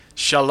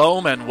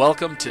Shalom and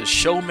welcome to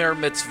Shomer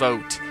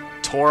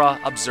Mitzvot, Torah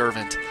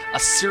Observant, a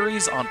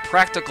series on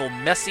practical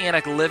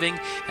Messianic living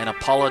and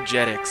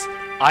apologetics.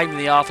 I'm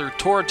the author,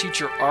 Torah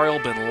teacher Ariel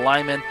ben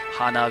Lyman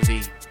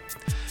Hanavi.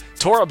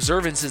 Torah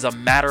observance is a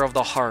matter of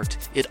the heart.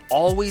 It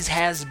always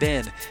has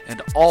been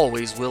and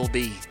always will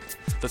be.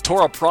 The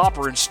Torah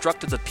proper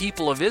instructed the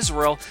people of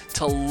Israel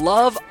to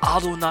love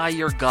Adonai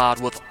your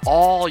God with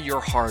all your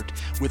heart,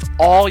 with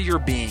all your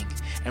being,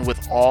 and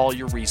with all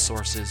your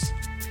resources.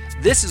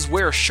 This is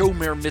where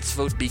Shomer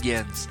Mitzvot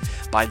begins,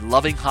 by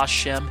loving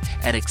Hashem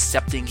and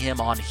accepting Him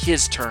on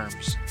His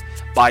terms.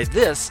 By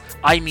this,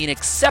 I mean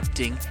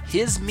accepting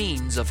His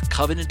means of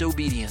covenant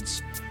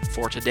obedience.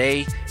 For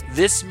today,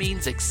 this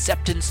means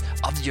acceptance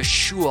of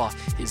Yeshua,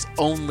 His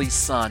only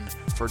Son,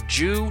 for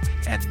Jew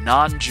and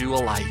non-Jew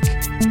alike.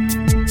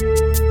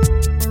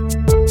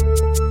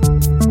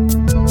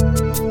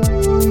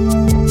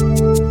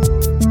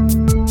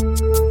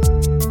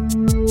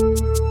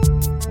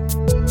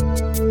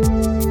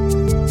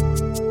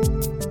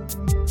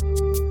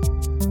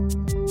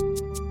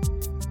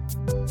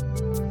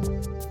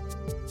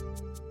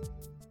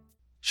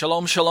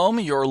 Shalom, shalom.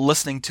 You're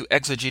listening to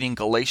Exegeting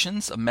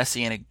Galatians, a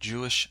Messianic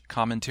Jewish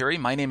commentary.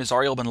 My name is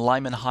Ariel ben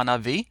Lyman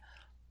Hanavi.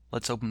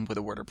 Let's open with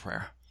a word of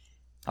prayer.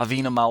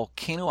 Avinu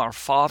Malkeinu, our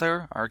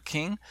Father, our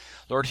King.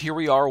 Lord, here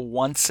we are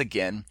once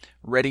again,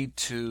 ready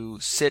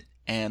to sit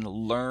and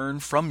learn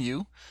from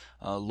you.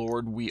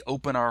 Lord, we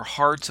open our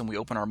hearts and we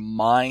open our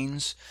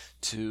minds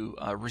to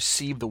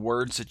receive the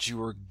words that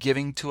you are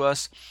giving to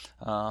us.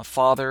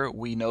 Father,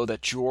 we know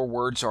that your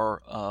words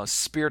are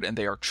spirit and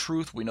they are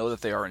truth. We know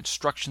that they are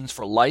instructions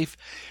for life.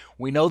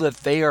 We know that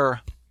they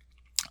are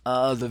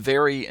the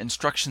very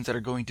instructions that are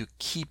going to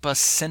keep us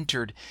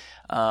centered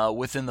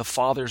within the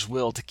Father's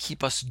will, to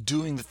keep us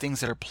doing the things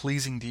that are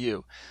pleasing to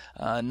you,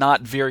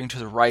 not veering to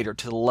the right or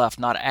to the left,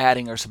 not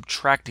adding or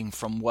subtracting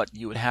from what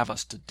you would have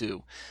us to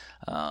do.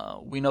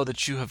 We know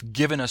that you have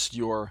given us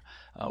your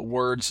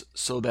words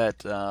so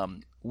that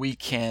we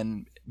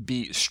can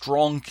be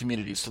strong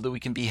communities, so that we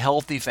can be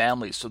healthy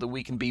families, so that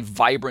we can be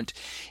vibrant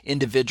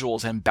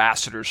individuals,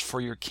 ambassadors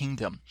for your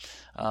kingdom.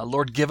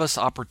 Lord, give us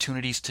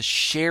opportunities to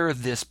share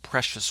this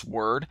precious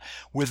word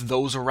with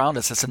those around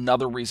us. That's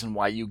another reason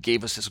why you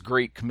gave us this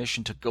great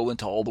commission to go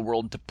into all the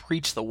world and to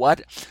preach the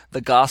what?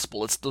 The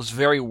gospel. It's those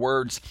very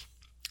words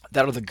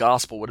that are the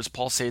gospel. What does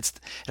Paul say? It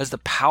has the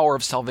power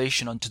of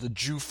salvation unto the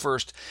Jew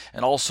first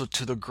and also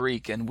to the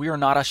Greek. And we are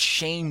not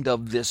ashamed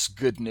of this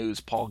good news.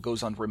 Paul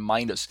goes on to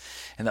remind us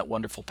in that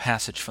wonderful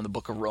passage from the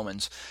book of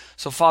Romans.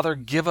 So Father,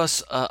 give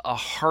us a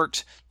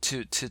heart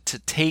to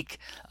take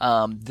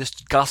this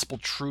gospel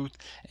truth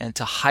and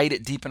to hide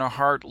it deep in our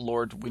heart.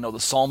 Lord, we know the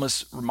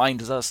psalmist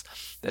reminds us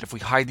that if we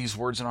hide these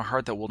words in our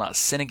heart, that we'll not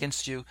sin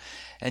against you.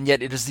 And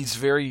yet it is these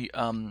very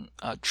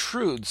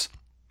truths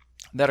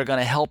that are going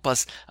to help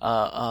us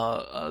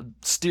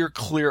steer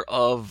clear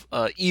of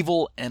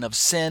evil and of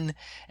sin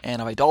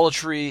and of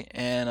idolatry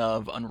and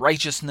of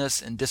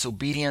unrighteousness and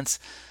disobedience.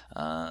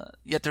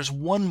 Yet there's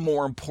one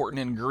more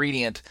important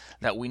ingredient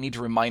that we need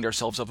to remind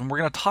ourselves of, and we're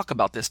going to talk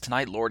about this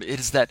tonight, Lord. It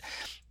is that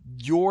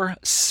your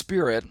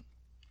Spirit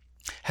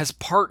has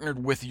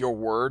partnered with your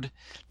word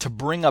to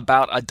bring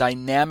about a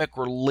dynamic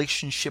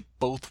relationship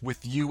both with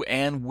you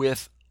and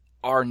with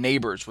our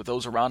neighbors, with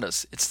those around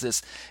us. It's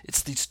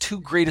these two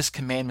greatest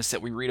commandments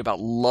that we read about,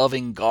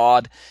 loving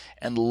God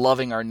and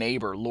loving our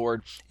neighbor.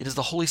 Lord, it is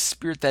the Holy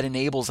Spirit that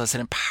enables us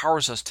and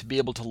empowers us to be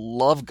able to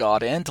love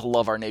God and to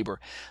love our neighbor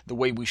the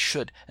way we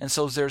should. And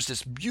so there's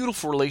this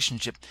beautiful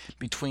relationship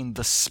between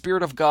the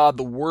Spirit of God,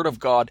 the Word of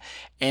God,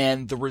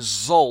 and the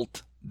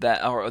result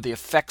that, or the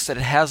effects that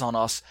it has on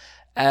us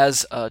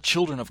as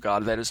children of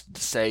God. That is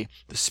to say,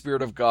 the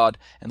Spirit of God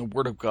and the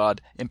Word of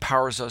God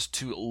empowers us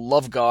to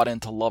love God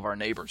and to love our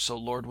neighbor. So,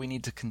 Lord, we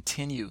need to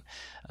continue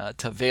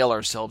to avail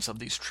ourselves of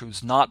these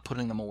truths, not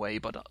putting them away,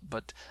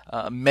 but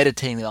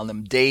meditating on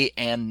them day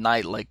and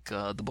night, like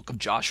the book of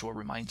Joshua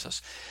reminds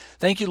us.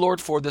 Thank you,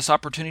 Lord, for this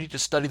opportunity to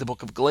study the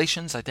book of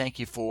Galatians. I thank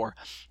you for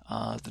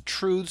the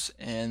truths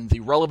and the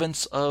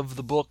relevance of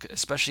the book,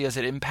 especially as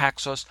it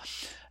impacts us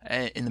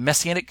in the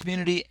Messianic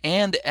community,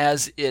 and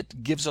as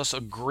it gives us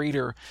a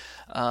greater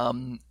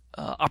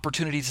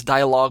opportunity to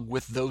dialogue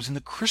with those in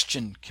the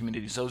Christian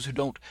communities, those who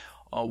don't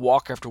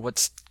walk after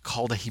what's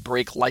called a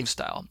Hebraic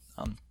lifestyle.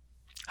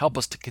 Help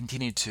us to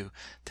continue to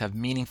have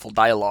meaningful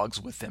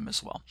dialogues with them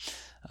as well.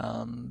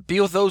 Be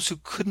with those who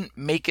couldn't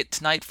make it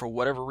tonight for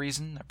whatever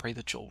reason. I pray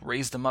that you'll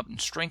raise them up and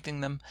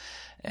strengthen them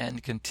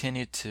and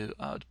continue to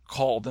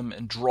call them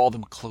and draw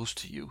them close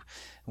to you.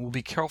 And we'll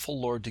be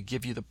careful, Lord, to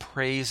give you the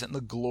praise and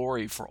the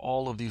glory for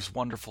all of these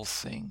wonderful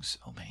things.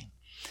 Amen.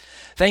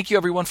 Thank you,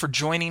 everyone, for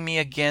joining me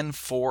again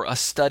for a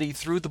study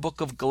through the book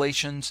of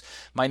Galatians.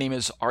 My name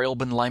is Ariel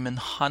ben Lyman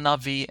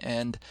Hanavi,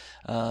 and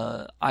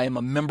I am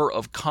a member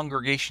of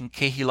Congregation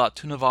Kehilat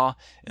Tunava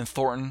in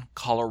Thornton,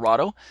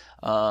 Colorado.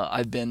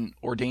 I've been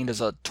ordained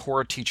as a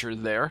Torah teacher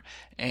there,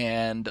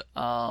 and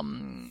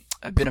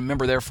I've been a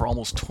member there for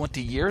almost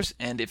 20 years,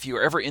 and if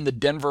you're ever in the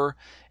Denver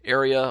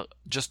area,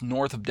 just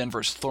north of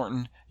Denver is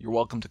Thornton, you're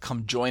welcome to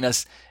come join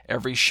us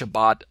every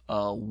Shabbat,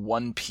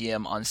 1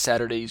 p.m. on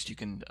Saturdays. You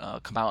can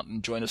come out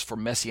and join us for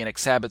Messianic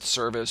Sabbath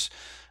service,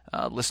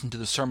 listen to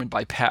the sermon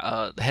by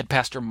head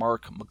pastor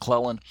Mark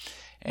McClellan.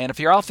 And if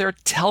you're out there,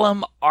 tell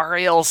him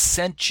Ariel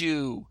sent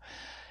you.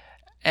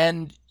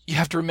 And you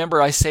have to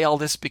remember, I say all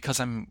this because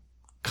I'm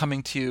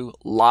coming to you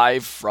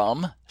live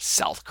from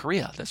South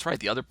Korea. That's right,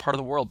 the other part of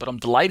the world. But I'm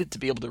delighted to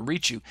be able to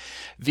reach you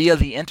via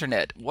the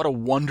internet. What a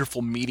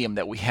wonderful medium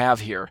that we have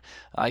here.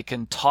 I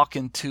can talk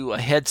into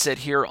a headset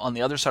here on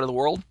the other side of the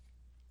world.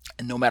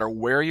 And no matter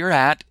where you're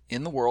at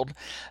in the world,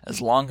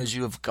 as long as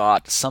you have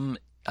got some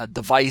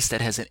device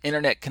that has an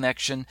internet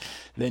connection,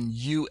 then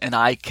you and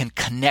I can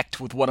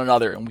connect with one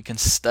another and we can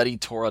study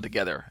Torah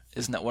together.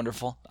 Isn't that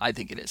wonderful? I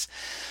think it is.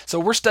 So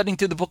we're studying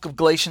through the book of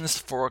Galatians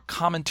for a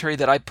commentary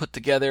that I put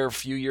together a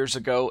few years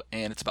ago,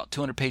 and it's about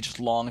 200 pages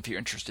long. If you're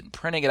interested in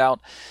printing it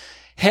out,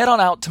 head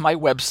on out to my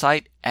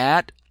website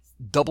at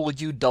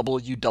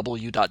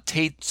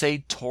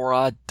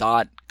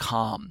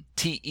www.tetzetorah.com.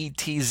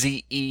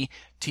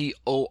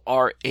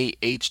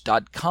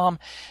 TETZETORAH.com,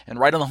 and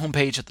right on the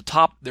homepage at the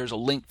top there's a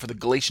link for the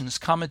Galatians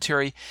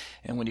commentary,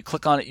 and when you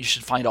click on it you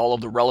should find all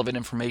of the relevant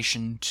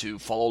information to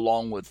follow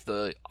along with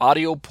the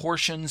audio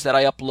portions that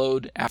I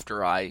upload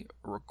after I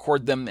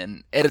record them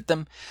and edit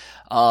them.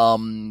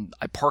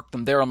 I park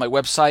them there on my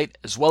website,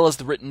 as well as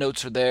the written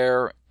notes are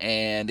there,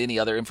 and any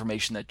other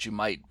information that you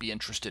might be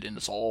interested in.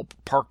 It's all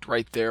parked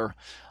right there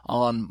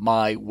on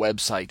my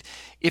website.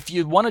 If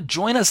you want to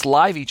join us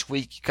live each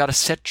week, you got to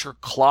set your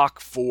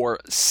clock for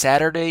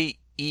Saturday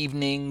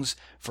evenings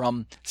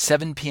from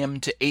 7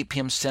 p.m. to 8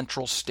 p.m.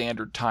 Central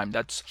Standard Time.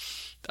 That's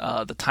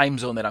the time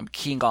zone that I'm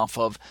keying off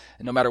of.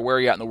 And no matter where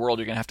you're at in the world,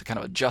 you're going to have to kind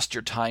of adjust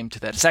your time to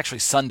that. It's actually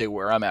Sunday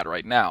where I'm at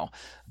right now.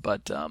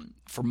 But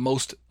for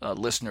most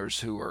listeners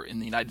who are in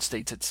the United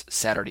States, it's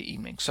Saturday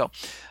evening. So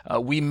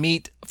we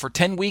meet for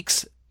 10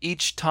 weeks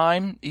each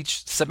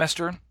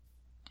semester.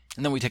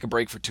 And then we take a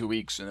break for 2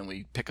 weeks, and then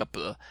we pick up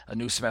a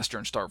new semester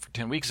and start for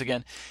 10 weeks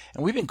again.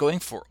 And we've been going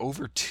for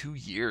over 2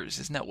 years.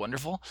 Isn't that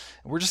wonderful?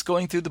 And we're just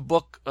going through the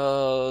book,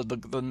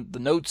 the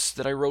notes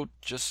that I wrote,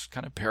 just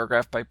kind of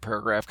paragraph by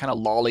paragraph, kind of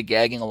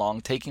lollygagging along,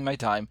 taking my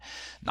time.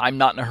 I'm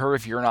not in a hurry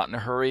if you're not in a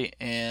hurry.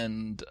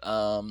 And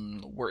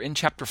we're in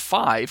chapter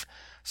 5,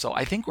 so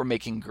I think we're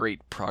making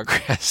great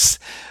progress.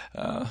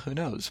 Who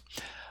knows?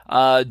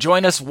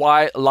 Join us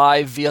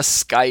live via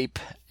Skype,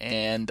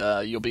 and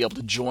you'll be able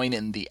to join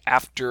in the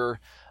after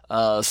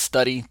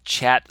study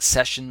chat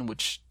session,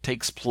 which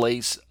takes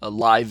place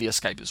live via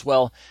Skype as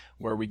well,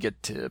 where we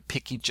get to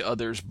pick each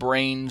other's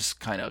brains,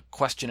 kind of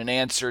question and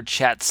answer,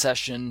 chat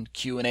session,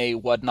 Q&A,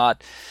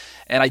 whatnot.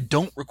 And I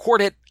don't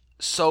record it,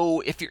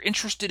 so if you're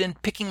interested in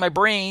picking my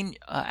brain,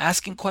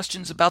 asking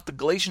questions about the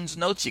Galatians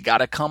notes, you got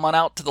to come on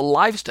out to the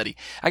live study.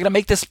 I got to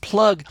make this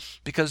plug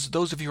because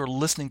those of you who are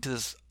listening to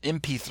this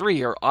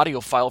MP3 or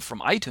audio file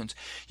from iTunes,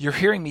 you're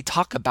hearing me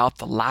talk about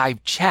the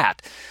live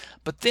chat.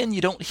 But then you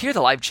don't hear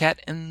the live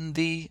chat in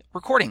the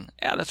recording.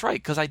 Yeah, that's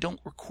right, because I don't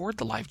record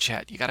the live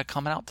chat. You got to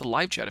come out to the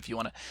live chat if you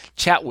want to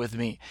chat with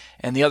me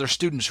and the other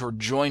students who are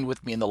joined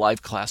with me in the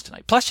live class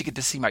tonight. Plus, you get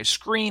to see my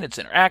screen. It's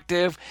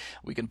interactive.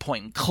 We can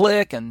point and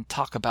click and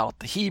talk about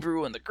the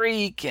Hebrew and the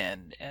Greek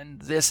and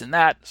this and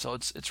that. So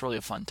it's really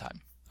a fun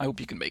time. I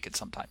hope you can make it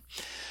sometime.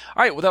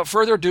 All right, without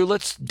further ado,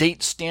 let's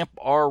date stamp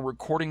our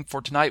recording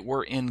for tonight.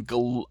 We're in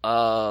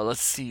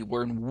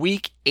we're in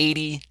week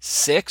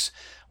 86.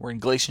 We're in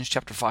Galatians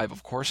chapter 5,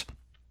 of course.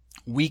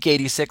 Week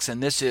 86,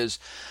 and this is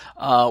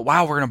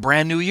we're in a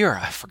brand new year.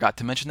 I forgot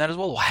to mention that as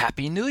well. Well,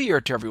 Happy New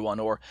Year to everyone,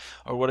 or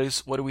what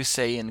do we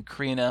say in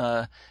Korean?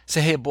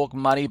 Sehe bok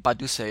mari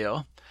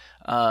baduseo.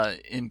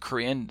 In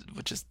Korean,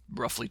 which is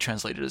roughly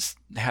translated as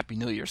Happy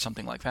New Year,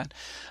 something like that.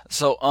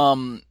 So,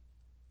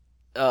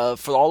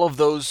 for all of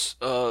those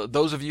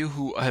of you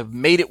who have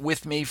made it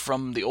with me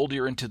from the old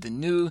year into the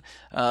new,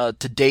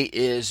 today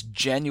is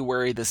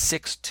January the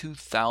 6th,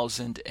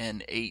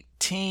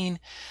 2018,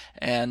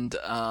 and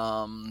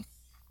I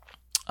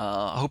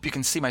hope you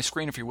can see my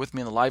screen if you're with me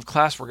in the live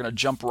class. We're going to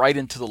jump right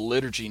into the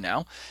liturgy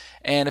now,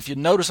 and if you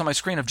notice on my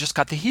screen, I've just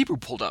got the Hebrew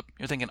pulled up.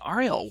 You're thinking,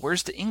 Ariel,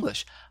 where's the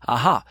English?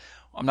 Aha!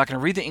 I'm not going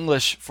to read the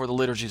English for the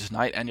liturgy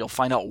tonight, and you'll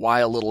find out why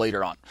a little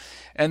later on.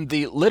 And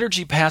the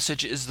liturgy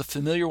passage is the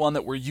familiar one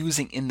that we're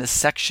using in this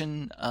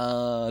section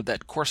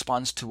that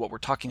corresponds to what we're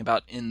talking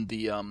about in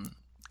the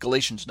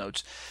Galatians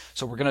notes.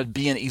 So we're going to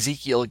be in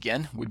Ezekiel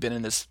again. We've been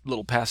in this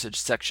little passage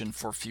section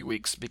for a few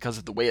weeks because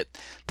of the way it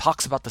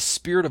talks about the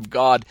Spirit of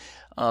God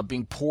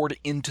being poured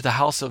into the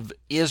house of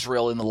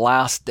Israel in the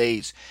last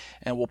days.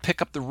 And we'll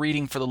pick up the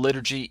reading for the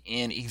liturgy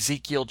in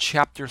Ezekiel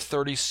chapter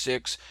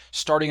 36,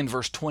 starting in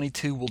verse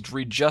 22. We'll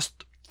read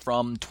just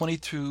from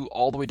 22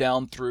 all the way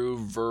down through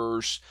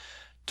verse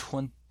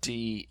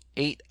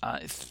 28, I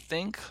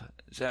think.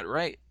 Is that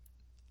right?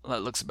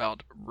 That looks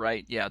about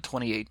right. Yeah,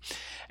 28.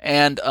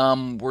 And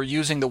we're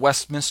using the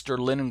Westminster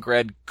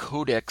Leningrad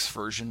Codex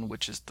version,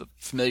 which is the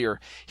familiar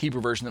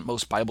Hebrew version that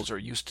most Bibles are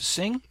used to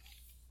seeing.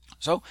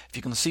 So if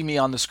you can see me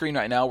on the screen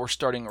right now, we're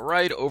starting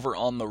right over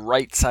on the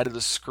right side of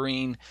the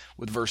screen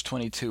with verse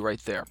 22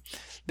 right there.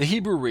 The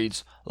Hebrew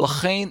reads,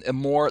 L'chein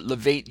emor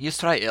leveit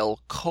Yisrael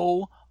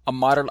ko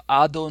amar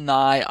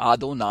Adonai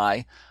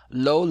Adonai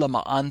lo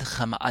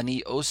lama'anchem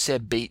ani ose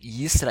beit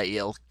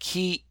Yisrael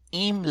ki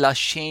im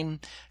lashem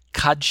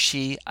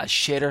kadshi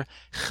asher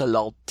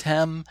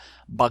chilaltem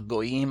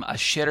bagoyim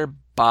asher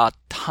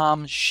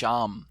batem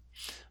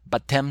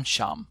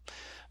sham.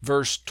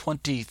 Verse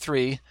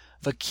 23,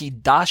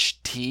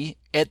 V'kidashti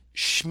et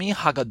shmi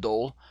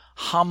hagadol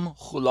ham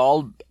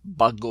chulal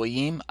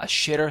bagoyim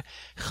asher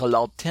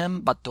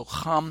chilaltem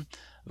batocham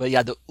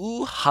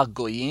v'yada'u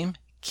hagoyim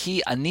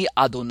ki ani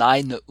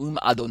Adonai ne'um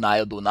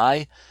Adonai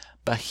Adonai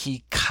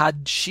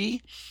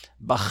b'hikadshi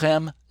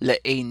bachem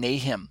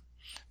le'einehim.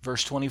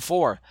 Verse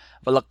 24,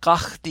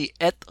 V'lakachti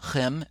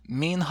etchem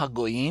min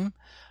hagoyim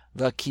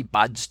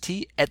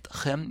v'kibadzti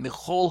etchem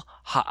michol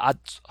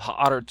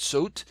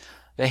ha'aratzot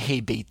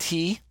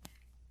v'hebeiti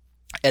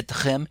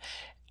etchem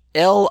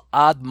el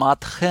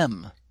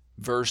admatchem.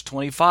 Verse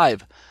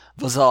 25,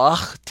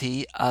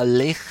 V'zalachti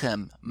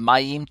alechem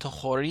mayim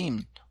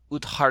tochorim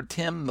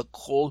uthartem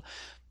michol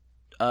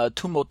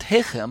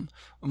tumotechem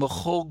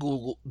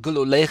u'michol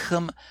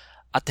gulolechem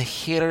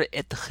atecher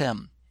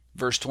etchem.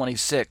 Verse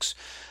 26,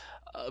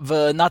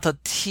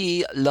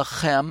 V'natati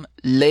lachem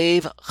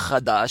lev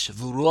chadash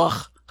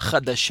v'ruach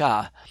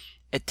chadasha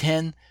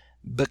eten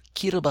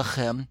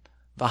b'kirbachem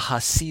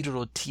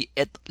v'hasiroti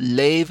et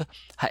lev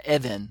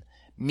ha'even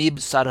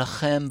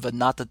mibsarachem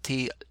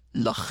v'natati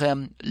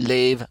lachem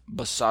lev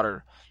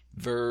basar.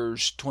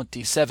 Verse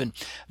 27,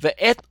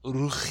 V'et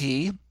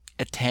ruchi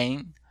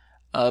eten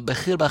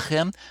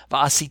b'kirbachem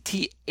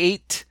v'asiti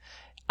et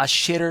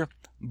asher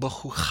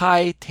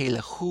b'chuchai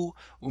telechu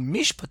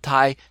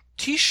u'mishpatai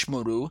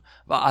tishmuru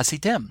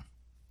va'asitem.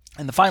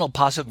 And the final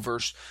pasuk,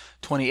 verse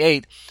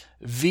 28,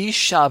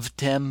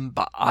 Vishavtem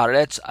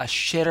ba'aretz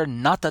asher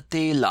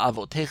natati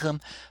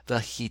la'avotechem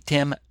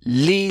v'hitem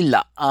li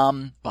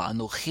la'am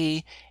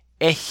va'anochi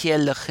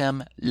echel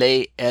lechem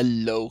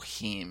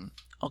le'elohim.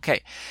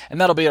 Okay,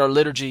 and that'll be our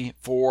liturgy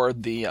for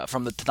the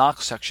from the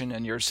Tanakh section.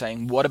 And you're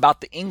saying, what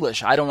about the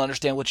English? I don't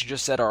understand what you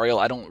just said, Ariel.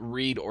 I don't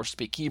read or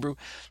speak Hebrew.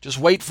 Just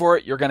wait for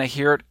it. You're going to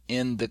hear it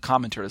in the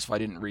commentary. That's why I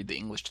didn't read the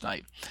English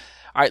tonight.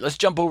 All right, let's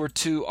jump over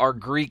to our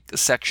Greek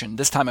section.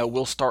 This time I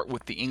will start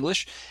with the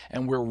English,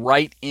 and we're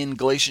right in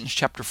Galatians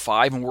chapter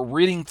 5, and we're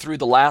reading through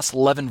the last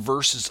 11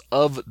 verses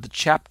of the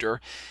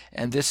chapter,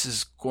 and this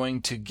is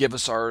going to give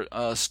us our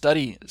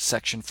study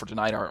section for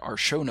tonight, our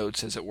show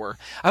notes, as it were.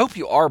 I hope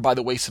you are, by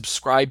the way,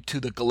 subscribed to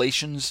the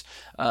Galatians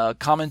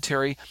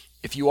commentary.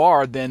 If you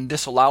are, then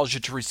this allows you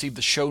to receive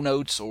the show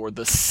notes or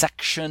the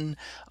section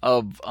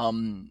of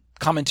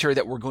commentary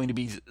that we're going to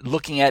be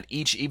looking at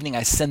each evening.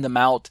 I send them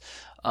out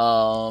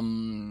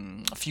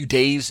a few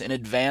days in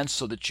advance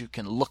so that you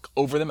can look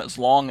over them, as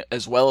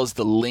well as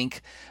the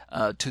link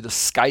to the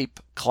Skype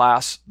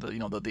class,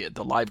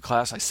 the live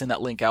class. I send that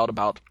link out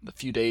about a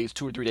few days,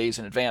 2 or 3 days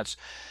in advance.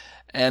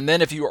 And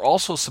then if you are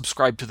also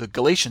subscribed to the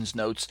Galatians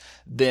notes,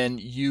 then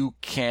you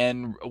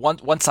can,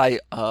 once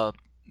I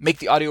make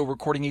the audio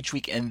recording each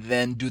week and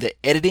then do the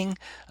editing,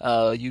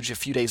 usually a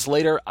few days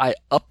later, I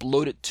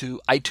upload it to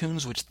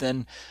iTunes, which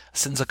then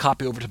sends a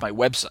copy over to my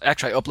website.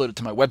 Actually, I upload it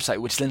to my website,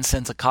 which then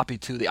sends a copy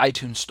to the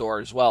iTunes store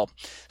as well,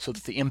 so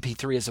that the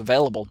MP3 is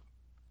available.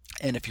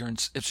 And if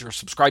you're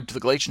subscribed to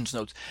the Galatians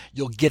notes,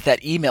 you'll get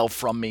that email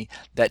from me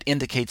that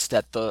indicates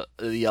that the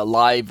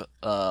live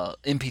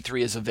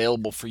MP3 is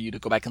available for you to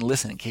go back and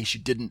listen in case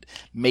you didn't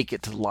make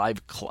it to the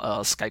live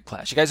Skype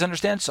class. You guys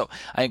understand? So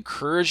I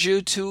encourage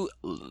you to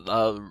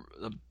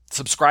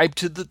subscribe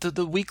to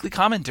the weekly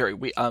commentary.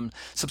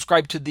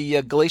 Subscribe to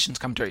the Galatians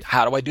commentary.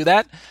 How do I do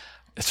that?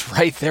 It's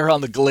right there on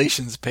the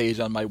Galatians page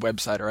on my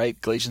website, all right?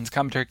 Galatians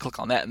commentary, click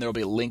on that, and there will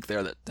be a link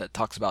there that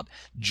talks about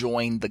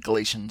join the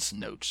Galatians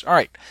notes. All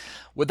right,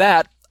 with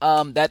that,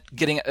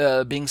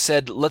 being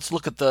said, let's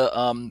look at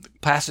the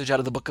passage out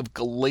of the book of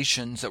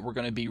Galatians that we're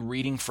going to be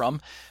reading from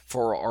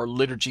for our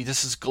liturgy.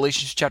 This is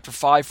Galatians chapter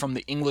 5 from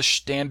the English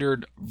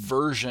Standard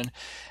Version,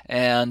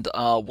 and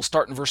we'll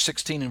start in verse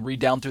 16 and read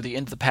down through the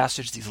end of the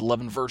passage, these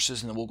 11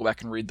 verses, and then we'll go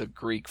back and read the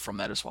Greek from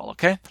that as well,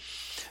 okay?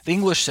 The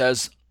English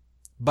says,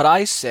 But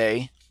I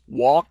say,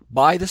 walk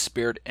by the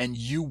Spirit, and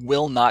you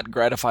will not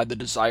gratify the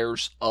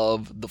desires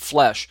of the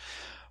flesh.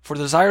 For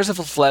the desires of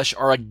the flesh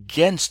are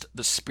against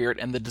the Spirit,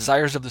 and the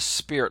desires of the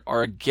Spirit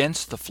are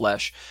against the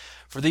flesh.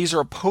 For these are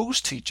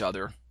opposed to each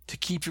other, to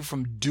keep you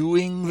from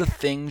doing the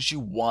things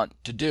you want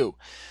to do.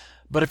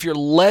 But if you're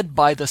led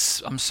by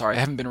the... I'm sorry,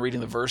 I haven't been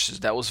reading the verses.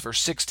 That was verse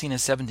 16 and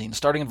 17.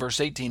 Starting in verse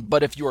 18.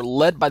 But if you are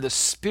led by the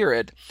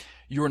Spirit,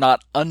 you are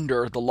not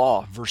under the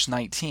law. Verse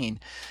 19.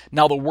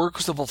 Now the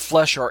works of the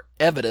flesh are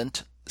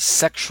evident: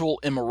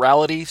 sexual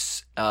immorality,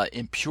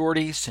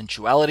 impurity,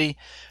 sensuality.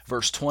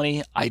 Verse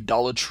 20.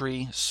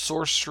 Idolatry,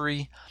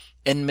 sorcery,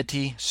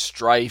 enmity,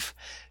 strife,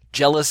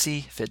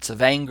 jealousy, fits of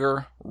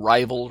anger,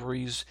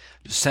 rivalries,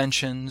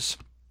 dissensions,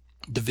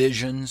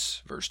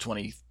 divisions. Verse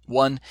 21.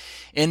 1.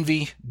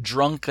 Envy,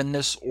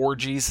 drunkenness,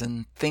 orgies,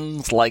 and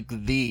things like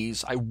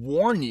these. I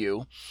warn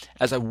you,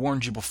 as I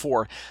warned you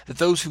before, that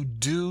those who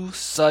do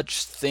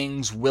such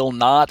things will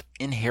not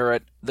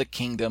inherit the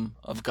kingdom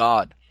of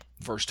God.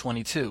 Verse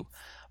 22.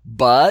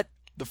 But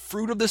the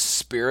fruit of the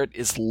Spirit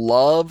is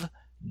love,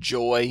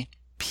 joy,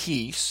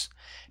 peace,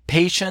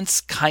 patience,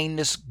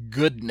 kindness,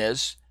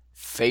 goodness,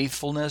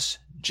 faithfulness,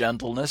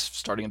 gentleness,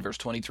 starting in verse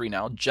 23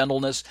 now,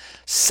 gentleness,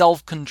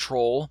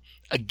 self-control.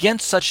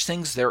 Against such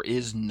things there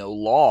is no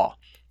law.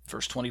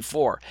 Verse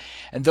 24,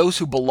 and those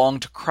who belong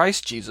to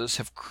Christ Jesus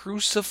have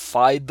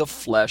crucified the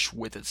flesh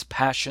with its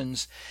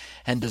passions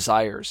and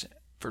desires.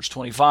 Verse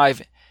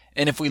 25,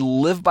 and if we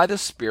live by the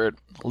Spirit,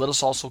 let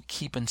us also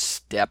keep in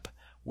step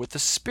with the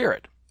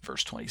Spirit.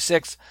 Verse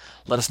 26,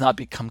 let us not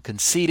become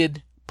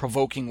conceited,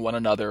 provoking one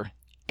another,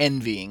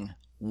 envying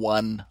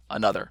one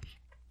another.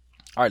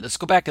 All right, let's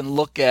go back and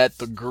look at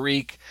the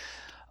Greek.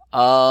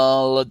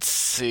 Let's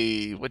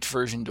see, which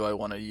version do I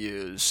want to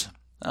use?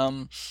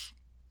 I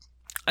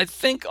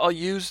think I'll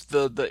use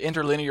the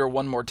interlinear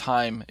one more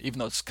time, even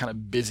though it's kind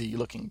of busy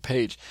looking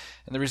page.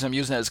 And the reason I'm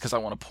using that is because I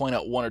want to point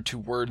out one or two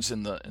words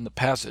in the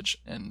passage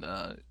and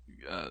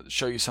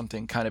show you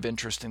something kind of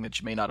interesting that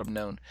you may not have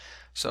known.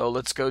 So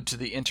let's go to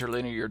the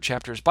interlinear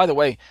chapters. By the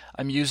way,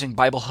 I'm using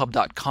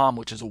BibleHub.com,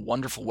 which is a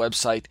wonderful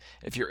website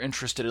if you're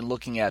interested in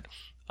looking at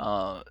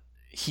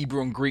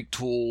Hebrew and Greek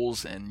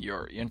tools and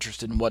you're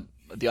interested in what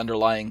the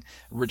underlying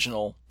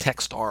original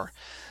text are.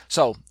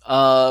 So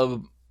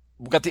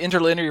we've got the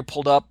interlinear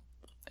pulled up,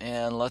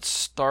 and let's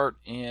start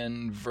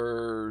in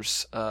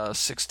verse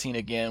 16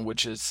 again,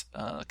 which is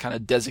kind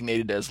of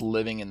designated as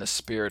living in the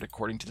Spirit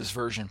according to this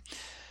version.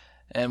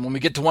 And when we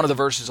get to one of the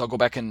verses, I'll go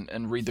back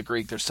and read the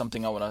Greek. There's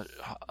something I want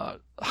to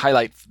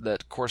highlight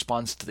that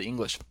corresponds to the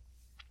English.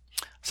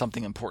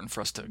 Something important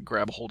for us to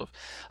grab a hold of.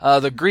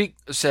 The Greek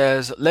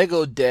says,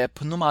 Lego de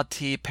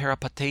pneumati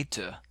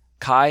peripatete,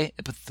 kai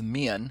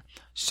epithemion,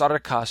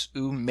 sarkas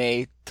ou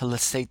me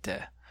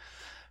telesete.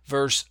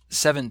 Verse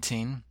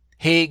 17,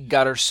 he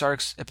gater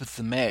sarx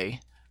epitheme,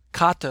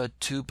 kata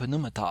tu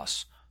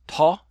pneumatas,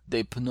 ta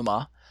de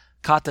pneuma,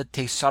 kata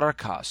te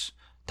sarkas,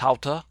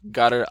 tauta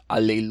gater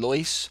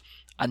alelois,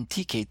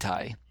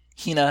 antiketai,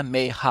 hina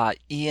me ha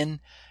ian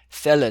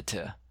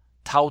thelete,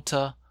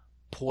 tauta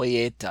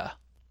poieta.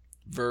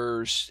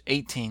 Verse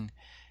 18,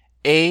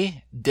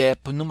 e de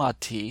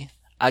pneumati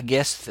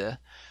ageste,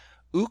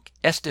 uk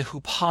este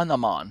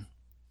hupanamon.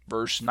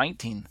 Verse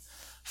 19,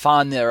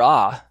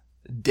 phanera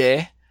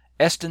de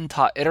estin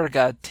ta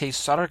erga te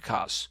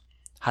sarkas,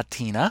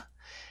 hatina,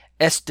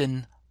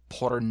 estin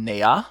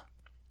pornea,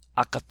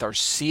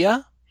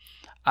 akatharsia,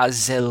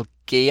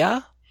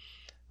 azelgeia.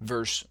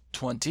 Verse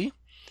 20,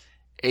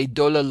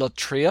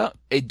 idololatria,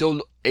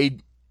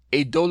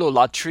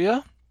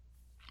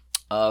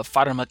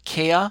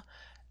 pharmakeia,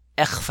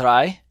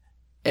 echthrai,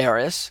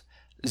 eris,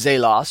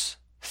 zelos,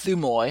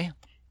 thumoi,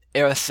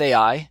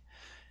 erithei,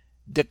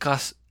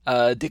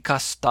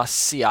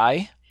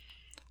 dikastasiai,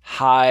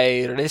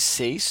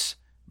 hyreses.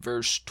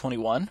 Verse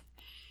 21,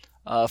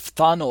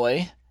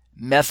 phthanoi,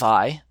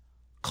 methai,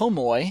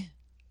 komoi,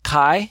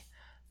 kai,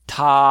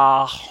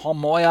 ta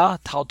homoia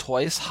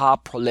tautois ha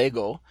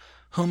prolego,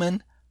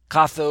 human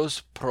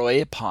kathos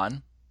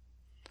proepon,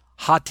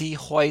 hati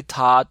hoi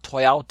ta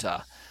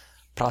toiauta,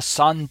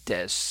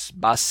 prasantes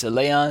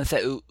basilean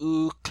theu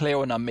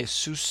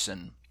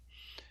kleonamesusen.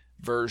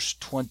 Verse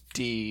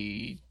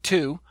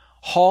 22,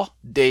 ho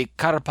de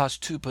karpas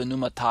tu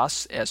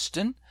pneumatas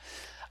estin,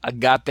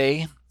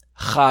 agape,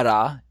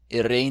 chara,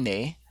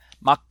 irene,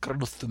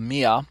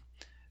 makrothumia,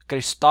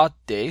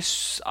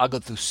 Christates,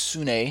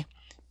 agathusune,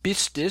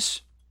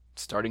 pistis,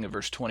 starting at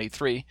verse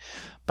 23,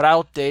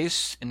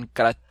 prautes, in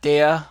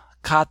kratea,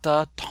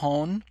 kata,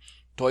 ton,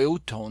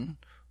 toiuton,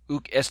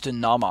 uk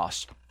estin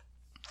namas.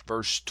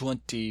 Verse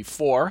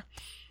 24,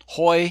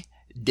 hoi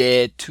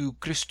de tu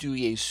Christu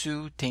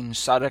Jesu ten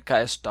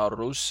saraka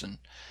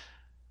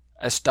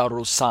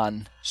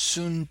estarosan,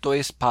 sun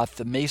tois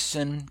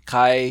pathemesen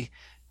kai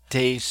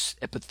tes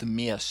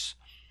epithemias.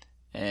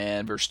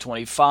 And verse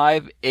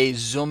 25, e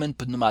zomen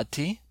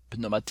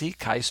pneumati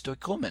kai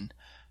stoikomen.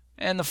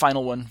 And the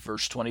final one,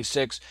 verse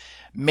 26,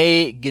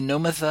 me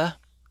genometha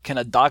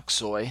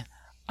kenadaxoi,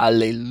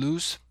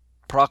 allelus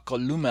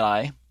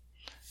procolumenai,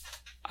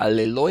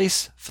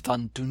 allelois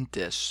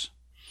phthantuntes.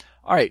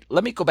 All right,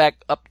 let me go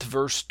back up to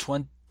verse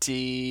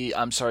 21.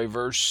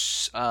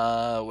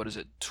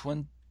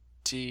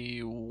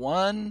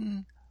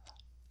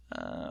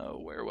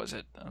 Where was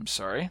it? I'm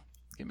sorry.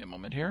 Give me a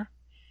moment here.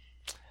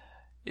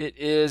 It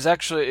is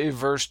actually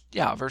verse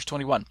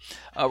 21,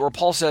 where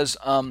Paul says,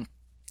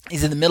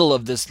 he's in the middle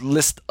of this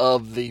list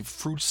of the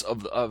fruits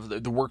of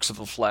the works of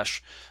the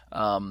flesh,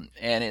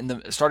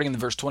 and starting in the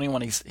verse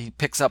 21, he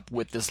picks up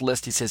with this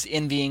list. He says,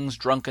 envyings,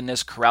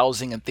 drunkenness,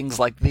 carousing, and things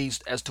like these,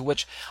 as to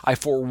which I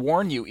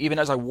forewarn you, even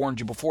as I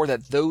warned you before,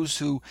 that those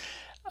who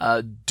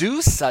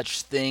do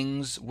such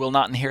things will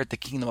not inherit the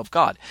kingdom of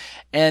God.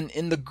 And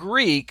in the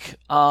Greek,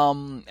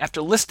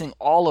 after listing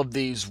all of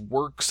these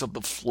works of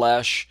the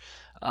flesh,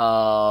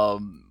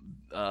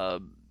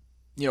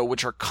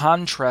 which are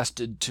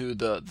contrasted to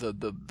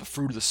the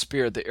fruit of the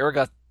Spirit. The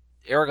ergate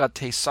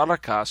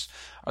sarkas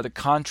are the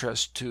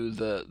contrast to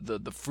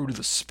the fruit of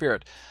the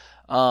Spirit.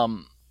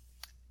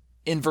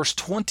 In verse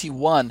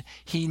 21,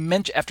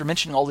 after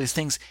mentioning all these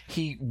things,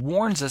 he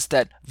warns us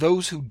that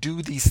those who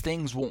do these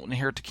things won't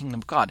inherit the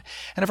kingdom of God.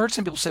 And I've heard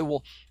some people say,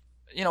 well,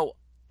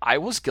 I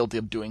was guilty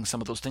of doing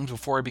some of those things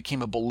before I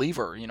became a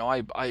believer.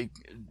 I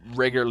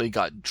regularly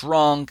got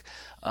drunk,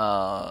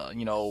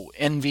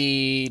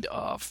 envied,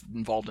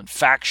 involved in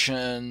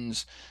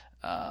factions,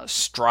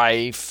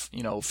 strife,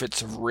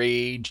 fits of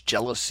rage,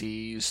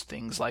 jealousies,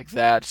 things like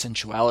that,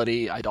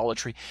 sensuality,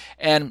 idolatry.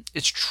 And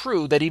it's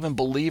true that even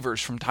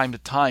believers from time to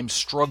time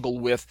struggle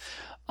with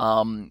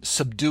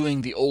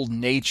subduing the old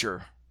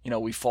nature.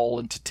 We fall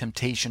into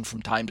temptation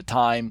from time to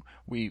time.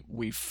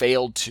 We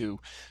fail to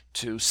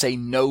say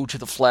no to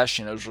the flesh,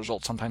 and as a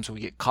result, sometimes we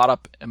get caught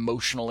up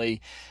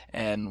emotionally,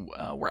 and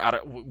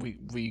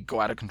we go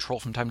out of control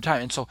from time to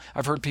time. And so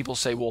I've heard people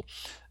say, well,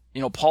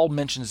 Paul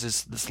mentions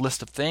this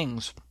list of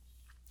things,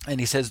 and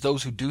he says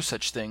those who do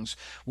such things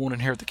won't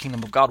inherit the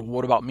kingdom of God. Well,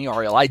 what about me,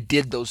 Ariel? I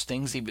did those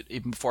things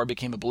even before I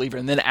became a believer,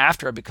 and then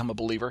after I become a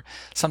believer,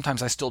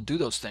 sometimes I still do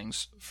those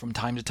things from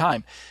time to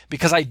time.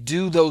 Because I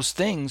do those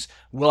things,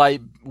 will I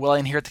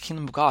inherit the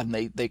kingdom of God?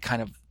 And they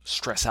kind of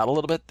stress out a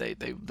little bit.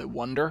 They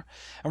wonder.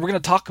 And we're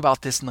going to talk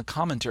about this in the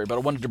commentary, but I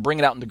wanted to bring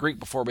it out in the Greek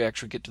before we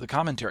actually get to the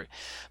commentary.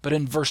 But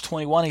in verse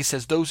 21, he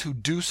says, those who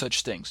do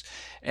such things.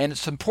 And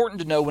it's important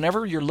to know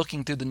whenever you're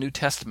looking through the New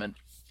Testament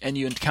and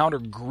you encounter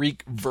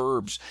Greek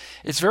verbs,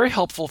 it's very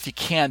helpful if you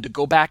can to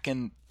go back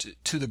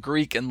to the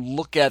Greek and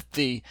look at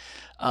the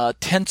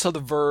tense of the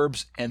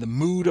verbs and the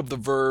mood of the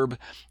verb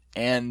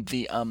and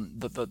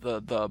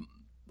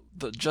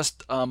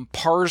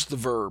parse the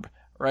verb,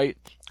 right?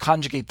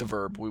 Conjugate the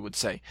verb, we would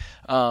say,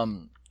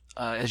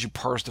 as you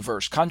parse the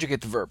verse.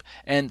 Conjugate the verb.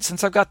 And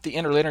since I've got the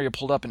interlinear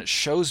pulled up and it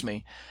shows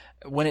me,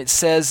 when it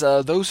says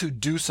those who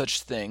do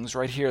such things,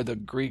 right here, the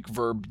Greek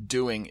verb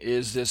doing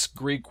is this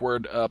Greek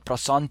word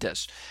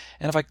prosantes.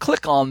 And if I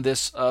click on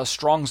this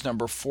Strong's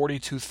number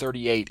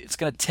 4238, it's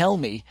going to tell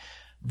me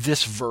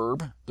this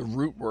verb, the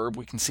root verb.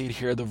 We can see it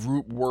here. The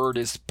root word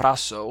is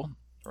praso,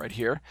 right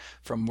here,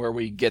 from where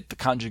we get the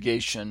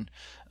conjugation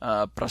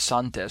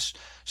prasantes.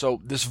 So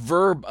this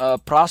verb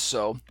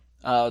praso,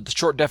 the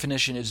short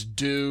definition is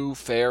do,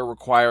 fare,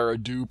 require,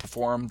 do,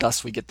 perform.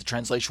 Thus we get the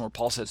translation where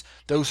Paul says,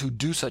 those who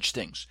do such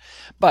things.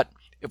 But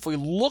if we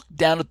look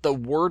down at the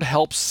word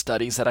help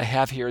studies that I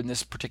have here in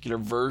this particular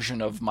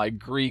version of my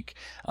Greek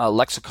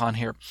lexicon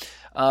here,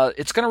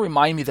 it's going to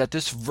remind me that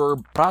this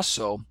verb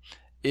praso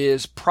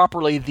is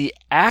properly the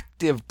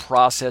active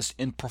process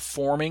in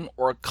performing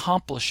or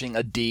accomplishing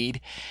a deed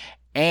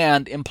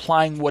and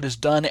implying what is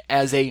done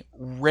as a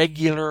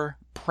regular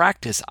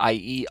practice,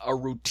 i.e. a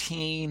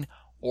routine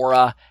or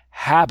a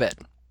habit.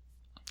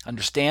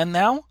 Understand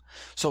now?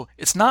 So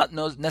it's not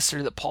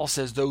necessarily that Paul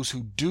says those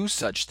who do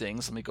such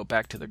things. Let me go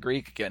back to the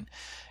Greek again.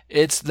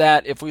 It's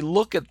that if we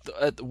look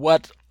at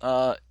what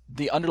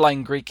the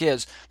underlying Greek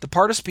is, the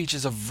part of speech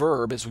is a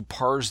verb as we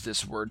parse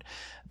this word.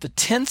 The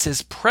tense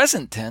is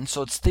present tense,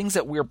 so it's things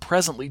that we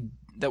presently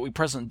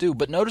do.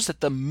 But notice that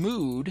the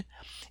mood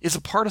is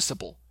a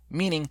participle.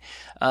 Meaning,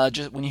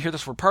 just when you hear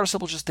this word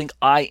participle, just think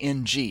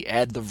ing.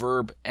 Add the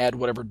verb, add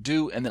whatever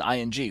do, and then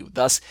ing.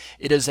 Thus,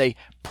 it is a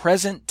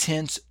present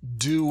tense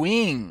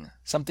doing,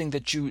 something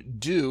that you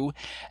do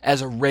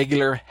as a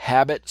regular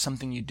habit,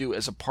 something you do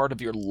as a part of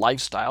your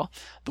lifestyle.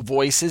 The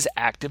voice is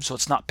active, so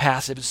it's not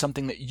passive. It's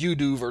something that you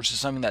do versus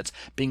something that's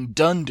being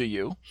done to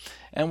you.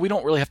 And we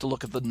don't really have to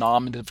look at the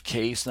nominative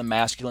case, the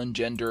masculine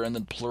gender, and the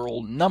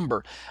plural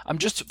number. I'm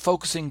just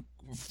focusing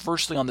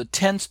firstly on the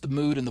tense, the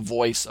mood, and the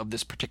voice of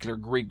this particular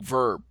Greek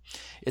verb.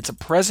 It's a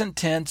present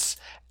tense,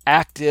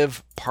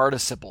 active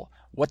participle.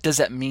 What does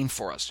that mean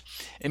for us?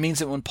 It means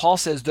that when Paul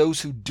says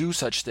those who do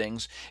such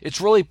things,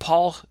 it's really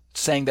Paul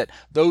saying that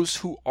those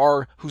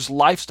whose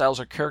lifestyles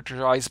are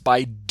characterized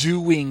by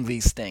doing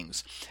these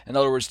things. In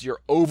other words, you're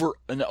over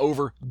and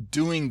over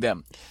doing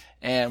them.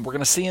 And we're going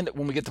to see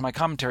when we get to my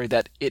commentary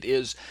that it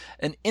is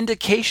an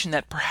indication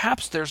that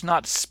perhaps there's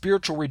not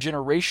spiritual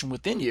regeneration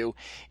within you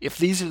if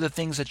these are the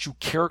things that you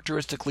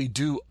characteristically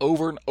do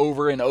over and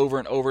over and over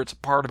and over. It's a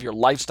part of your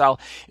lifestyle.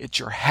 It's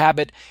your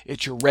habit.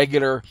 It's your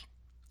regular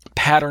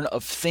pattern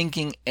of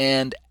thinking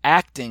and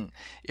acting.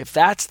 If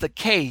that's the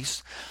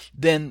case,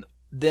 then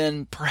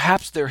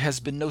perhaps there has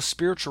been no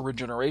spiritual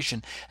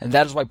regeneration, and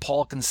that is why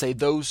Paul can say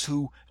those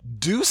who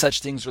do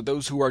such things or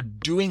those who are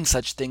doing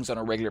such things on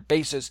a regular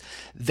basis,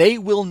 they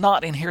will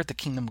not inherit the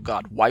kingdom of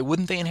God. Why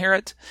wouldn't they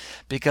inherit?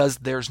 Because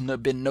there's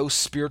been no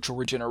spiritual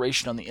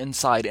regeneration on the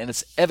inside, and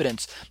it's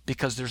evidence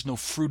because there's no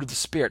fruit of the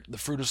Spirit. The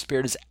fruit of the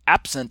Spirit is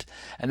absent,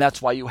 and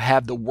that's why you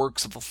have the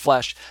works of the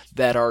flesh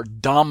that are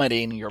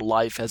dominating your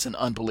life as an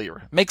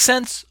unbeliever. Make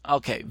sense?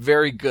 Okay,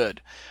 very good.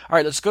 All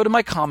right, let's go to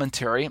my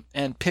commentary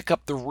and pick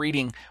up the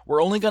reading.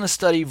 We're only going to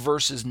study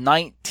verses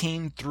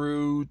 19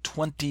 through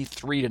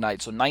 23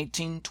 tonight. So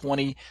 19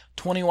 20,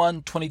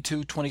 21,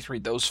 22, 23,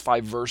 those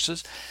 5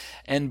 verses.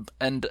 And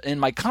in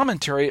my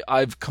commentary,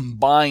 I've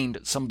combined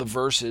some of the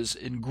verses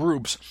in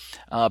groups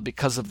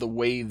because of the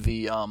way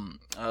the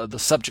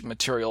subject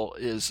material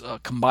is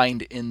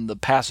combined in the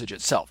passage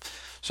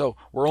itself. So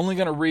we're only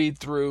going to read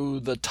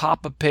through the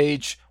top of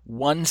page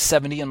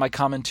 170 in my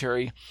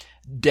commentary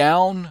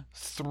down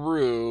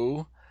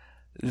through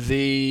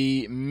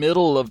the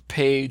middle of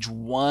page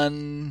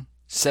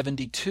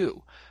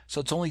 172.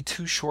 So it's only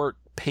 2 short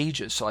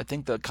pages. So I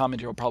think the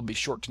commentary will probably be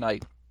short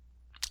tonight.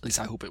 At least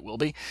I hope it will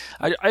be.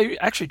 I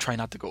actually try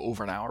not to go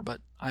over an hour,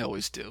 but I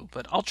always do.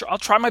 But I'll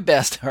try my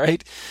best, all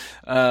right,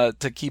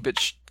 to keep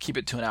it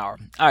to an hour.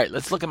 All right,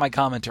 let's look at my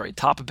commentary.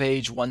 Top of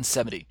page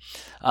 170.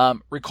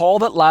 Recall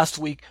that last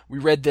week we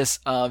read this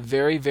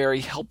very,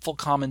 very helpful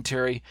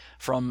commentary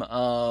from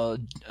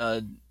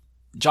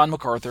John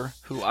MacArthur,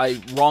 who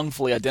I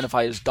wrongfully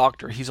identify as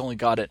doctor. He's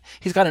got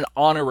an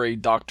honorary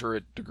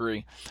doctorate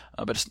degree,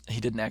 but he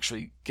didn't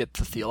actually get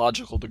the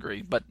theological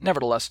degree. But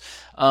nevertheless,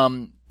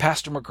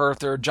 Pastor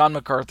MacArthur, John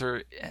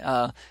MacArthur,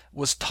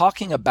 was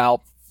talking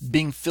about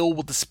being filled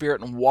with the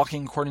Spirit and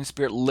walking according to the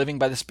Spirit, living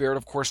by the Spirit.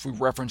 Of course, we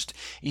referenced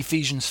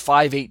Ephesians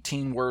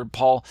 5:18, where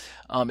Paul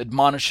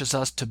admonishes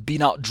us to be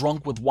not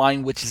drunk with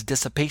wine, which is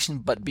dissipation,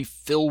 but be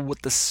filled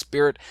with the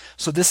Spirit.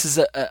 So this is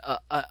a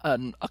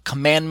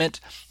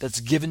commandment that's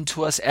given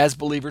to us as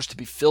believers to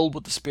be filled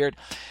with the Spirit.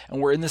 And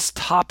we're in this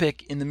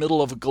topic in the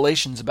middle of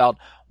Galatians about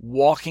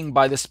walking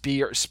by the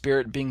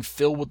Spirit, being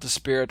filled with the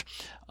Spirit,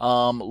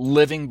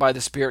 living by the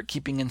Spirit,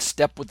 keeping in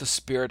step with the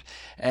Spirit.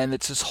 And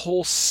it's this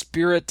whole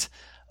Spirit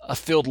a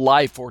filled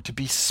life, or to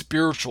be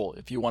spiritual,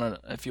 if you want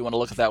to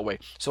look at it that way.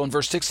 So in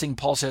verse 16,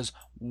 Paul says,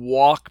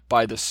 "Walk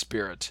by the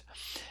Spirit,"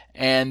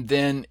 and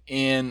then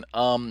in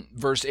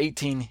verse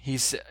 18, he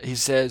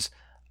says,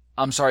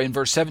 in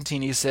verse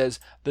 17, he says,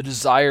 "The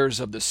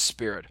desires of the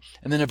Spirit,"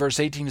 and then in verse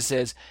 18, he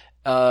says,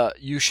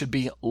 "You should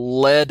be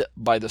led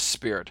by the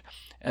Spirit."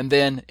 And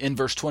then in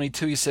verse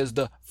 22, he says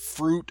the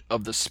fruit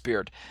of the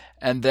Spirit.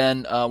 And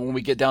then when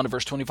we get down to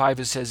verse 25,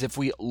 it says if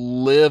we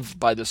live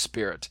by the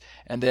Spirit.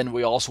 And then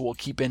we also will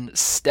keep in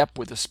step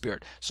with the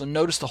Spirit. So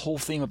notice the whole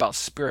theme about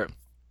Spirit.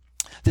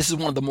 This is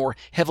one of the more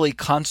heavily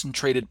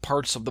concentrated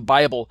parts of the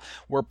Bible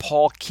where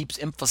Paul keeps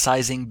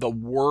emphasizing the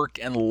work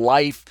and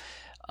life,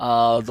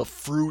 the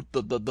fruit,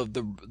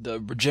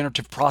 the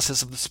regenerative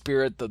process of the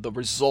Spirit, the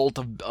result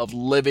of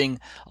living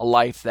a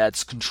life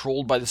that's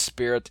controlled by the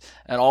Spirit,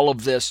 and all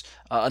of this.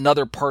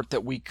 Another part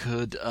that we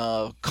could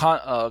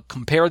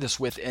compare this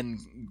with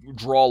and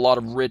draw a lot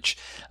of rich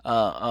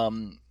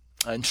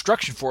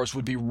instruction for us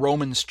would be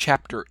Romans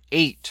chapter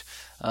 8.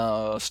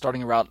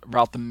 Starting around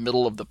the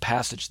middle of the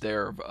passage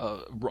there,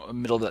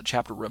 middle of that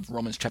chapter of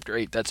Romans chapter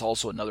 8. That's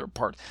also another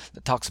part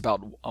that talks about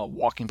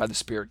walking by the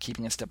Spirit,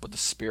 keeping in step with the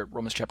Spirit,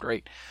 Romans chapter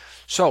 8.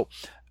 So,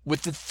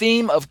 with the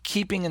theme of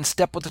keeping in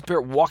step with the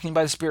Spirit, walking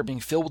by the Spirit, being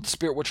filled with the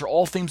Spirit, which are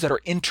all themes that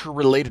are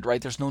interrelated,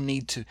 right? There's no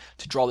need to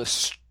draw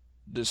this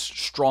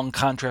strong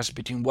contrast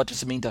between what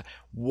does it mean to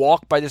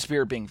walk by the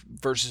Spirit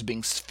versus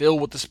being filled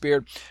with the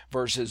Spirit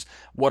versus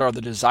what are the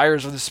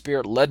desires of the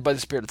Spirit, led by the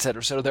Spirit, etc.,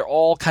 etc. They're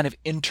all kind of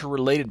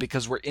interrelated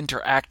because we're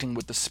interacting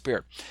with the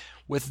Spirit.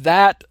 With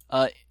that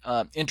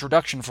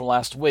introduction from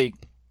last week,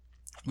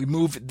 we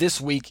move this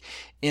week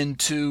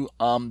into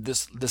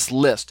this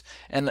list.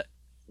 And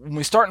when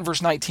we start in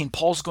verse 19,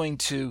 Paul's going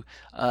to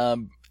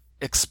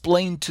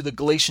explain to the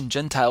Galatian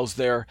Gentiles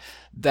there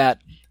that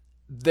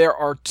there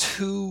are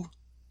two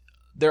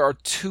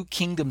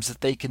kingdoms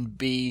that they can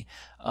be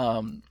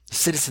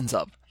citizens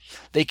of.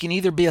 They can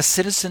either be a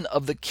citizen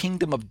of the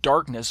kingdom of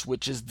darkness,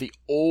 which is the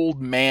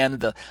old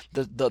man,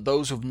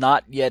 those who have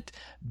not yet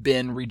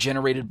been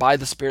regenerated by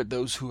the Spirit,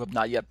 those who have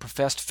not yet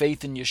professed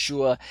faith in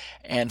Yeshua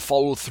and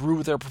follow through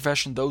with their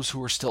profession, those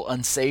who are still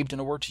unsaved, in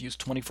a word, to use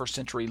 21st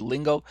century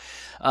lingo.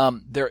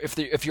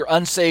 If you're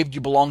unsaved,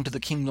 you belong to the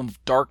kingdom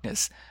of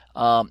darkness.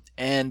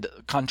 And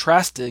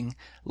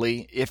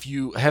contrastingly, if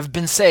you have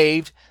been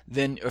saved,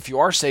 then if you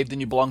are saved,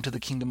 then you belong to the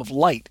kingdom of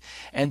light.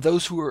 And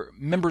those who are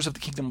members of the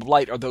kingdom of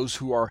light are those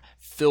who are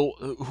filled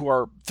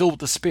with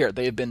the Spirit.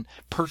 They have been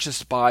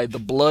purchased by the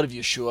blood of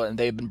Yeshua, and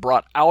they have been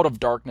brought out of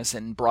darkness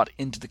and brought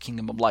into the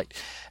kingdom of light.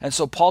 And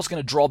so Paul's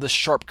going to draw this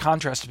sharp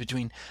contrast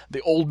between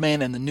the old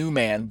man and the new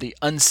man, the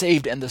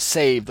unsaved and the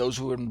saved, those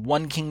who are in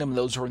one kingdom and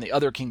those who are in the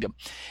other kingdom.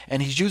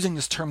 And he's using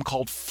this term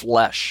called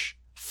flesh,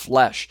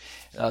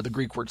 the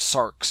Greek word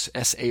sarx,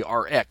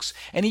 S-A-R-X.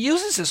 And he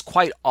uses this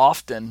quite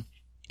often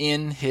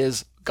in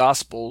his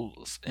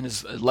Gospels, in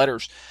his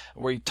letters,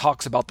 where he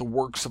talks about the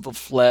works of the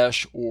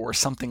flesh or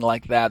something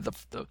like that,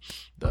 the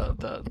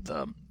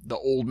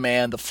old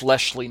man, the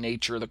fleshly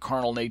nature, the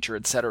carnal nature,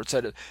 etc.,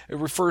 etc. It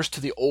refers to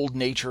the old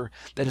nature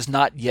that has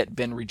not yet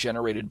been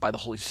regenerated by the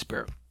Holy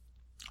Spirit.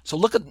 So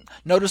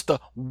notice the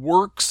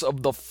works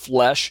of the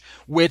flesh,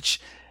 which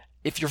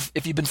if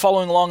you've been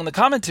following along in the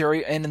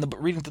commentary and in the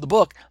reading through the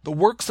book, the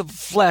works of the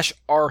flesh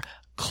are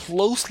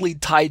closely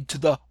tied to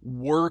the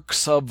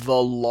works of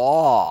the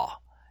law.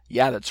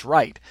 Yeah, that's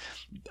right.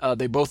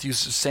 They both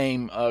use the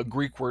same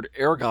Greek word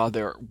erga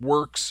there,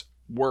 works,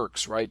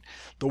 works, right?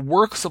 The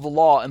works of the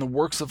law and the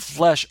works of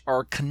flesh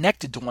are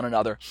connected to one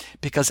another,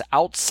 because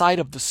outside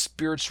of the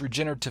Spirit's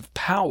regenerative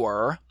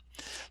power,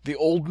 the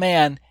old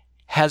man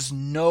has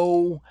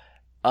no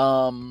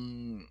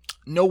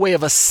way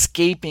of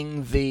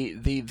escaping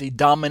the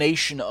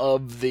domination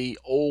of the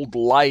old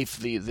life,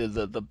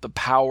 the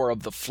power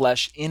of the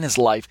flesh in his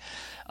life.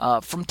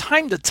 From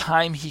time to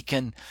time, he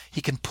can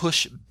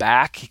push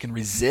back, he can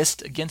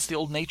resist against the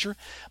old nature,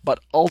 but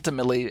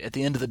ultimately, at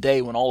the end of the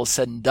day, when all is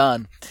said and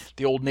done,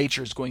 the old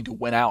nature is going to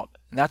win out.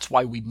 And that's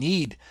why we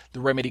need the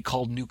remedy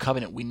called New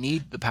Covenant. We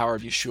need the power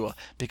of Yeshua,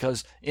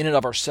 because in and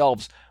of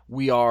ourselves,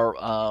 we are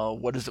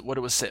what does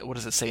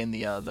it say in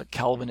the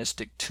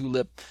Calvinistic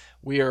tulip?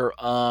 We are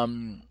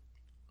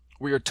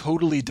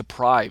totally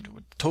deprived,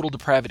 total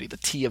depravity, the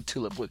T of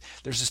tulip.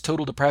 There's this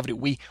total depravity.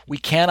 We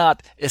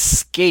cannot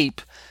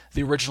escape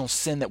the original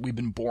sin that we've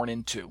been born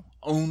into.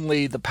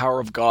 Only the power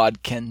of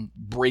God can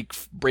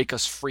break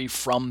us free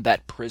from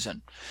that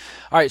prison.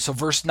 All right, so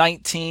verse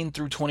 19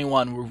 through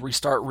 21, where we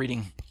start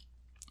reading,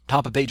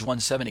 top of page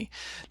 170.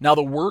 Now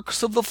the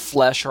works of the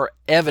flesh are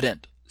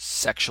evident: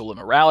 sexual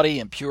immorality,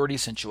 impurity,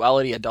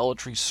 sensuality,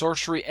 idolatry,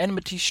 sorcery,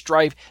 enmity,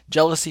 strife,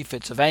 jealousy,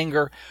 fits of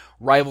anger,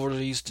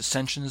 rivalries,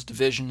 dissensions,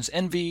 divisions,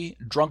 envy,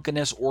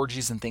 drunkenness,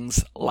 orgies, and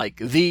things like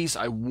these.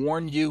 I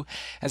warn you,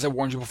 as I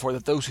warned you before,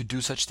 that those who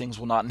do such things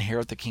will not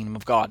inherit the kingdom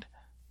of God.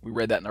 We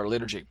read that in our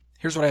liturgy.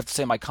 Here's what I have to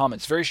say in my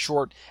comments. Very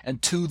short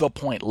and to the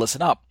point.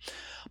 Listen up.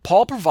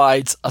 Paul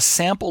provides a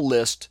sample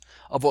list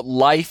of what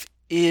life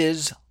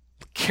is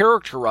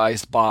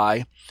characterized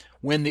by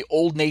when the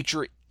old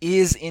nature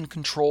is in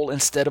control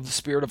instead of the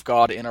Spirit of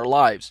God in our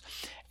lives.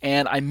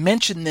 And I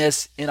mention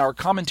this in our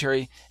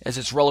commentary as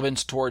its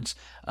relevance towards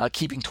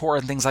keeping Torah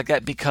and things like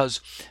that, because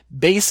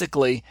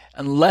basically,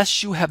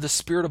 unless you have the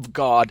Spirit of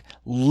God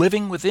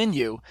living within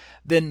you,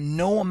 then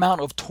no amount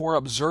of Torah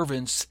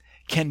observance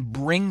can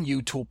bring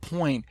you to a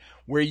point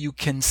where you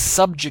can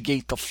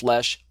subjugate the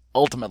flesh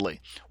ultimately,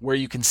 where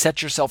you can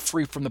set yourself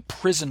free from the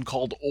prison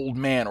called old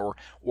man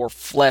or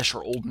flesh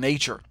or old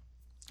nature.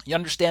 You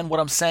understand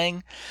what I'm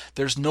saying?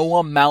 There's no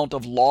amount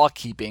of law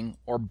keeping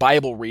or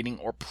Bible reading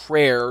or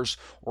prayers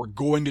or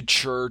going to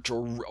church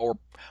or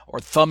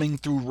thumbing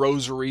through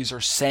rosaries or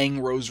saying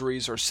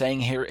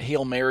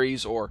Hail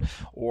Marys or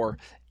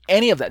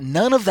any of that.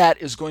 None of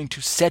that is going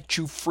to set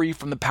you free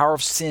from the power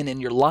of sin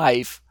in your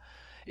life.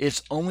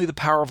 It's only the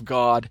power of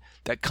God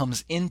that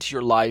comes into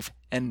your life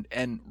and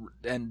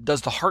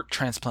does the heart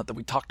transplant that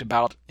we talked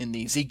about in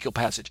the Ezekiel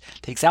passage.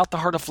 Takes out the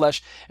heart of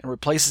flesh and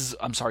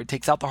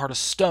takes out the heart of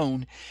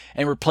stone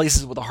and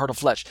replaces it with a heart of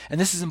flesh.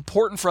 And this is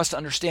important for us to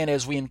understand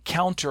as we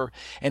encounter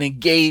and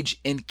engage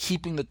in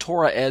keeping the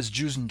Torah as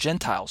Jews and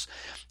Gentiles.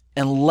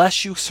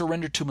 Unless you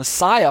surrender to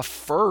Messiah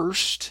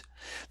first,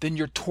 then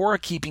your Torah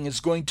keeping is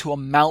going to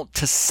amount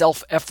to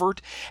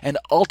self-effort and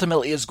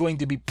ultimately is going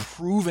to be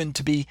proven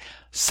to be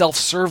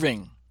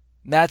self-serving.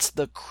 That's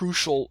the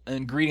crucial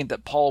ingredient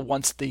that Paul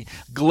wants the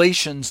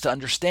Galatians to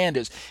understand,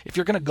 is if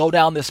you're going to go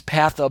down this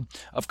path of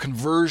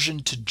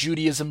conversion to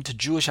Judaism, to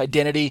Jewish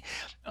identity,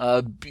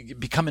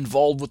 become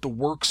involved with the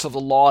works of the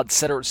law,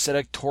 etc.,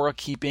 Torah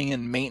keeping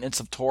and maintenance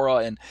of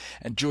Torah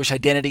and Jewish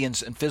identity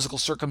and physical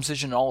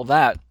circumcision and all of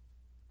that,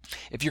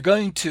 if you're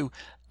going to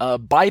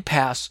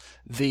bypass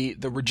the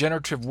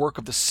regenerative work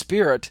of the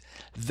Spirit,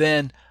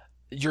 then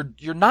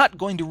you're not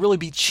going to really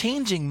be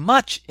changing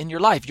much in your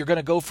life. You're going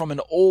to go from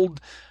an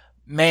old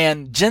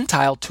man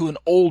Gentile to an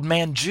old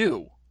man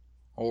Jew,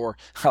 or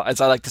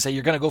as I like to say,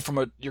 you're going to go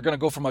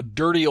from a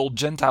dirty old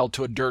Gentile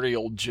to a dirty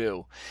old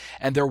Jew,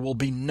 and there will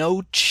be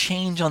no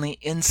change on the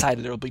inside.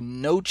 There will be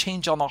no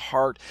change on the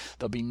heart.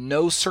 There'll be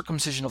no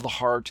circumcision of the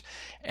heart,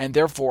 and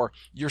therefore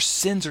your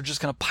sins are just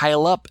going to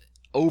pile up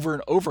over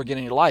and over again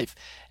in your life.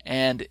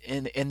 And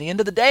in the end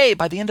of the day,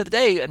 by the end of the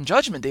day, on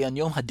Judgment Day, on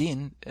Yom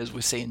Hadin, as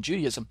we say in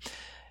Judaism,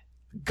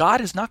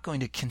 God is not going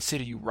to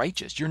consider you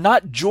righteous. You're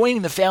not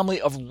joining the family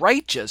of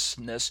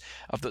righteousness,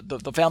 of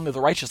the family of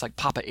the righteous, like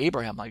Papa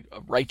Abraham, like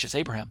righteous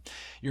Abraham.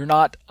 You're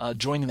not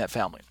joining that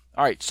family.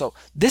 All right, so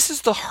this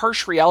is the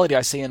harsh reality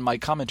I say in my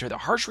commentary. The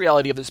harsh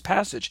reality of this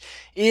passage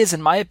is,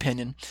 in my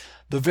opinion,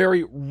 the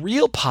very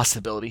real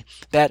possibility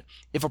that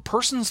if a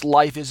person's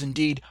life is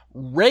indeed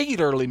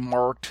regularly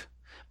marked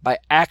by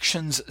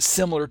actions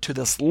similar to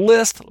this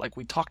list, like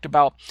we talked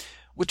about,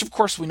 which of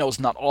course we know is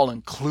not all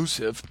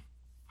inclusive.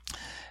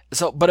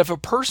 But if a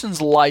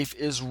person's life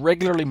is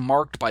regularly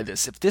marked by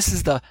this, if this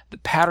is the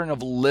pattern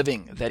of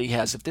living that he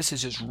has, if this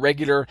is his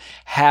regular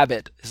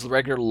habit, his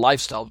regular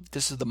lifestyle, if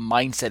this is the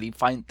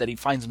mindset that he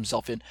finds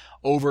himself in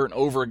over and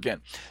over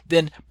again,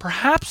 then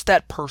perhaps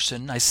that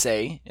person, I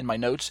say in my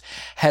notes,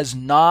 has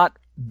not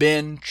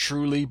been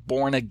truly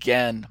born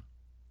again.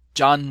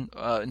 John,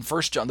 in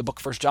 1 John, the book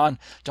of 1 John,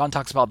 John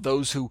talks about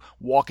those who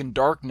walk in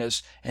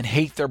darkness and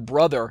hate their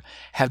brother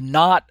have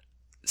not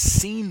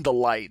seen the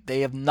light.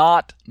 They have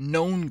not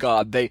known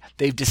God.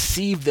 They've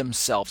deceived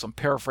themselves. I'm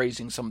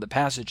paraphrasing some of the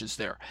passages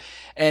there.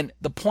 And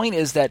the point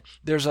is that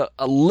there's a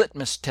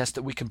litmus test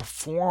that we can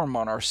perform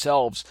on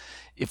ourselves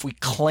if we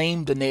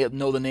claim to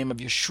know the name of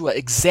Yeshua.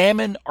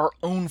 Examine our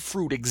own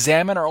fruit.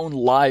 Examine our own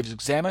lives.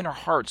 Examine our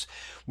hearts.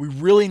 We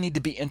really need to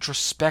be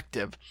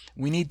introspective.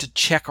 We need to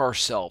check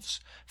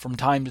ourselves from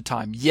time to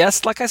time.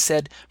 Yes, like I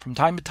said, from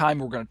time to time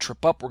we're going to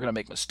trip up, we're going to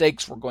make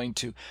mistakes, we're going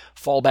to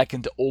fall back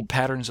into old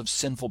patterns of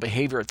sinful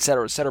behavior,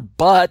 etc., etc.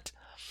 But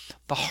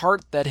the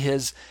heart that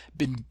has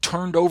been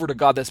turned over to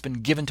God, that's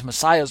been given to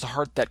Messiah, is the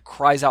heart that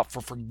cries out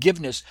for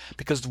forgiveness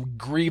because we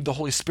grieve the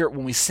Holy Spirit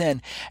when we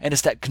sin. And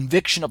it's that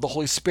conviction of the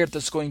Holy Spirit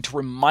that's going to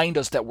remind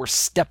us that we're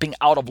stepping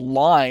out of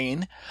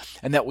line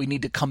and that we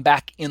need to come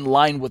back in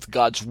line with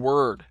God's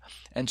Word.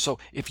 And so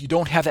if you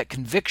don't have that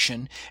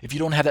conviction, if you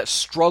don't have that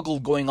struggle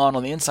going on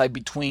the inside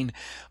between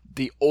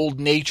the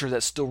old nature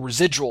that's still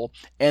residual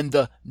and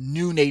the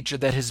new nature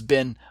that has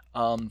been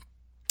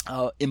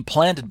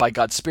implanted by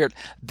God's Spirit,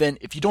 then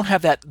if you don't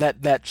have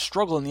that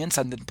struggle on the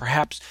inside, then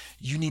perhaps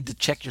you need to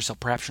check yourself.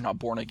 Perhaps you're not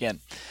born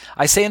again.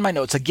 I say in my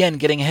notes, again,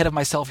 getting ahead of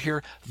myself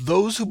here,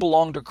 those who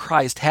belong to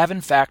Christ have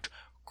in fact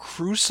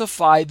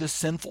crucified the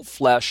sinful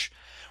flesh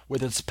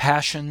with its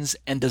passions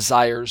and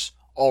desires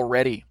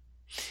already.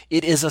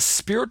 It is a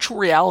spiritual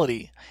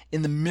reality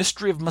in the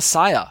mystery of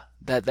Messiah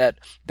that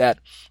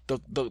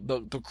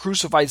the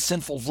crucified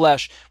sinful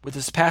flesh with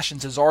its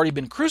passions has already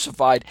been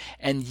crucified,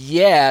 and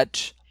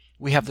yet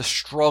we have the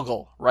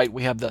struggle, right?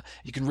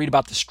 You can read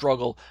about the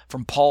struggle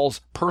from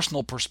Paul's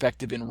personal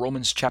perspective in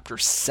Romans chapter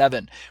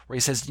 7, where he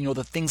says,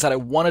 the things that I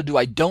want to do,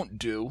 I don't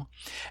do.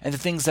 And the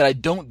things that I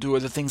don't do are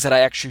the things that I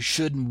actually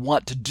should and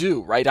want to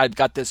do, right? I've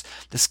got this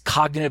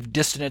cognitive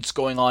dissonance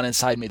going on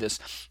inside me, this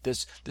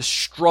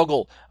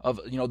struggle of,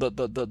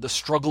 the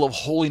struggle of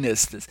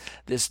holiness,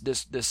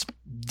 this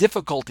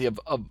difficulty of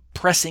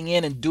pressing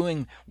in and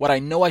doing what I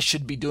know I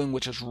should be doing,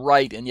 which is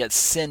right, and yet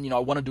sin, I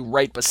want to do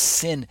right, but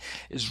sin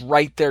is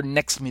right there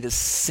next to me, this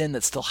sin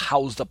that's still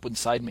housed up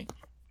inside me.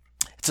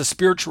 It's a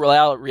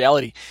spiritual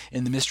reality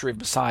in the mystery of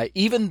Messiah.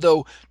 Even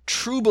though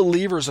true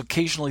believers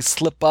occasionally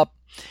slip up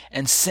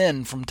and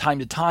sin from time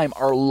to time,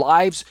 our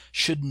lives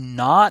should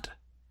not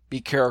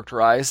be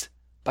characterized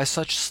by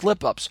such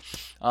slip-ups.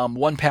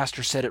 One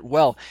pastor said it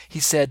well. He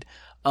said,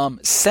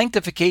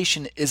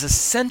 sanctification is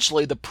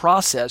essentially the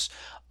process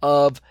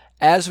of,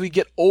 as we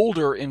get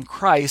older in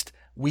Christ,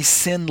 we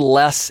sin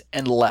less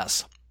and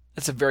less.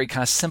 That's a very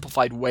kind of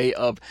simplified way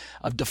of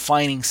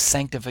defining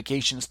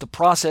sanctification. It's the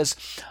process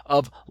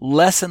of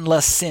less and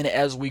less sin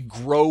as we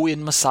grow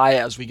in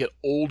Messiah, as we get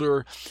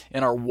older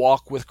in our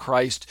walk with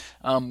Christ.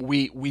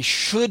 We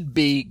should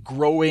be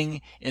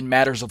growing in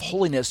matters of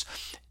holiness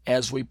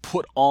as we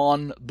put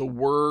on the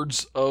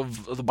words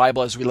of the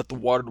Bible, as we let the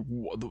water,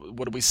 what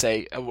do we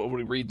say? What do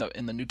we read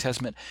in the New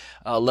Testament?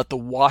 Let the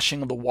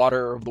washing of the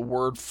water of the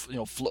Word,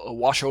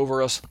 wash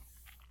over us.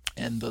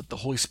 And the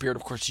Holy Spirit,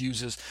 of course,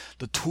 uses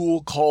the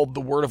tool called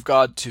the Word of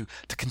God to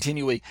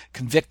continually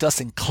convict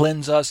us and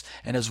cleanse us.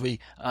 And as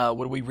we,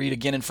 what do we read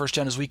again in 1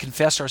 John? As we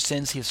confess our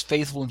sins, He is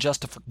faithful and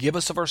just to forgive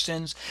us of our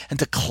sins and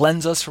to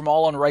cleanse us from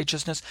all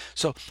unrighteousness.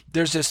 So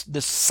there's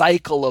this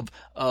cycle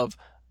of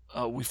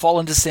we fall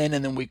into sin,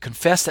 and then we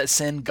confess that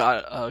sin.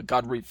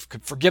 God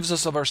forgives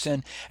us of our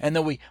sin, and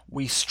then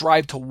we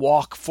strive to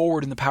walk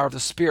forward in the power of the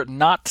Spirit,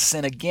 not to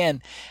sin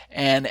again.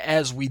 And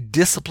as we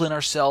discipline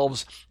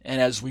ourselves,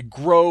 and as we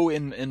grow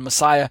in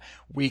Messiah,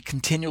 we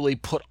continually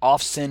put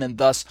off sin, and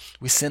thus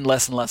we sin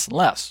less and less and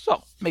less.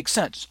 So, makes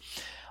sense.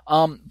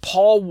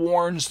 Paul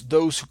warns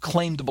those who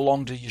claim to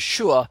belong to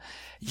Yeshua,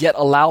 yet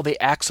allow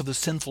the acts of the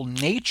sinful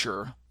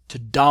nature to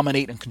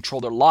dominate and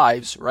control their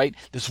lives, right?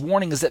 This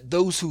warning is that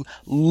those who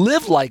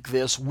live like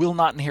this will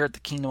not inherit the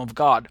kingdom of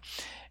God.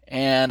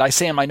 And I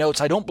say in my notes,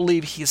 I don't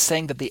believe he is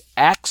saying that the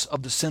acts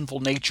of the sinful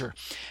nature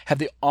have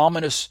the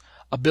ominous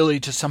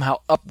ability to somehow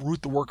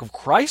uproot the work of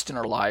Christ in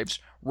our lives.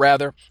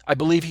 Rather, I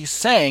believe he's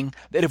saying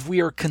that if we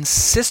are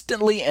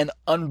consistently and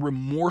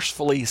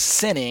unremorsefully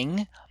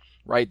sinning,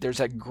 right, there's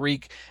that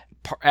Greek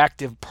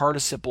active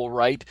participle,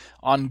 right?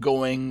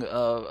 Ongoing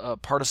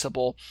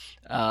participle,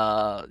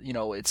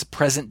 it's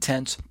present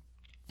tense.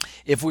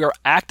 If we are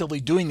actively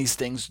doing these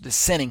things, the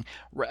sinning,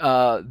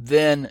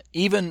 then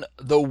even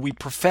though we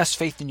profess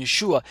faith in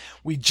Yeshua,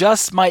 we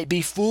just might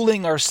be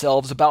fooling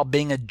ourselves about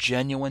being a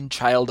genuine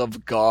child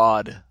of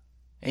God.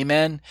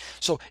 Amen.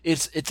 So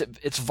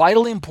it's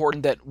vitally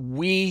important that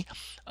we,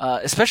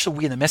 especially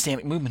we in the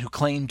Messianic movement who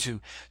claim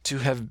to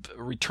have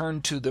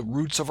returned to the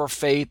roots of our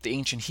faith, the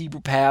ancient Hebrew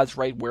paths,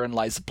 right, wherein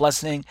lies the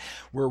blessing.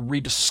 We're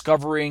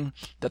rediscovering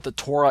that the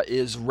Torah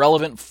is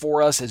relevant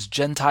for us as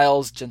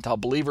Gentile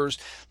believers.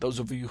 Those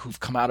of you who've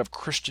come out of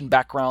Christian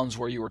backgrounds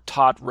where you were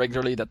taught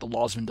regularly that the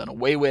law's been done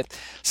away with,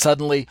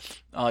 suddenly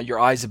your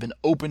eyes have been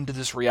opened to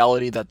this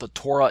reality that the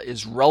Torah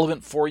is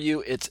relevant for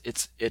you.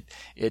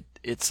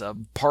 It's a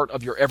part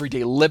of your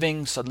everyday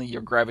living. Suddenly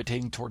you're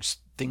gravitating towards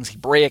things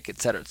Hebraic,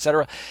 etc.,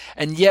 etc.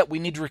 And yet we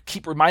need to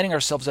keep reminding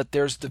ourselves that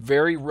there's the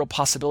very real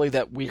possibility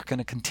that we're going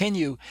to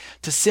continue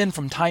to sin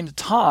from time to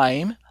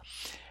time.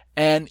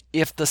 And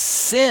if the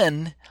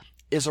sin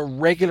is a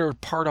regular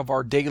part of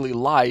our daily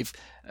life,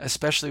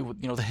 especially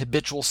with the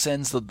habitual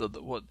sins,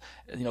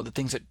 the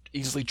things that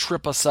easily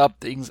trip us up,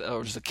 things,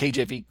 or as the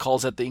KJV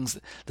calls it,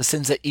 the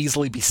sins that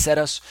easily beset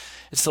us.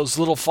 It's those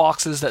little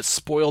foxes that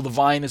spoil the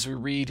vine, as we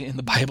read in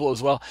the Bible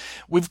as well.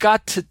 We've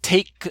got to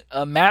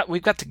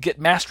get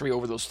mastery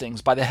over those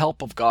things by the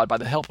help of God, by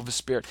the help of His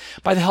Spirit,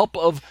 by the help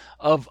of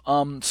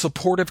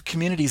supportive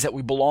communities that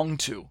we belong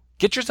to.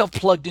 Get yourself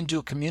plugged into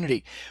a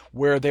community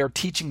where they're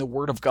teaching the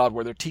Word of God,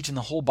 where they're teaching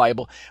the whole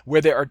Bible, where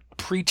they are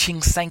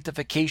preaching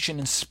sanctification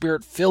and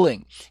Spirit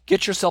filling.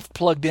 Get yourself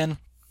plugged in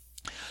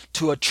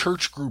to a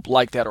church group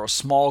like that, or a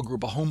small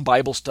group, a home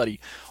Bible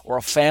study, or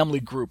a family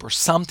group, or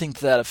something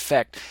to that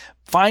effect.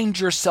 Find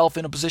yourself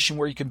in a position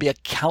where you can be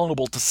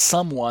accountable to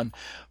someone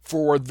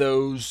for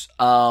those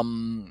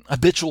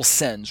habitual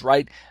sins,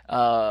 right?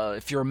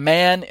 If you're a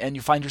man and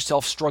you find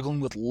yourself struggling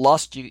with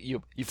lust,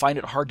 you find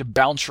it hard to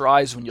bounce your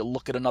eyes when you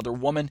look at another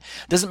woman.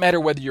 It doesn't matter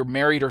whether you're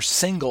married or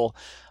single.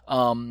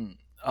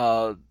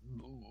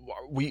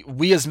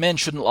 We as men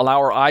shouldn't allow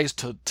our eyes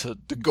to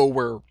go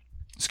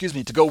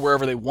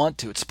wherever they want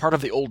to. It's part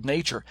of the old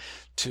nature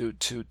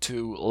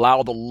to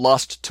allow the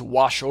lust to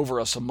wash over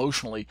us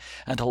emotionally,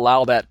 and to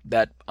allow that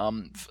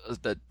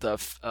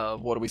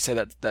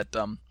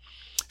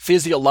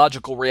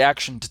physiological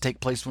reaction to take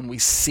place when we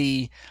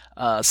see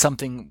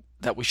something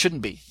that we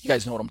shouldn't be. You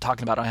guys know what I'm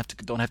talking about. I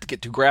don't have to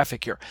get too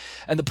graphic here.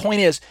 And the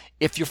point is,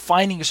 if you're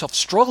finding yourself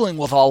struggling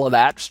with all of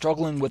that,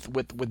 struggling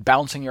with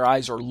bouncing your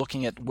eyes or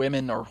looking at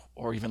women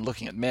or even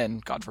looking at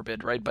men, God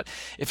forbid, right? But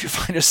if you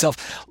find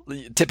yourself,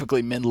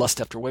 typically men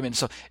lust after women.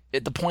 So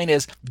the point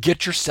is,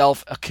 get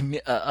yourself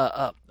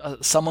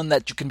someone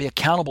that you can be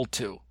accountable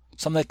to.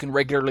 Someone that can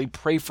regularly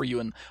pray for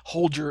you and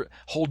hold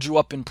you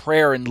up in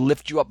prayer and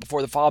lift you up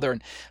before the Father,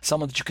 and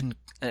someone that you can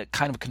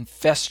kind of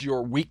confess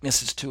your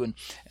weaknesses to, and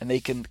they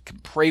can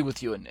pray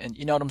with you, and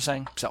you know what I'm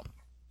saying? So,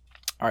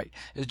 all right,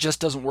 it just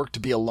doesn't work to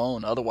be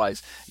alone.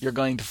 Otherwise, you're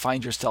going to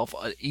find yourself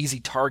an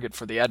easy target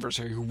for the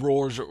adversary, who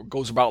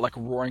goes about like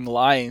a roaring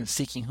lion,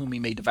 seeking whom he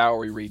may devour,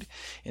 we read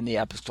in the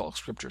apostolic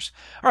scriptures.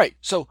 All right,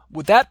 so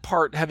with that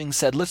part having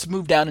said, let's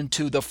move down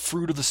into the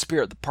fruit of the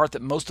Spirit, the part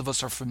that most of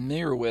us are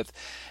familiar with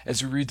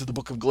as we read through the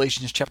book of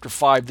Galatians chapter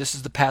 5. This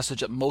is the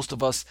passage that most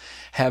of us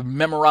have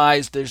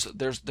memorized. There's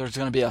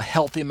going to be a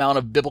healthy amount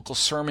of biblical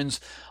sermons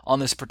on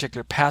this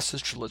particular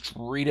passage. Let's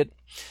read it.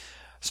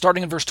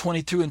 Starting in verse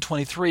 22 and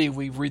 23,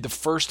 we read the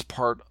first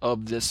part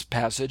of this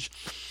passage.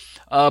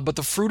 But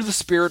the fruit of the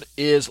Spirit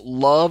is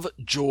love,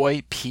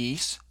 joy,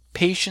 peace,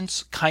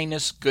 patience,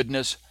 kindness,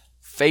 goodness,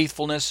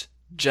 faithfulness,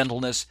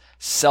 gentleness,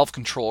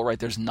 self-control, right?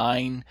 There's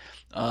 9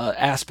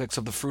 aspects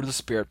of the fruit of the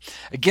Spirit.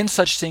 Against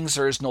such things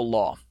there is no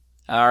law.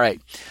 All right.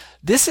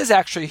 This is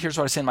actually, here's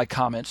what I say in my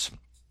comments.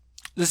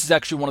 This is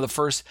actually one of the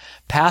first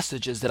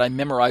passages that I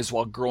memorized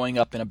while growing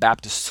up in a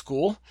Baptist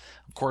school.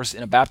 Of course,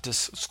 in a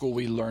Baptist school,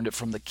 we learned it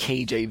from the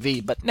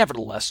KJV, but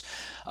nevertheless,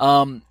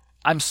 I'm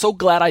so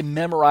glad I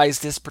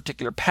memorized this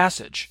particular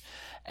passage.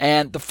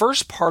 And the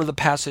first part of the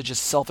passage is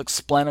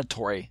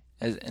self-explanatory,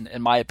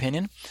 in my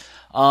opinion.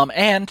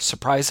 And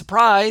surprise,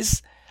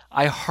 surprise,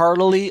 I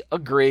heartily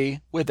agree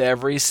with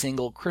every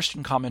single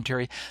Christian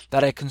commentary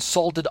that I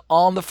consulted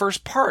on the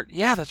first part.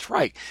 Yeah, that's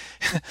right.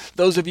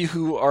 Those of you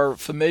who are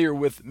familiar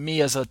with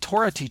me as a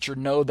Torah teacher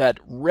know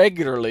that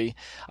regularly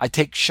I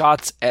take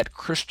shots at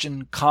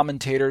Christian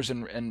commentators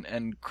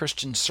and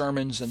Christian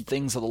sermons and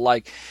things of the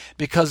like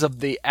because of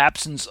the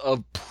absence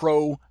of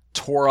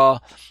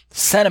pro-Torah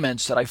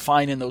sentiments that I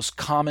find in those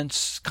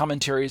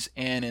commentaries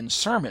and in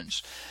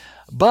sermons.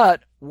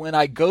 But when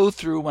I look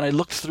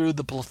through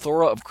the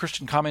plethora of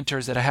Christian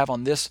commentaries that I have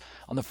on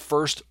the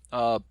first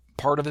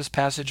part of this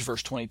passage,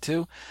 verse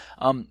 22,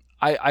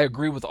 I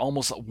agree with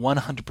almost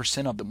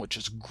 100% of them, which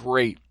is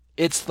great.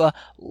 It's the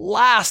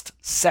last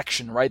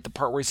section, right? The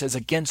part where he says,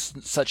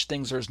 against such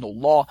things there is no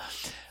law.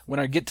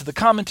 When I get to the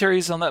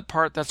commentaries on that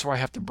part, that's where I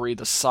have to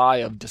breathe a sigh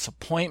of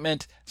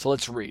disappointment. So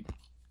let's read.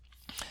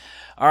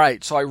 All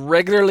right, so I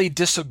regularly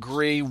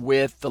disagree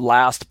with the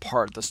last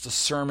part. That's the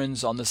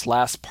sermons on this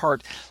last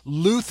part.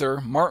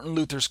 Martin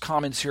Luther's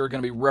comments here are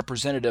going to be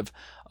representative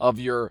of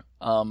your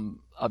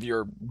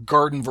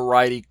garden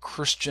variety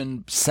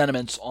Christian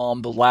sentiments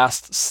on the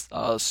last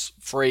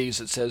phrase.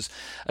 It says,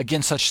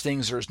 against such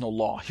things there is no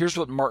law. Here's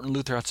what Martin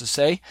Luther has to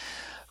say.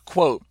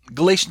 Quote,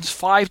 Galatians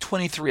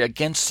 5:23,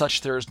 against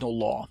such there is no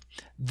law.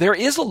 There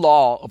is a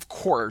law, of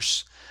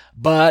course,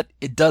 but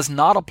it does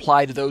not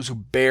apply to those who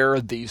bear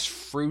these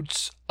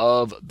fruits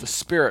of the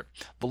Spirit.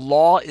 The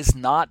law is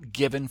not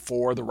given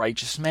for the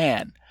righteous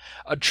man.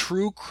 A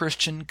true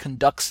Christian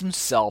conducts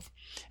himself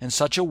in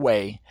such a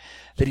way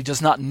that he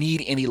does not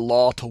need any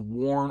law to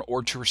warn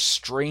or to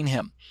restrain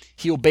him.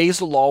 He obeys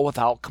the law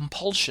without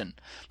compulsion.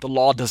 The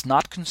law does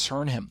not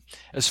concern him.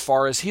 As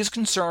far as he is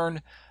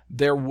concerned,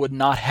 there would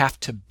not have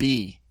to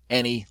be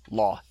any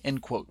law.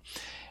 End quote.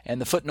 And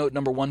the footnote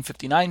number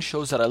 159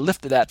 shows that I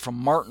lifted that from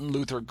Martin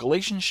Luther,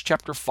 Galatians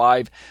chapter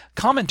 5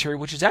 commentary,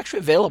 which is actually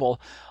available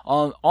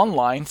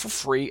online for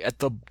free at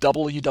the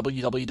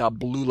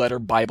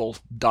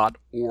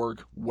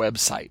www.blueletterbible.org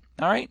website.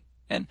 All right?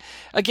 And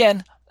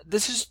again,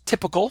 this is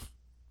typical.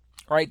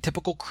 Right,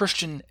 typical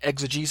Christian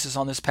exegesis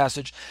on this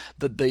passage,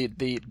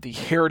 the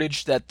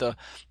heritage that the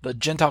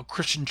Gentile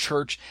Christian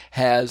church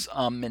has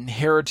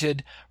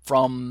inherited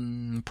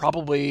from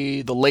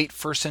probably the late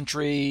first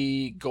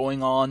century,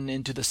 going on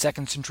into the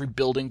second century,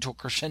 building to a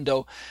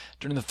crescendo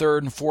during the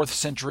third and fourth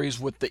centuries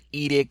with the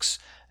edicts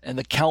and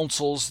the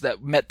councils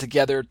that met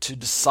together to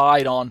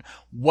decide on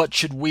what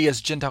should we as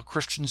Gentile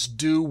Christians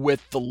do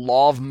with the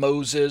law of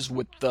Moses,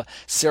 with the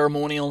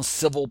ceremonial and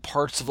civil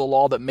parts of the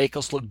law that make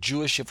us look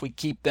Jewish if we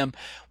keep them.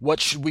 What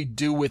should we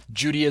do with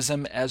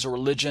Judaism as a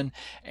religion?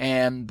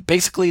 And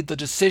basically the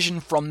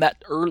decision from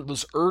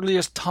those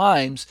earliest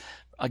times.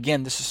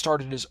 Again, this has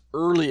started as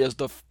early as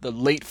the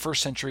late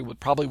first century, with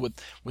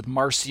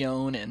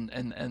Marcion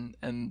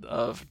and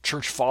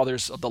church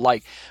fathers of the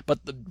like.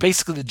 But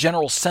basically, the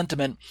general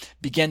sentiment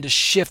began to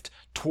shift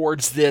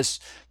towards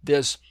this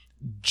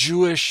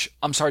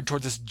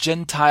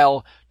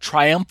Gentile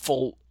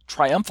triumphalism.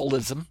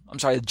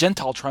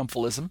 Gentile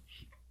triumphalism,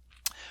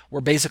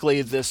 where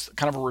basically this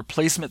kind of a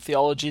replacement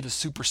theology, the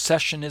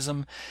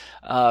supersessionism,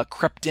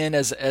 crept in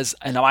as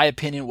in my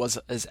opinion, was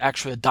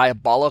actually a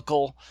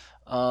diabolical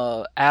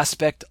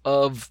aspect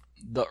of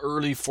the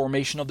early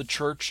formation of the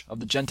church,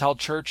 of the Gentile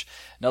church.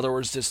 In other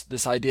words,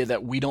 this idea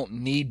that we don't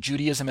need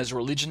Judaism as a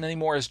religion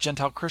anymore as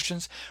Gentile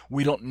Christians.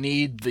 We don't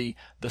need the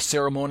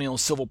ceremonial and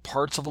civil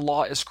parts of the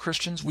law as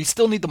Christians. We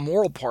still need the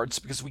moral parts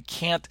because we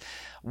can't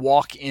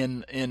walk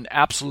in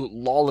absolute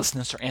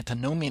lawlessness or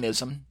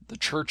antinomianism. The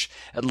church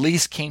at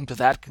least came to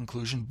that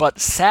conclusion. But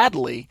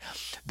sadly,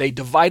 they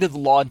divided the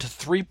law into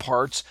three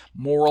parts: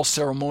 moral,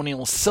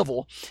 ceremonial,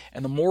 civil.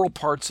 And the moral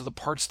parts are the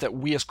parts that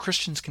we as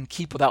Christians can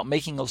keep without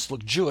making us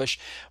look Jewish,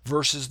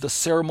 versus the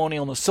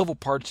ceremonial and the civil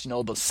parts,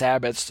 the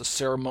Sabbaths, the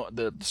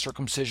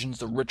circumcisions,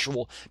 the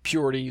ritual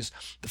purities,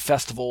 the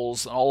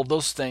festivals, and all of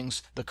those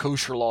things, the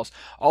kosher laws.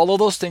 All of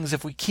those things,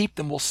 if we keep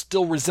them, will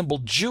still resemble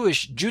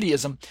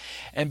Judaism.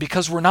 And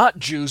because we're not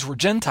Jews, we're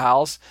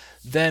Gentiles,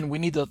 then we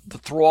need to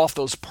throw off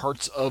those parts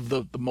of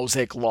the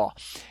Mosaic law.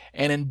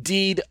 And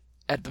indeed,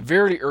 at the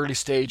very early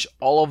stage,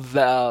 all of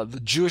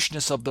the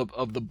Jewishness of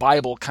the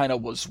Bible kind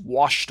of was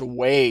washed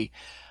away.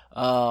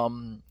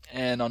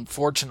 And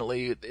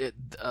unfortunately,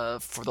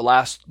 for the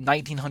last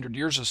 1900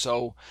 years or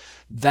so,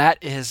 that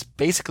is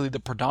basically the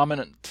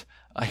predominant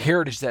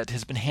heritage that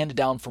has been handed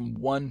down from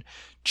one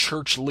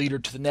church leader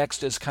to the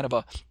next as kind of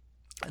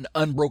an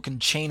unbroken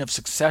chain of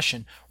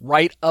succession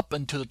right up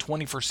into the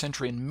 21st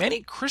century. And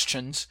many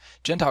Christians,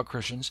 Gentile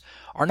Christians,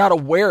 are not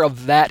aware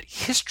of that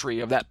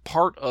history, of that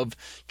part of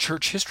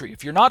church history.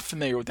 If you're not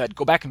familiar with that,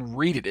 go back and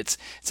read it. It's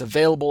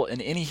available in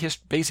any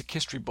basic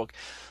history book.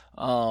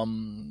 So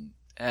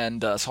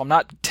I'm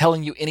not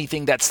telling you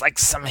anything that's like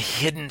some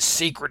hidden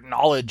secret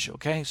knowledge,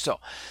 okay? So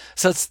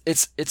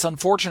it's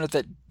unfortunate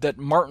that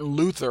Martin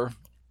Luther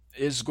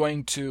is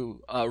going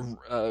to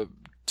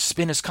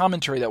spin his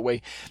commentary that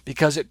way,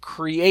 because it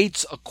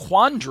creates a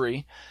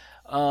quandary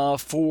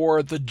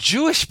for the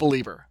Jewish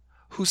believer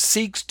who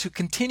seeks to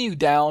continue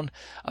down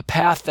a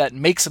path that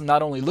makes him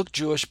not only look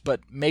Jewish, but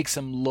makes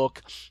him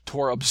look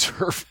Torah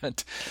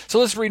observant. So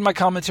let's read my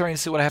commentary and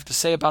see what I have to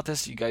say about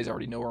this. You guys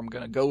already know where I'm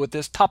going to go with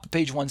this. Top of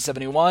page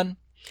 171.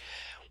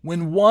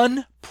 When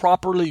one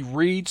properly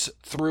reads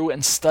through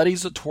and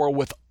studies the Torah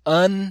with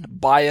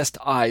unbiased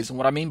eyes, and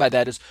what I mean by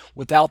that is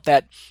without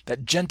that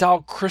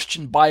Gentile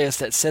Christian bias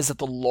that says that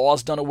the law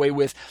is done away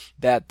with,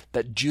 that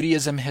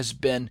Judaism has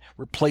been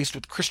replaced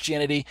with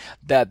Christianity,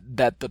 that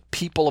the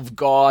people of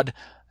God,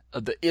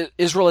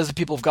 Israel as the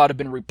people of God, have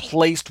been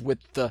replaced with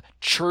the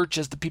church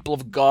as the people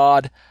of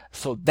God.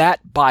 So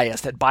that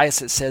bias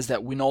that says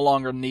that we no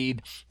longer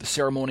need the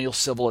ceremonial,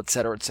 civil,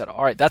 etc., etc.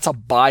 All right, that's a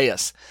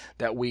bias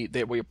that we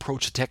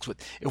approach the text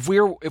with. If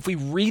we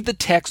read the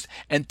text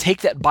and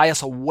take that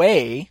bias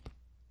away,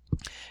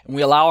 and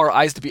we allow our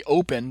eyes to be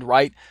opened,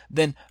 right,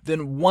 then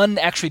one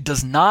actually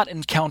does not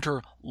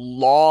encounter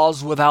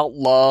laws without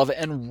love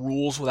and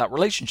rules without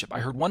relationship. I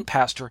heard one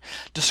pastor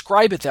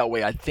describe it that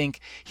way. I think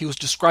he was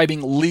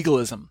describing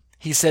legalism.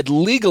 He said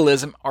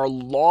legalism are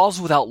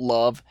laws without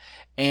love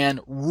and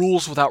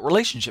rules without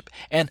relationship.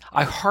 And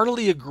I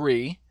heartily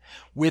agree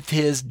with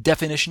his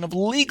definition of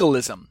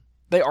legalism.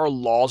 They are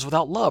laws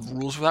without love,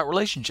 rules without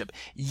relationship.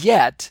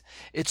 Yet,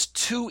 it's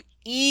too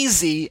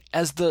easy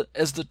as the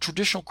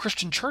traditional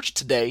Christian church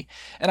today,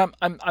 and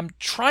I'm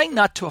trying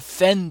not to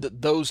offend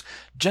those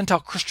Gentile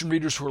Christian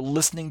readers who are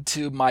listening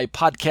to my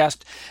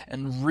podcast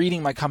and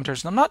reading my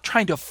commentaries. And I'm not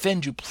trying to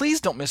offend you. Please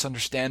don't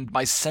misunderstand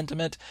my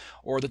sentiment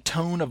or the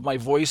tone of my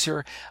voice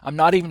here. I'm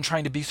not even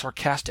trying to be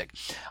sarcastic.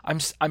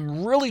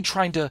 I'm really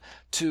trying to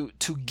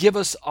give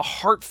us a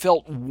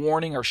heartfelt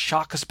warning or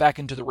shock us back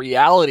into the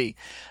reality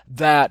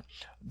that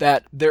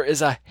there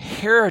is a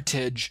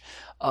heritage,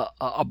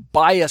 a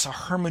bias, a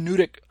hermeneutic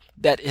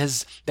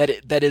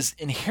is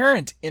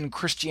inherent in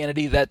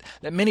Christianity that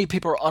many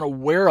people are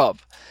unaware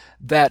of.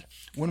 That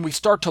when we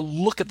start to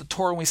look at the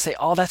Torah and we say,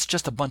 oh, that's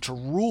just a bunch of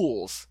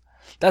rules.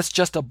 That's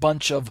just a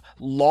bunch of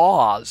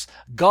laws.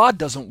 God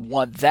doesn't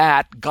want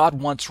that. God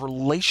wants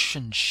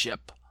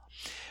relationship.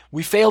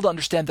 We fail to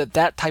understand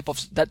that type of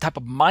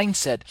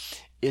mindset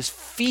is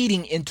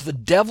feeding into the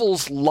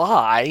devil's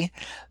lie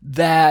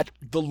that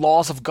the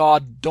laws of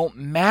God don't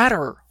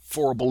matter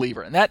for a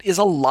believer. And that is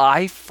a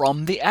lie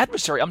from the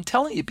adversary. I'm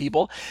telling you,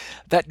 people,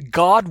 that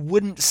God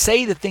wouldn't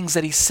say the things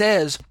that he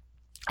says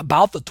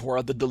about the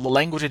Torah, the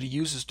language that he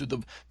uses through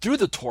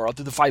the Torah,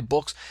 through the 5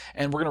 books.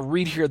 And we're going to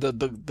read here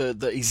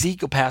the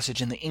Ezekiel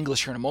passage in the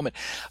English here in a moment.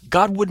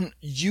 God wouldn't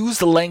use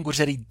the language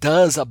that he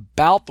does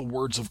about the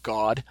words of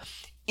God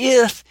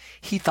if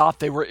he thought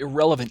they were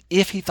irrelevant,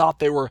 if he thought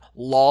they were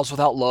laws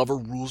without love or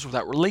rules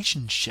without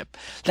relationship.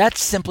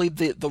 That's simply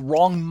the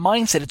wrong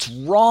mindset. It's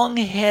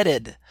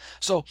wrong-headed.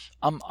 So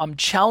I'm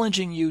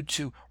challenging you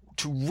to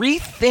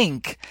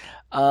rethink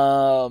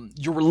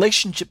your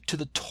relationship to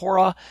the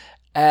Torah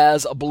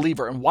as a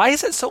believer. And why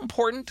is that so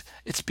important?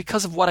 It's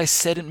because of what I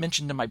said and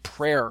mentioned in my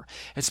prayer.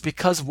 It's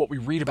because of what we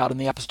read about in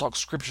the apostolic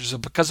scriptures,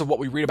 and because of what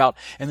we read about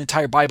in the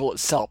entire Bible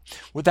itself.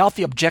 Without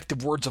the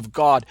objective words of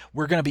God,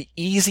 we're going to be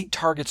easy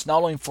targets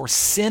not only for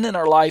sin in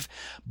our life,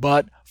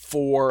 but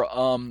for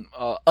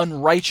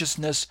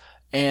unrighteousness.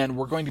 And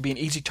we're going to be an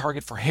easy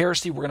target for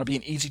heresy. We're going to be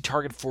an easy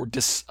target for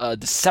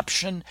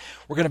deception.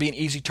 We're going to be an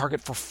easy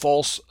target for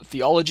false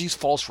theologies,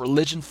 false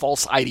religion,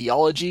 false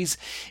ideologies.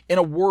 In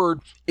a word,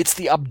 it's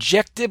the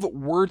objective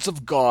words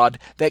of God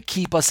that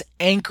keep us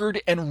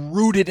anchored and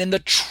rooted in the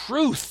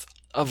truth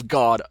of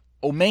God.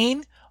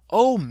 Amen?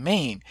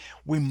 Amen.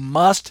 We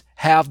must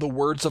have the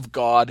words of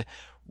God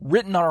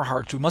written on our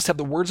hearts. We must have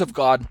the words of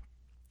God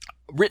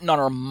written on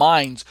our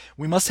minds.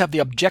 We must have the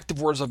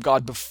objective words of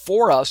God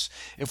before us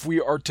if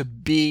we are to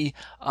be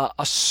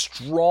a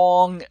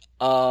strong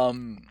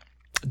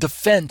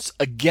defense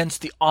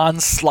against the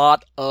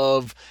onslaught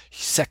of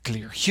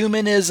secular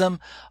humanism,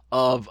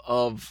 of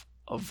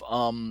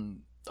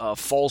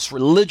false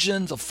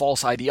religions, of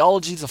false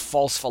ideologies, of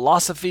false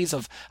philosophies,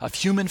 of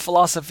human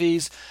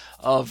philosophies,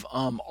 of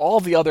all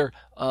the other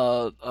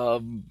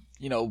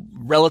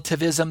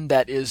relativism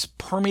that is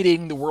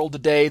permeating the world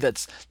today.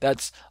 That's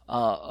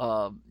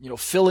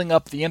filling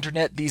up the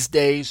internet these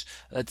days.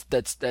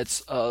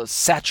 That's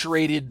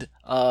saturated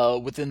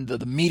within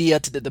the media.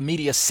 The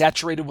media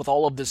saturated with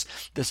all of this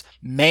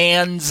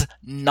man's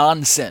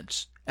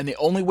nonsense. And the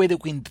only way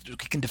that we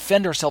can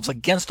defend ourselves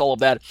against all of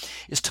that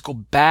is to go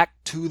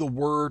back to the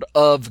Word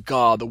of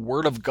God. The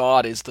Word of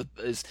God is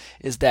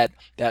that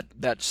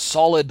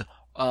solid.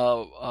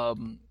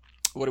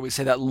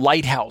 That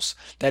lighthouse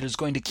that is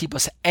going to keep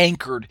us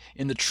anchored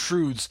in the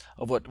truths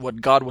of what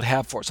God would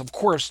have for us. Of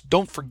course,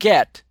 don't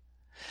forget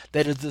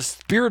that it is the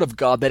Spirit of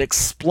God that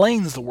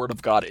explains the Word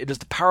of God. It is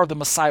the power of the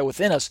Messiah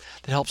within us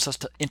that helps us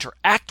to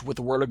interact with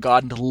the Word of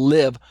God and to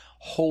live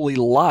holy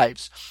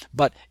lives.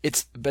 But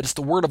it's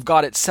the Word of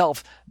God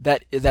itself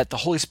that the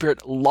Holy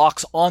Spirit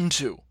locks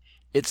onto.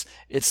 It's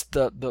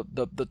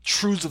the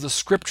truths of the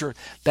Scripture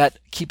that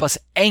keep us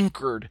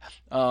anchored,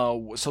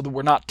 so that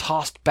we're not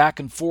tossed back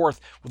and forth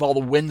with all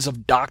the winds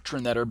of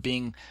doctrine that are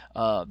being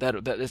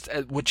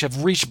which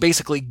have reached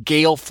basically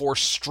gale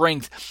force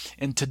strength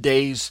in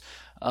today's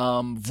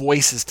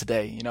voices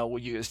today.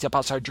 You step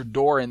outside your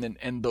door and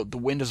the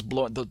wind is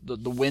blowing.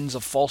 The winds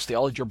of false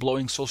theology are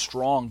blowing so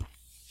strong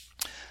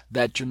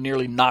that you're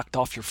nearly knocked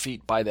off your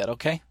feet by that.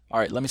 Okay. All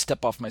right, let me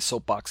step off my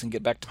soapbox and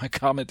get back to my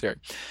commentary.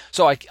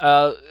 So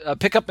I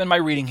pick up in my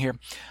reading here.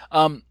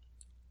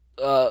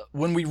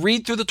 When we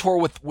read through the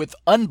Torah with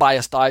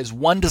unbiased eyes,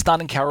 one does not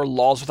encounter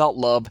laws without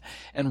love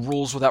and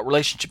rules without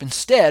relationship.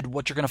 Instead,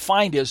 what you're going to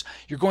find is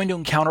you're going to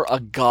encounter a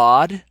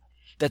God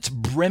that's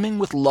brimming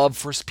with love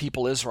for his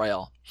people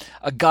Israel.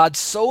 A God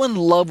so in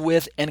love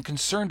with and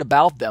concerned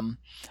about them,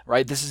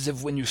 right? This is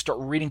if when you start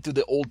reading through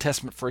the Old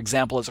Testament, for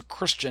example, as a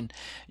Christian,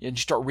 and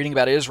you start reading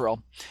about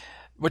Israel,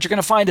 what you're going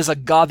to find is a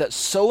God that's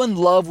so in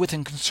love with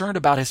and concerned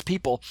about his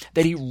people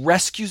that he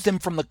rescues them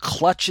from the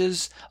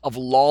clutches of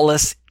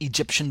lawless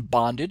Egyptian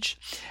bondage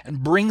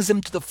and brings them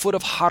to the foot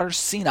of Har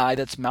Sinai,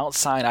 that's Mount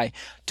Sinai,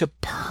 to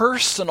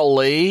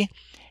personally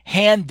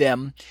hand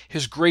them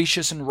his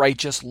gracious and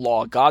righteous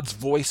law. God's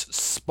voice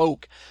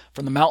spoke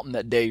from the mountain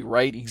that day,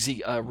 right?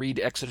 Read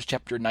Exodus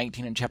chapter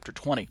 19 and chapter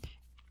 20.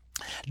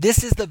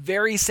 This is the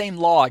very same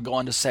law, I go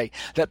on to say,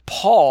 that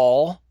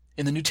Paul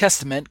in the New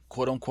Testament,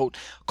 quote unquote,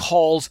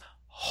 calls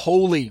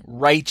holy,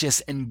 righteous,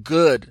 and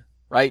good,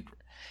 right?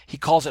 He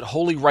calls it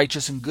holy,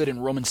 righteous, and good in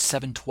Romans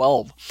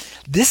 7:12.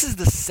 This is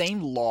the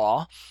same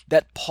law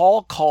that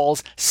Paul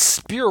calls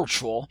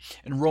spiritual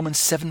in Romans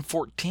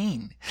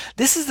 7:14.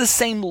 This is the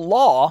same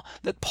law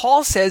that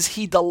Paul says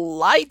he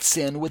delights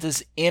in with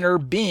his inner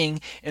being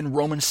in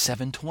Romans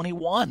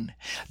 7:21.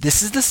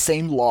 This is the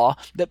same law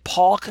that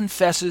Paul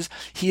confesses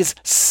he is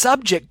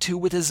subject to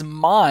with his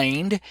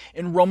mind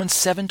in Romans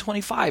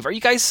 7:25. Are you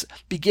guys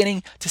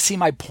beginning to see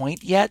my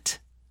point yet?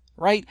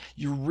 Right?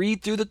 You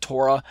read through the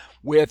Torah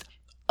with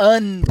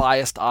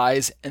unbiased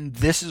eyes, and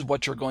this is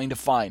what you're going to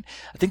find.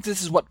 I think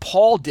this is what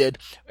Paul did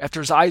after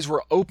his eyes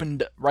were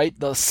opened, right?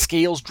 The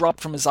scales dropped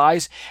from his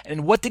eyes.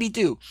 And what did he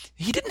do?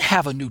 He didn't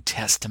have a New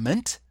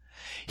Testament.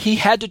 He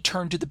had to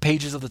turn to the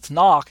pages of the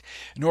Tanakh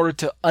in order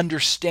to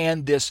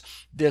understand this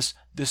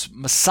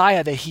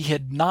Messiah that he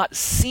had not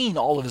seen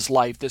all of his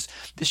life, this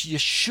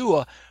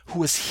Yeshua who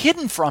was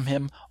hidden from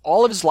him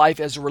all of his life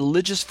as a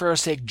religious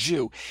Pharisaic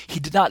Jew. He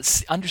did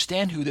not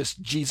understand who this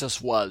Jesus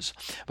was.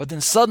 But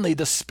then suddenly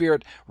the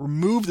Spirit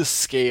removed the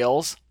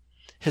scales,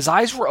 his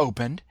eyes were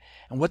opened,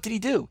 and what did he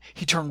do?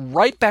 He turned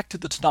right back to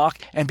the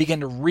Tanakh and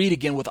began to read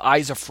again with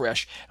eyes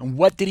afresh. And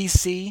what did he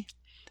see?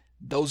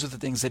 Those are the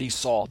things that he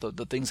saw,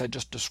 the things I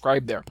just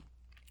described there.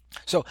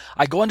 So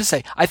I go on to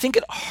say, I think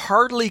it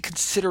hardly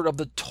considered of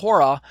the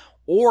Torah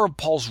or of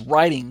Paul's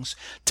writings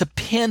to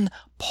pin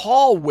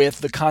Paul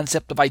with the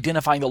concept of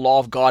identifying the law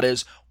of God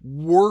as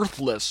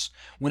worthless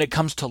when it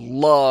comes to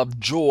love,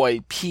 joy,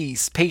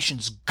 peace,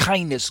 patience,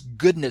 kindness,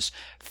 goodness,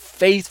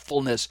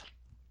 faithfulness,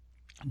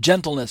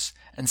 gentleness,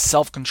 and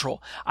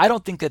self-control. I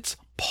don't think it's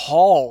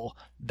Paul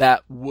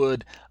that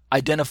would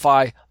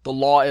identify the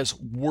law as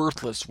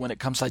worthless when it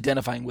comes to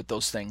identifying with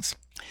those things.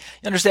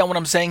 You understand what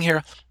I'm saying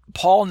here?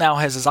 Paul now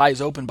has his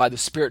eyes opened by the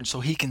Spirit, and so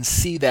he can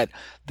see that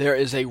there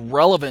is a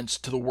relevance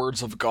to the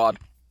words of God.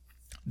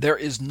 There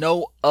is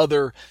no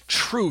other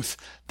truth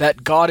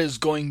that God is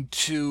going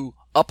to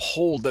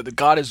uphold, that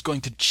God is going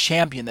to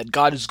champion, that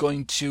God is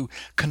going to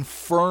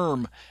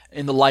confirm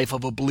in the life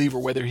of a believer,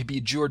 whether he be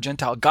a Jew or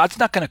Gentile. God's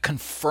not going to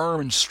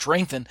confirm and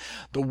strengthen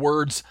the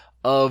words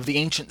of the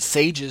ancient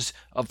sages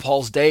of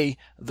Paul's day,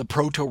 the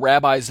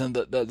proto-rabbis and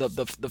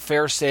the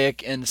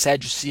Pharisaic and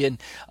Sadducean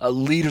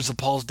leaders of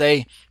Paul's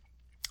day,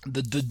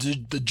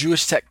 the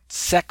Jewish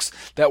sects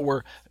that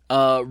were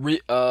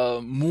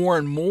more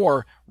and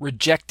more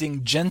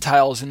rejecting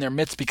Gentiles in their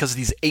midst because of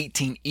these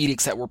 18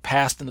 edicts that were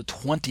passed in the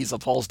 20s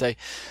of Paul's day,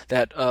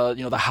 that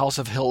the House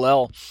of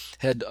Hillel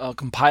had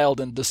compiled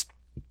and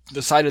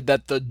decided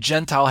that the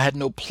Gentile had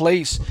no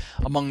place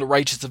among the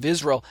righteous of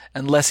Israel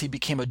unless he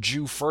became a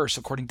Jew first,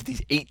 according to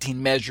these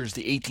 18 measures,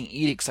 the 18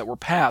 edicts that were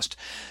passed.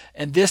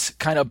 And this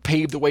kind of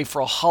paved the way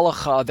for a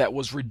halakha that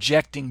was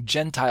rejecting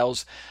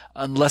Gentiles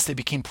unless they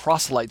became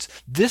proselytes.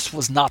 This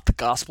was not the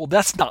gospel.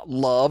 That's not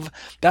love.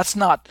 That's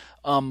not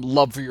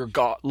love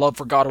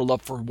for God or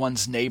love for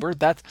one's neighbor.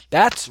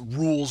 That's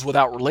rules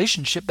without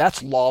relationship.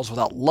 That's laws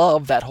without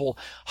love. That whole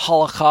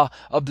halakha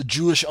of the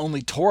Jewish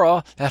only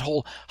Torah, that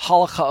whole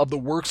halakha of the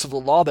works of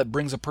the law that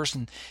brings a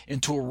person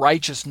into a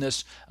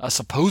righteousness,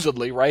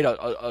 supposedly, right?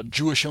 A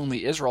Jewish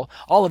only Israel.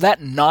 All of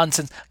that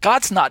nonsense.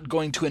 God's not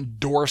going to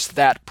endorse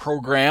that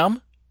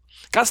program.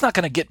 God's not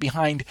going to get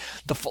behind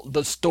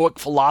the Stoic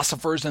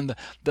philosophers and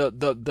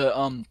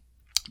the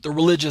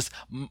religious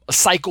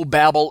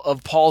psychobabble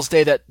of Paul's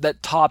day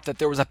that taught that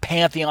there was a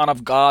pantheon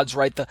of gods,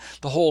 right?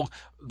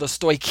 The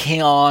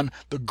Stoicheon,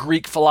 the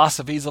Greek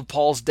philosophies of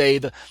Paul's day,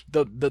 the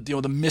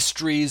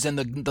mysteries and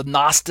the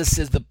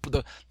Gnosticism,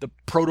 the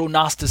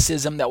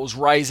proto-Gnosticism that was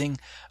rising,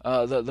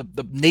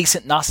 the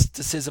nascent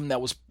Gnosticism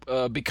that was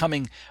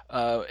becoming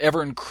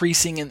ever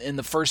increasing in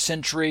the first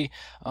century,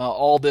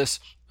 all this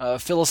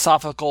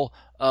philosophical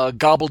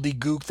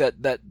gobbledygook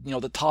that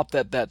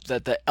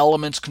the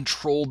elements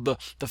controlled the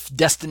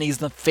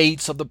destinies and the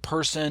fates of the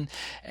person,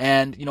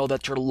 and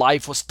that your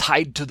life was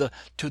tied to the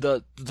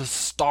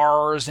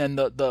stars and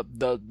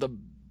the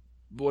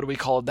what do we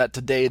call that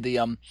today,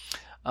 the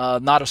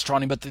not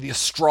astronomy but the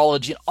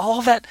astrology and all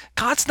of that.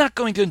 God's not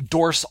going to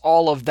endorse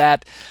all of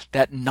that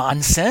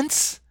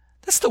nonsense.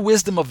 That's the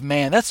wisdom of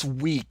man. That's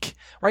weak,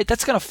 right?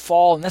 That's going to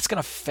fall and that's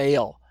going to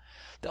fail.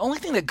 The only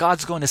thing that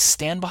God's going to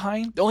stand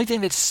behind, the only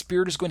thing that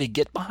Spirit is going to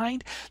get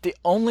behind, the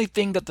only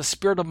thing that the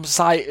Spirit of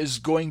Messiah is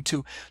going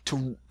to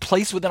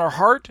place within our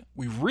heart,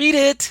 we read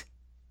it,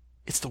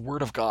 it's the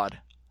Word of God.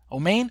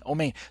 Amen?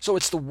 Amen. So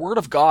it's the Word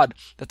of God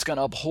that's going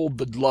to uphold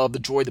the love, the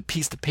joy, the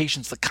peace, the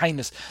patience, the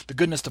kindness, the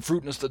goodness, the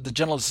fruitfulness, the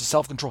gentleness, the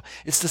self-control.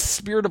 It's the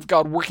Spirit of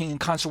God working in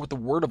concert with the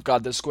Word of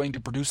God that's going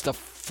to produce the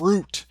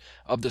fruit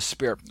of the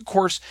Spirit. Of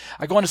course,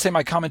 I go on to say in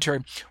my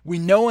commentary, we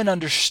know and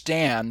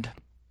understand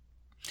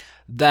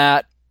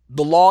that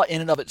the law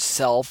in and of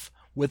itself,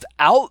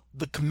 without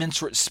the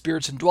commensurate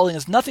Spirit's indwelling,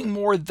 is nothing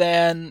more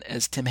than,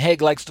 as Tim Hegg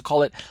likes to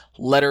call it,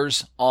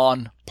 letters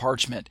on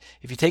parchment.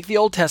 If you take the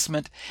Old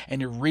Testament and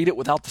you read it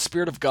without the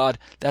Spirit of God,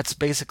 that's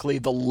basically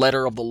the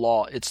letter of the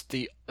law. It's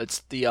the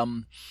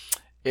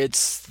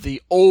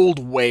old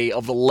way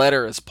of the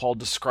letter, as Paul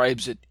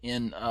describes it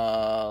in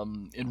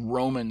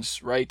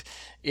Romans, right?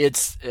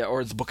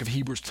 Or as the book of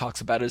Hebrews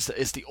talks about it,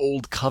 it's the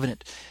old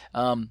covenant.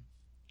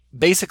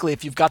 Basically,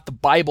 if you've got the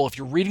Bible, if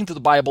you're reading through the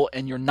Bible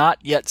and you're not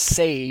yet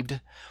saved,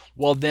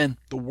 well then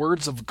the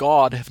words of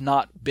God have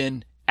not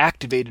been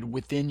activated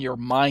within your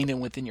mind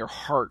and within your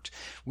heart.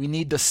 We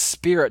need the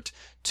Spirit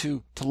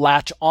to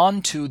latch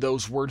onto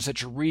those words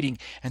that you're reading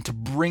and to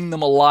bring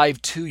them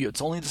alive to you.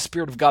 It's only the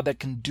Spirit of God that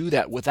can do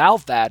that.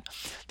 Without that,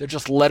 they're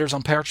just letters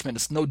on parchment.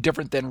 It's no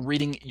different than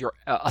reading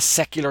a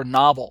secular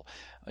novel.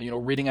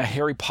 reading a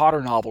Harry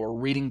Potter novel or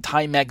reading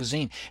Time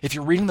magazine. If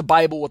you're reading the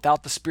Bible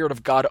without the Spirit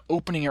of God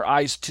opening your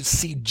eyes to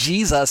see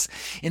Jesus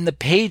in the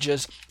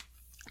pages,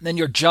 then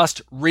you're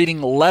just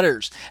reading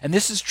letters. And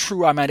this is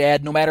true, I might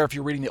add, no matter if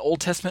you're reading the Old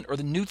Testament or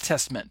the New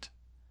Testament.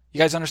 You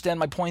guys understand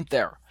my point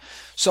there?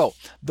 So,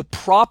 the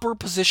proper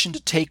position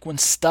to take when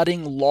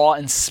studying law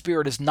and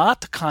spirit is not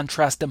to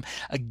contrast them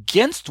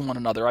against one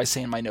another, I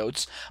say in my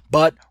notes,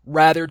 but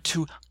rather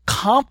to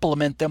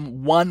complement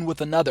them one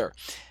with another.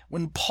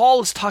 When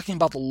Paul is talking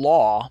about the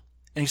law,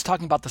 and he's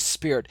talking about the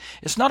Spirit,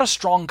 it's not a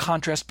strong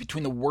contrast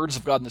between the words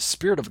of God and the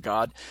Spirit of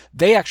God.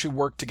 They actually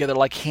work together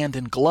like hand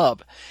in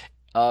glove.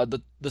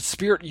 The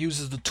Spirit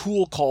uses the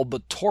tool called the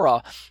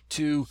Torah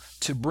to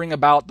bring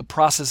about the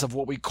process of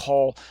what we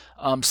call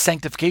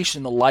sanctification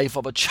in the life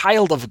of a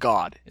child of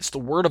God. It's the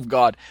Word of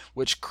God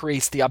which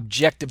creates the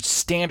objective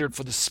standard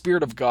for the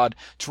Spirit of God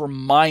to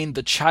remind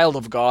the child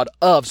of God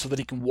of, so that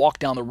he can walk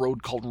down the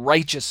road called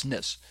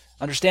righteousness.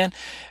 Understand?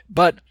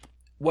 But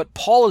what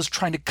Paul is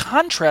trying to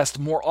contrast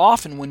more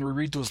often when we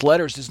read those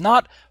letters is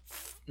not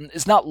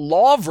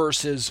law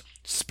versus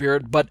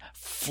spirit, but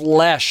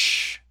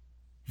flesh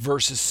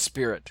versus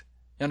spirit.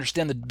 You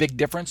understand the big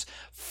difference?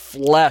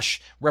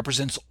 Flesh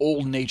represents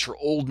old nature,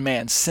 old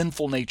man,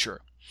 sinful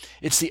nature.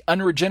 It's the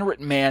unregenerate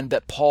man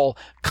that Paul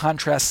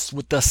contrasts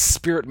with the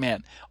spirit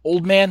man.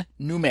 Old man,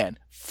 new man.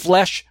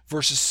 Flesh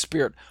versus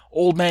spirit.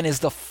 Old man is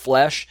the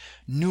flesh.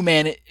 New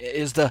man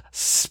is the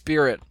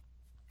spirit.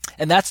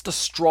 And that's the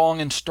strong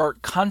and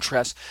stark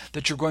contrast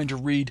that you're going to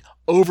read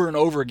over and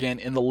over again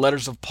in the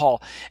letters of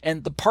Paul.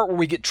 And the part where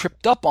we get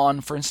tripped up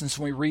on, for instance,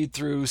 when we read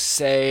through,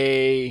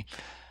 say,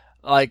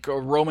 like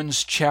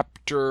Romans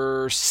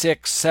chapter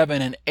 6,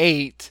 7, and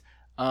 8,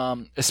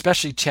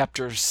 especially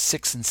chapter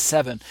 6 and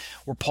 7,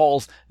 where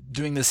Paul's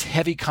doing this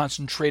heavy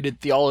concentrated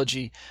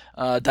theology,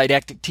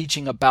 didactic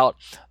teaching about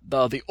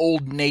the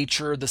old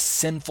nature, the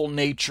sinful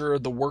nature,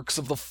 the works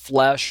of the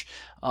flesh,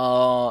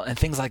 and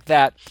things like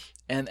that.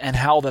 And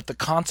how that the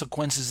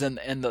consequences and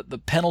the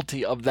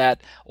penalty of that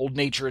old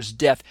nature is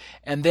death.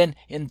 And then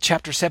in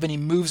chapter 7, he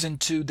moves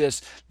into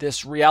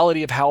this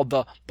reality of how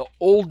the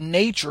old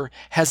nature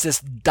has this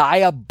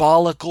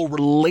diabolical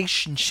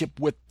relationship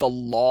with the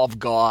law of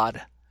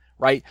God,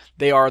 right?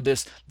 They are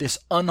this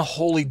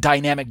unholy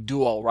dynamic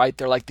duo, right?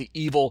 They're like the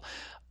evil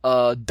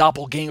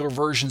doppelganger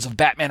versions of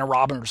Batman and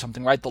Robin or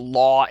something, right? The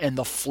law and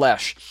the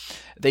flesh.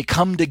 They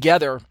come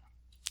together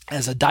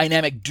as a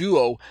dynamic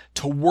duo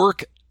to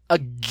work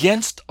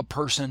against a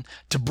person,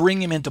 to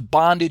bring him into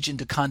bondage,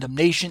 into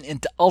condemnation,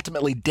 into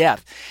ultimately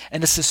death.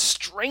 And it's a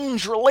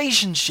strange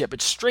relationship.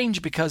 It's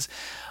strange because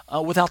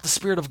without the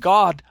Spirit of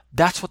God,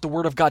 that's what the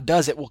Word of God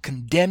does. It will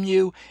condemn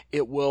you.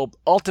 It will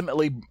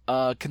ultimately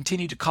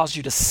continue to cause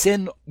you to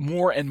sin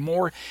more and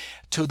more,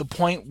 to the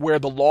point where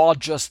the law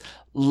just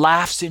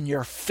laughs in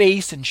your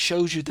face and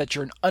shows you that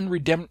you're an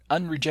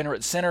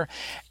unregenerate sinner,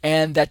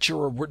 and that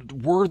you're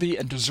worthy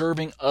and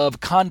deserving of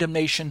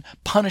condemnation,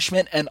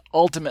 punishment, and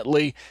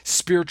ultimately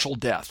spiritual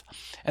death.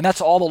 And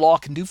that's all the law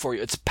can do for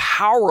you. It's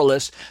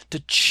powerless to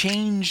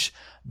change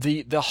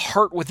the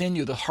heart within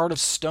you, the heart of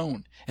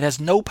stone. It has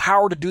no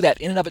power to do that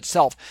in and of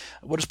itself.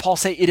 What does Paul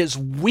say? It is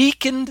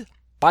weakened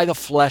by the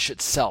flesh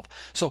itself.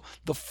 So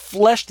the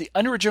flesh, the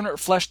unregenerate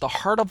flesh, the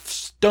heart of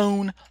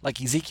stone,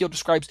 like Ezekiel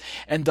describes,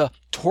 and the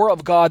Torah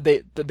of God,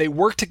 they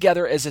work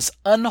together as this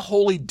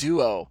unholy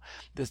duo.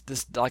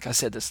 This like I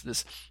said,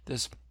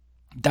 this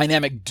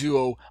dynamic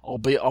duo,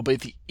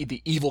 albeit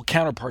the evil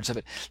counterparts of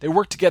it. They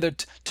work together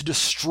to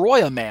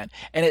destroy a man,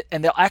 and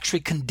they'll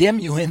actually condemn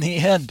you in the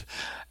end.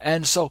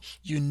 And so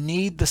you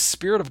need the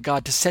Spirit of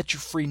God to set you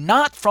free,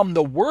 not from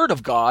the Word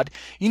of God.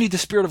 You need the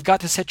Spirit of God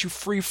to set you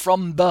free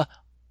from the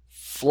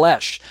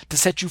flesh, to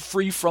set you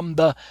free from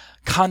the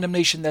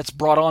condemnation that's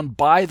brought on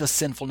by the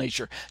sinful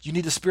nature. You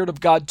need the Spirit of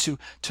God to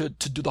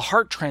do the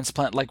heart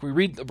transplant, like we're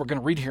going to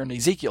read here in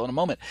Ezekiel in a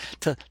moment,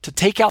 to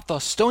take out the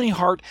stony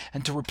heart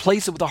and to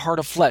replace it with a heart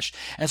of flesh.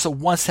 And so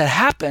once that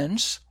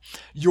happens,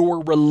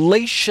 your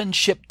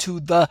relationship to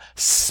the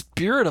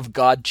Spirit of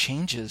God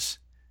changes.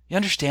 You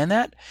understand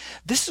that?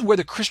 This is where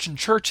the Christian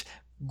church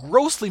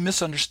grossly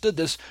misunderstood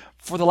this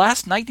for the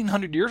last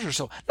 1900 years or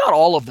so. Not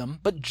all of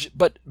them, but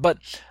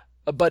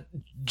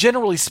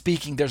generally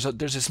speaking, there's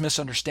this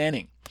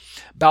misunderstanding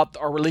about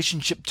our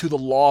relationship to the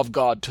law of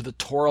God, to the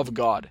Torah of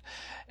God.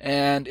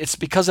 And it's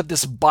because of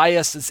this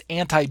bias,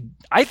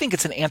 I think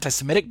it's an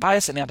anti-Semitic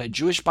bias, an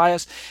anti-Jewish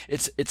bias.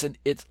 It's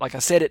like I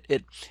said,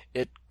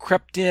 it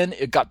crept in,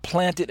 it got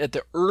planted at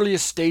the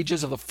earliest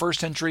stages of the first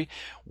century,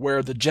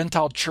 where the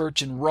Gentile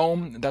church in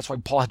Rome, and that's why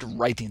Paul had to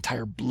write the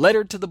entire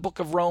letter to the book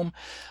of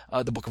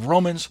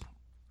Romans,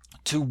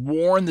 to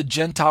warn the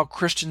Gentile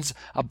Christians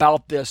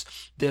about this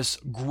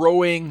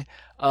growing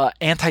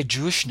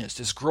anti-Jewishness,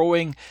 this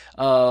growing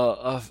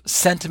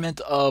sentiment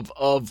of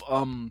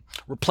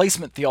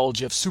replacement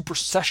theology, of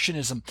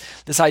supersessionism,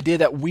 this idea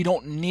that we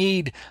don't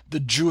need the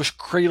Jewish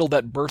cradle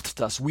that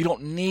birthed us. We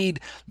don't need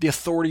the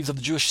authorities of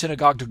the Jewish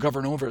synagogue to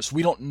govern over us.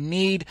 We don't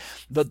need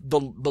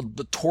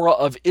the Torah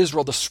of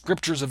Israel, the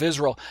scriptures of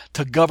Israel,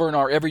 to govern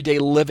our everyday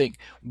living.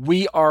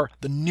 We are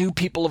the new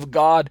people of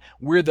God.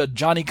 We're the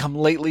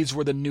Johnny-come-latelys.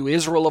 We're the new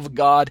Israel of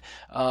God,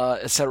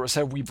 etc.,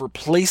 etc. We've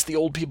replaced the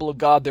old people of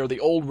God. They're the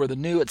old, we're the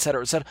new,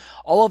 etc., etc.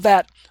 All of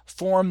that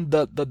form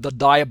the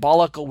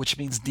diabolical, which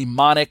means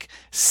demonic,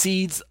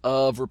 seeds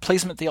of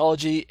replacement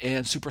theology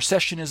and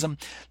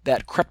supersessionism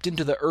that crept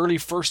into the early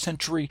first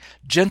century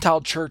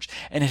Gentile church,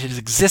 and it has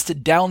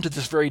existed down to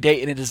this very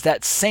day, and it is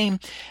that same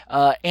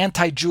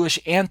anti-Jewish,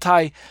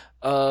 anti-Torah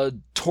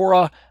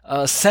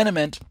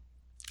sentiment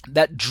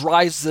that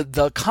drives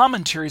the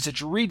commentaries that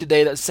you read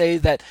today that say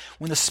that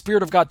when the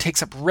Spirit of God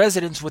takes up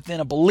residence within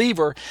a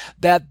believer,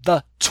 that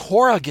the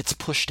Torah gets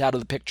pushed out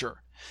of the picture.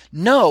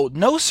 No,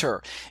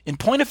 sir. In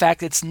point of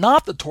fact, it's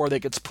not the Torah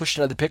that gets pushed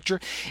out of the picture.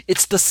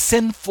 It's the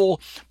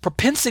sinful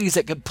propensities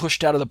that get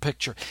pushed out of the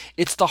picture.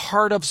 It's the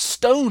heart of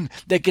stone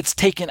that gets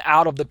taken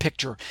out of the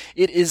picture.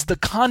 It is the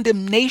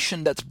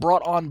condemnation that's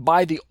brought on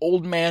by the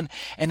old man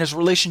and his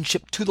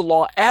relationship to the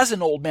law as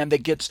an old man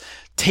that gets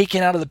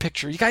taken out of the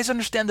picture. You guys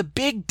understand the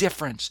big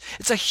difference?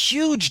 It's a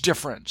huge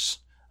difference.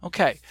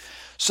 Okay,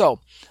 so,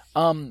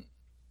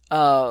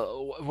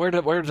 where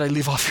did I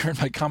leave off here in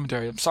my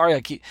commentary? I'm sorry,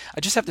 I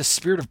just have this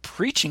spirit of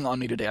preaching on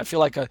me today. I feel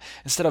like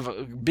instead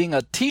of being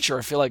a teacher,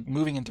 I feel like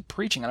moving into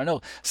preaching. And I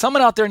know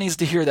someone out there needs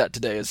to hear that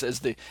today, as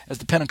the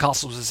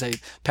Pentecostals would say,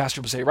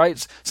 pastor would say,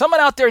 right? Someone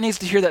out there needs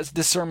to hear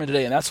this sermon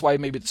today, and that's why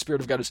maybe the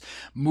Spirit of God is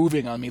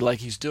moving on me like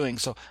He's doing.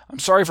 So I'm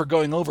sorry for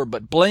going over,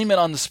 but blame it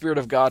on the Spirit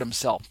of God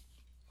Himself.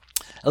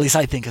 At least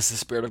I think it's the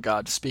Spirit of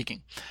God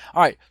speaking.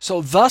 All right,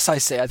 so thus I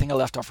say, I think I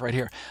left off right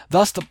here.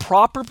 Thus the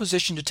proper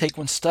position to take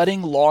when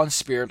studying law and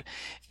spirit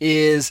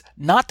is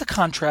not to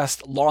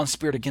contrast law and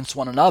spirit against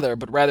one another,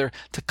 but rather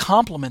to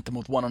complement them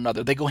with one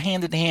another. They go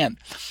hand in hand.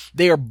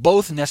 They are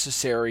both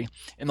necessary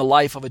in the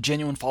life of a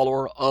genuine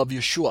follower of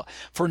Yeshua.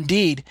 For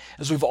indeed,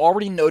 as we've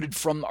already noted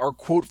from our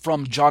quote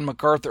from John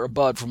MacArthur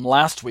above from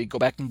last week, go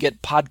back and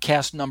get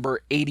podcast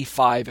number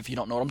 85 if you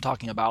don't know what I'm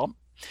talking about.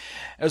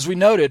 As we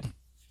noted,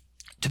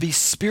 to be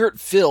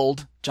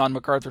Spirit-filled, John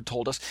MacArthur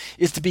told us,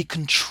 is to be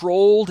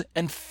controlled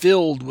and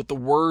filled with the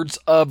words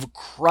of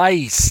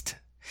Christ.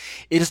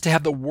 It is to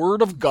have the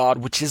Word of God,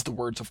 which is the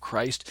words of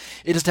Christ.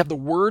 It is to have the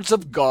words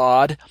of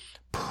God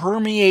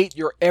permeate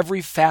your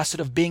every facet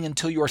of being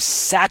until you are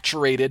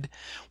saturated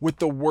with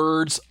the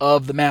words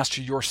of the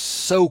Master. You're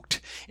soaked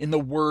in the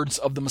words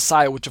of the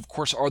Messiah, which of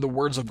course are the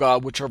words of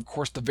God, which are of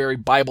course the very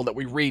Bible that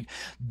we read.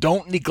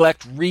 Don't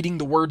neglect reading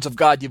the words of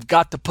God. You've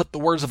got to put the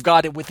words of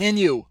God within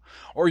you,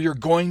 or you're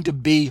going to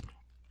be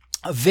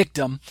a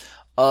victim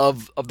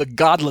of the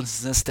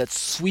godlessness that's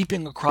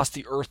sweeping across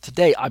the earth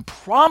today. I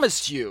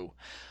promise you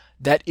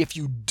that if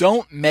you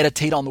don't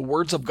meditate on the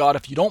words of God,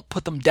 if you don't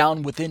put them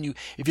down within you,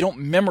 if you don't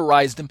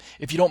memorize them,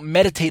 if you don't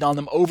meditate on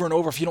them over and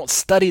over, if you don't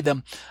study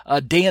them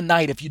day and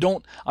night, if you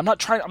don't, I'm not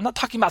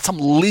talking about some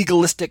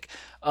legalistic,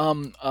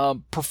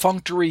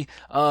 perfunctory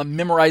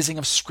memorizing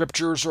of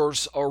scriptures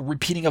or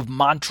repeating of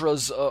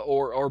mantras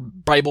or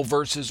Bible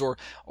verses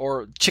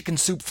or chicken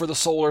soup for the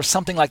soul or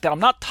something like that. I'm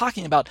not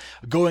talking about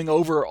going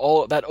over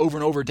all that over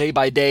and over day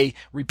by day,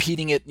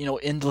 repeating it,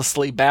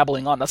 endlessly,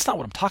 babbling on. That's not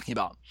what I'm talking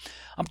about.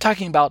 I'm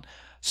talking about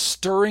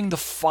stirring the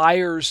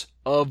fires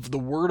of the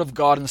Word of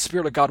God and the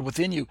Spirit of God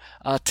within you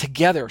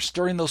together,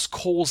 stirring those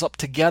coals up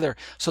together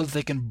so that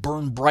they can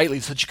burn brightly,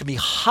 so that you can be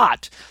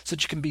hot, so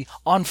that you can be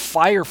on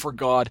fire for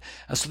God,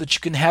 so that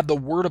you can have the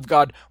Word of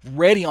God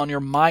ready on your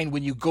mind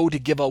when you go to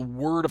give a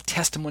word of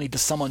testimony to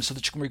someone, so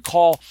that you can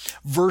recall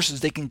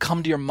verses. They can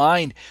come to your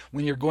mind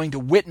when you're going to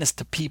witness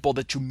to people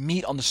that you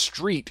meet on the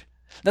street.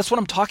 That's what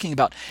I'm talking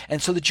about.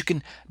 And so that you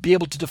can be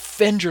able to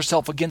defend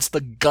yourself against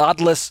the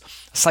godless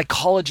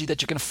psychology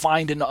that you can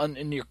find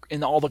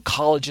in all the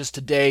colleges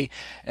today,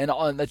 and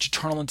that you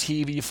turn on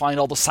TV, you find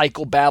all the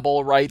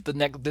psychobabble, right?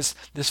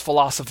 This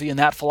philosophy and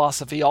that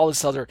philosophy, all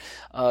this other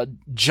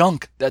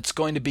junk that's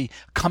going to be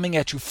coming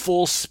at you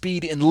full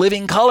speed in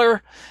living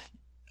color.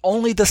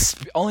 Only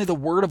the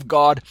Word of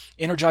God,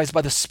 energized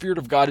by the Spirit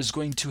of God, is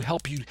going to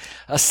help you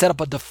set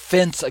up a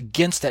defense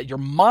against that. Your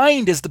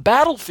mind is the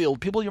battlefield.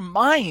 People, your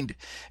mind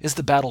is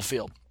the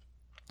battlefield.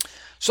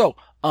 So,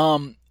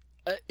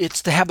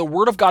 it's to have the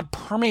Word of God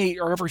permeate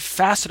your every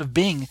facet of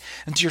being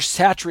until you're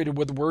saturated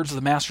with the words of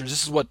the Masters.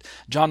 This is what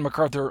John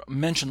MacArthur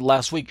mentioned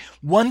last week.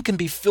 One can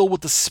be filled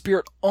with the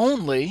Spirit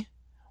only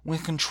when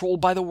controlled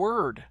by the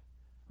Word.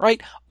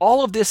 Right?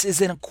 All of this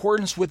is in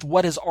accordance with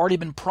what has already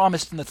been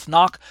promised in the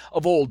Tanakh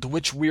of old, to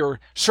which we are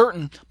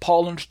certain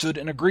Paul understood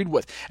and agreed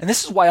with. And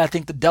this is why I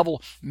think the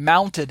devil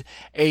mounted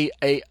a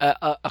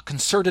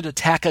concerted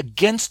attack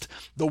against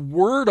the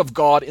Word of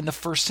God in the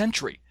first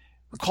century.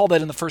 Recall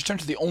that in the first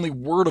century, the only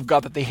Word of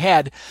God that they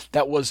had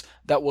that was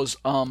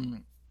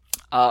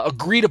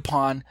agreed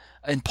upon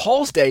in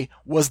Paul's day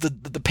was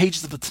the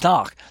pages of the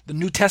Tanakh. The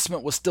New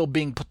Testament was still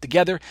being put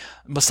together.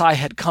 Messiah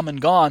had come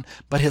and gone,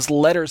 but his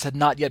letters had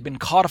not yet been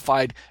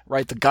codified,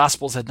 right? The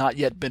Gospels had not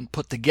yet been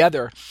put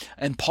together.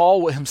 And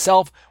Paul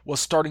himself was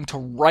starting to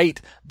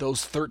write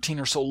those 13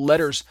 or so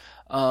letters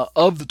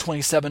of the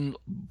 27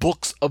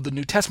 books of the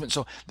New Testament.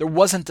 So there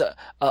wasn't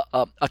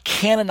a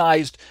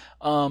canonized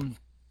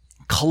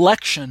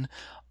collection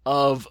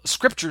of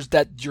scriptures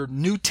that your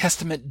New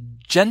Testament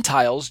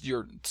Gentiles,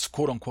 your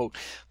quote unquote,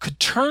 could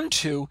turn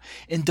to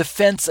in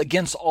defense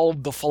against all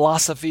of the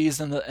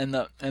philosophies and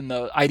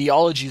the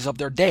ideologies of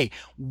their day.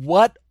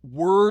 What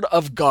word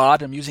of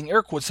God, I'm using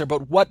air quotes there,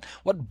 but what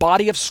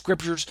body of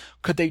scriptures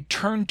could they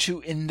turn to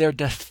in their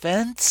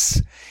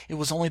defense? It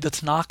was only the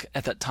Tanakh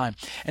at that time.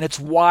 And it's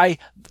why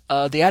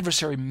the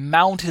adversary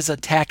mounted his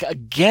attack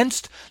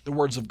against the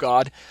words of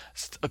God,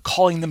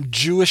 calling them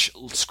Jewish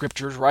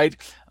scriptures, right?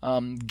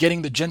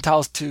 Getting the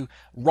Gentiles to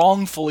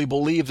wrongfully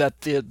believe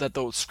that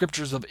the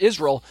scriptures of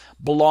Israel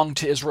belonged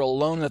to Israel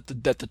alone, that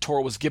the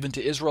Torah was given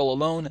to Israel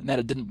alone, and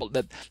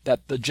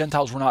that the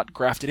Gentiles were not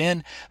grafted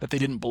in, that they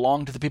didn't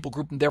belong to the people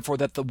group, and therefore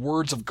that the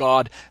words of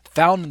God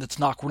found in the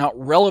Tanakh were not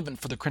relevant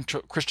for the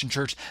Christian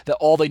church, that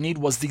all they need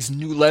was these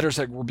new letters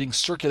that were being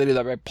circulated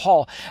by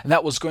Paul, and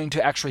that was going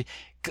to actually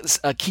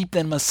keep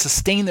them,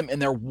 sustain them in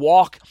their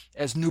walk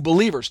as new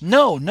believers.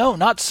 No,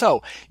 not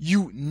so.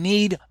 You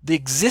need the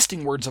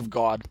existing words of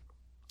God.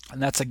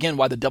 And that's again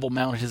why the devil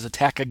mounted his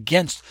attack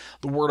against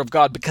the word of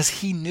God,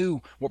 because he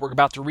knew what we're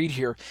about to read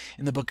here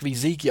in the book of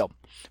Ezekiel.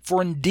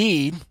 For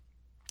indeed,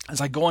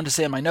 as I go on to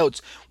say in my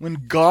notes,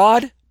 when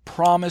God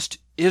promised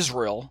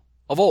Israel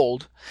of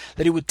old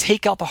that he would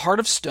take out the heart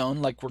of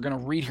stone, like we're going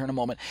to read here in a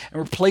moment, and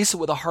replace it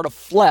with a heart of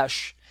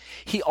flesh,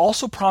 he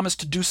also promised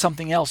to do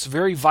something else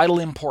very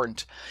vitally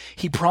important.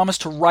 He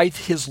promised to write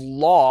his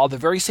law, the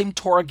very same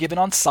Torah given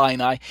on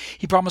Sinai.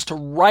 He promised to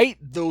write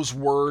those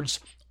words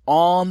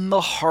on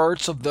the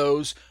hearts of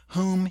those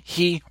whom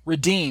he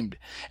redeemed.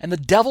 And the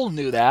devil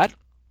knew that,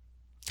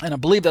 and I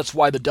believe that's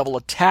why the devil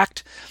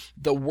attacked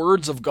the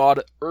words of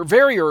God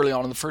very early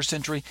on in the first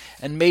century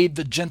and made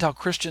the Gentile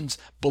Christians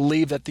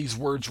believe that these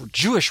words were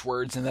Jewish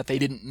words and that they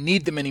didn't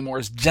need them anymore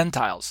as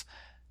Gentiles.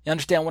 You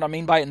understand what I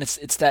mean by it? And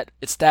it's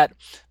that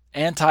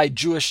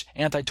anti-Jewish,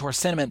 anti-Torah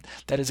sentiment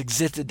that has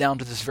existed down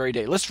to this very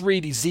day. Let's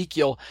read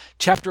Ezekiel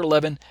chapter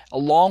 11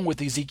 along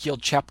with Ezekiel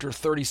chapter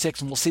 36,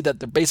 and we'll see that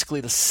they're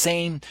basically the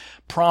same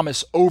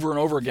promise over and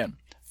over again.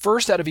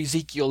 First, out of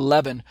Ezekiel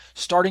 11,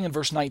 starting in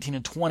verse 19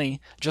 and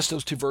 20, just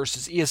those two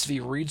verses,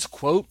 ESV reads,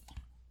 quote,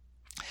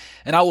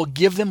 "And I will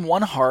give them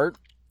one heart,"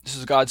 this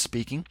is God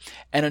speaking,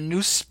 "and a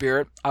new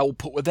spirit I will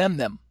put within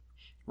them."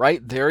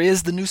 Right? There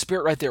is the new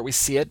spirit right there. We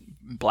see it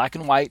in black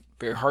and white,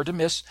 very hard to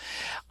miss.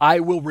 "I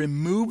will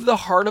remove the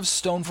heart of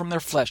stone from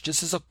their flesh."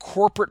 This is a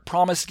corporate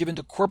promise given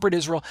to corporate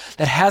Israel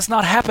that has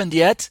not happened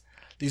yet.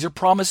 These are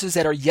promises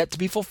that are yet to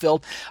be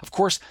fulfilled. Of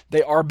course,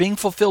 they are being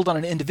fulfilled on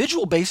an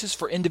individual basis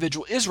for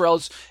individual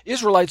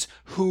Israelites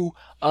who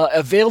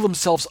avail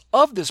themselves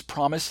of this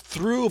promise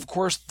through, of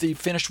course, the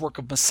finished work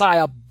of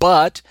Messiah.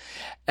 But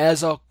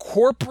as a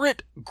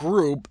corporate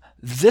group,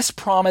 this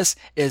promise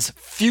is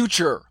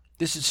future.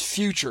 This is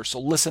future, so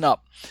listen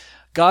up.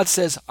 God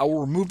says, "I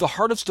will remove the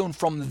heart of stone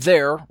from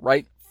their,"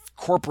 right,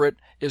 corporate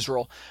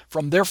Israel,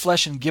 "from their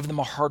flesh and give them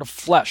a heart of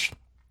flesh.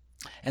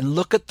 And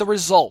look at the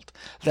result,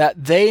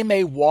 that they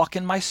may walk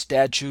in my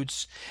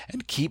statutes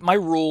and keep my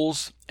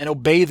rules and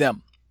obey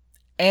them.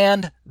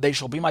 And they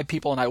shall be my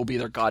people and I will be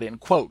their God,"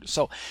 end quote.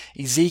 So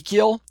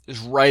Ezekiel is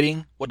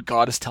writing what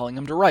God is telling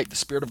him to write. The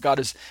Spirit of God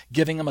is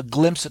giving him a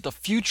glimpse at the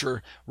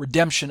future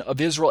redemption of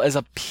Israel as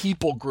a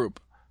people group,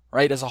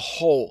 right, as a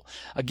whole.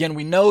 Again,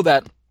 we know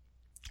that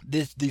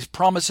these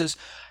promises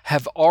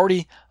have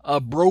already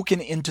broken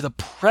into the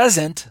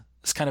present,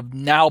 this kind of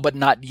now but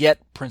not yet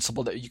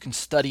principle that you can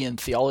study in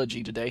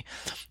theology today.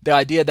 The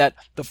idea that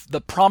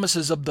the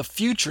promises of the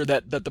future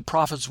that the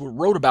prophets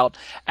wrote about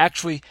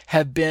actually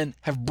have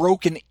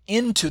broken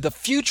into, the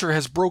future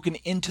has broken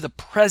into the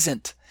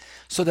present,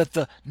 so that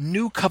the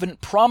new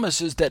covenant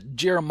promises that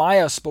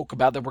Jeremiah spoke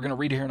about, that we're going to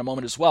read here in a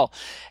moment as well,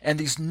 and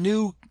this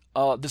new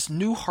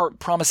heart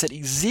promise that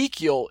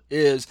Ezekiel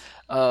is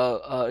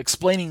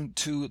explaining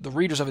to the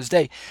readers of his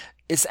day,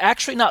 it's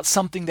actually not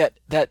something that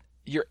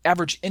your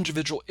average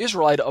individual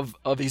Israelite of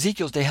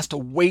Ezekiel's day has to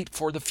wait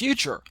for the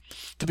future.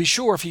 To be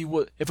sure, if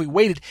we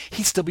waited,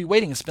 he'd still be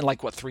waiting. It's been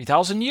like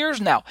 3,000 years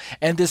now,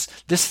 and this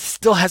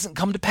still hasn't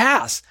come to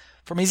pass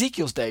from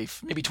Ezekiel's day,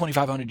 maybe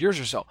 2,500 years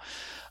or so.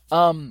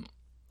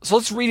 So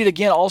let's read it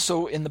again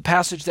also in the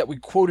passage that we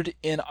quoted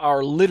in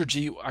our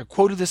liturgy. I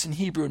quoted this in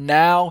Hebrew.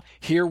 Now,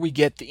 here we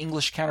get the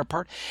English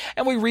counterpart.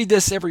 And we read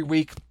this every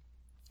week.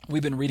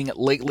 We've been reading it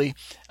lately.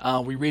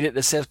 We read it.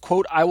 It says,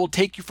 quote, "I will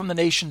take you from the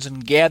nations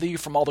and gather you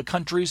from all the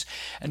countries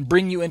and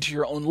bring you into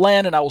your own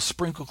land, and I will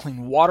sprinkle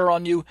clean water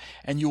on you,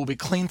 and you will be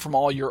clean from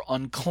all your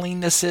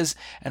uncleannesses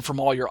and from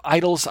all your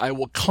idols. I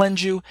will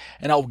cleanse you,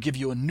 and I will give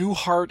you a new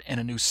heart and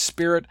a new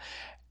spirit,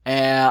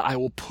 and I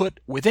will put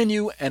within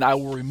you, and I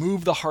will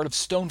remove the heart of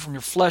stone from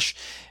your flesh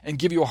and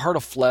give you a heart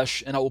of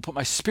flesh, and I will put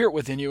my spirit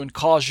within you and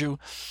cause you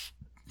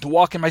to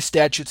walk in my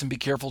statutes and be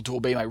careful to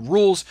obey my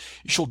rules.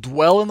 You shall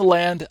dwell in the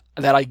land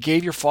that I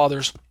gave your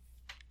fathers.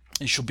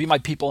 You shall be my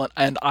people,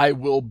 and I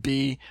will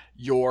be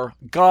your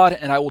God,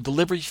 and I will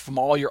deliver you from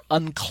all your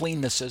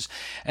uncleannesses,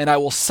 and I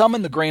will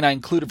summon the grain. I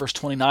included verse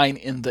 29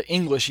 in the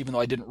English, even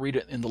though I didn't read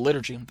it in the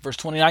liturgy. Verse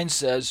 29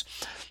 says,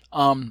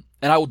 and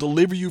I will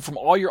deliver you from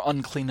all your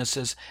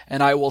uncleannesses,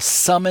 and I will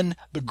summon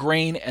the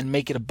grain and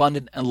make it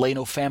abundant and lay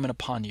no famine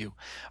upon you.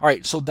 All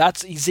right, so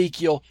that's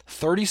Ezekiel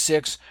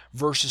 36,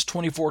 verses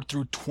 24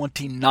 through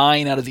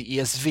 29 out of the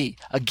ESV.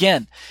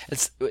 Again,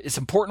 it's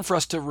important for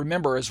us to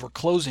remember as we're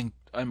closing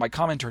in my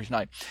commentary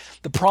tonight,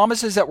 the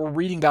promises that we're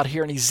reading about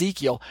here in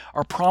Ezekiel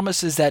are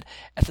promises that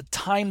at the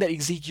time that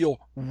Ezekiel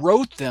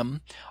wrote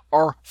them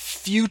are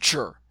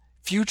future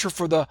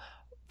for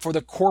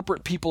the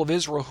corporate people of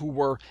Israel who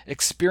were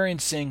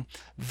experiencing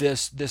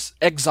this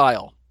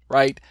exile,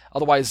 right?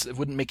 Otherwise, it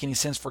wouldn't make any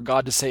sense for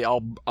God to say,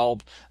 "I'll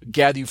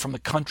gather you from the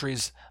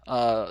countries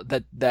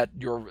that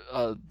you're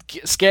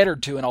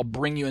scattered to, and I'll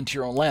bring you into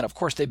your own land." Of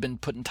course, they've been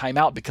put in time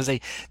out because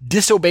they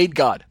disobeyed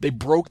God. They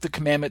broke the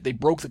commandment. They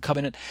broke the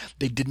covenant.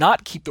 They did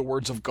not keep the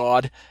words of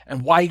God.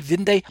 And why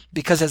didn't they?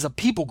 Because as a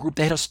people group,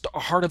 they had a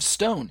heart of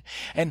stone.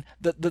 And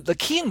the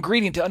key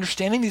ingredient to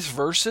understanding these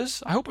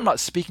verses, I hope I'm not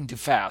speaking too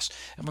fast.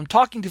 If I'm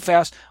talking too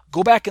fast,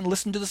 go back and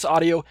listen to this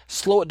audio,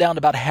 slow it down to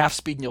about half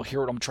speed, and you'll hear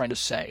what I'm trying to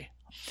say.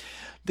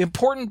 The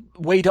important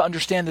way to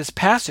understand this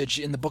passage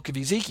in the book of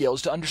Ezekiel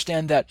is to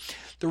understand that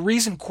the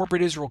reason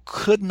corporate Israel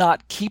could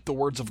not keep the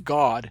words of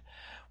God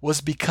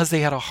was because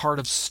they had a heart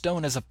of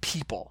stone as a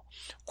people.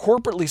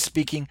 Corporately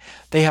speaking,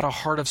 they had a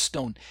heart of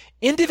stone.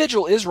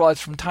 Individual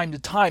Israelites from time to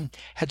time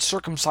had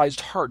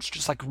circumcised hearts,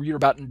 just like we read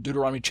about in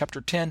Deuteronomy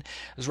chapter 10,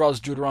 as well as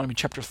Deuteronomy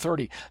chapter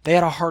 30. They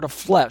had a heart of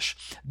flesh.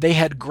 They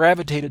had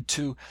gravitated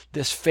to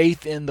this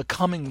faith in the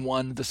coming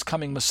one, this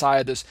coming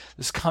Messiah, this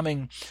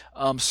coming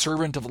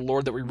servant of the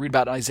Lord that we read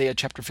about in Isaiah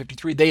chapter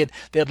 53. They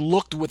had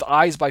looked with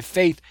eyes by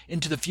faith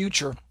into the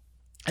future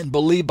and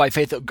believed by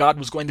faith that God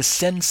was going to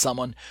send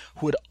someone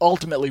who would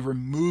ultimately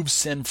remove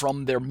sin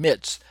from their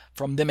midst,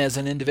 from them as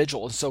an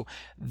individual. And so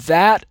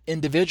that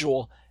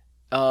individual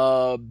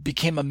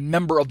became a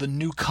member of the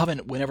new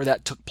covenant whenever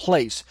that took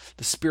place.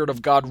 The Spirit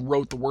of God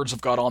wrote the words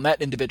of God on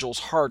that individual's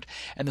heart,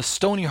 and the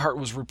stony heart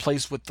was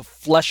replaced with the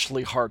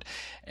fleshly heart,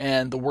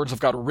 and the words of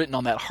God were written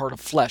on that heart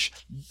of flesh.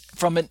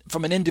 From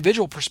an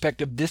individual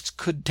perspective, this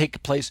could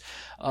take place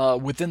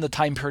within the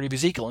time period of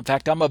Ezekiel. In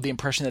fact, I'm of the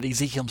impression that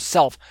Ezekiel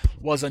himself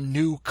was a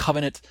new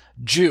covenant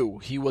Jew.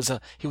 He was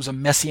a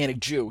messianic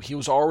Jew.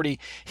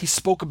 He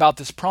spoke about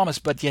this promise,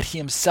 but yet he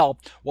himself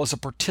was a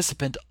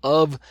participant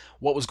of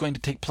what was going to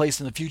take place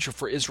in the future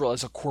for Israel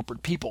as a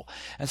corporate people.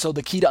 And so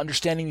the key to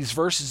understanding these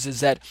verses is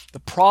that the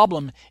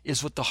problem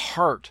is with the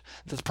heart.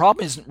 The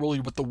problem isn't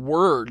really with the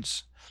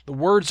words. The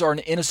words are an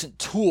innocent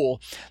tool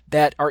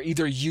that are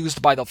either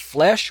used by the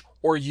flesh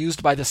or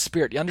used by the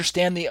Spirit. You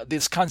understand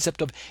this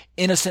concept of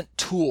innocent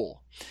tool.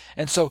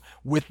 And so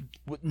with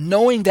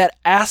knowing that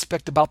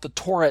aspect about the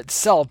Torah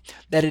itself,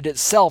 that it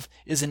itself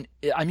is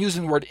I'm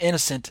using the word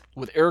innocent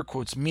with air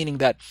quotes, meaning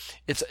that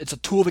it's a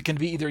tool that can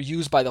be either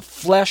used by the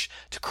flesh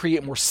to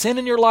create more sin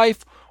in your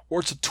life, or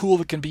it's a tool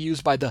that can be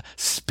used by the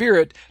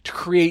Spirit to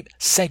create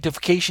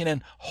sanctification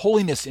and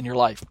holiness in your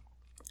life.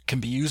 It can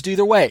be used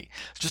either way.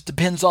 It just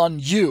depends on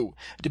you.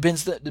 It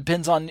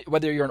depends on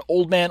whether you're an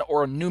old man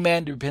or a new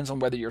man. It depends on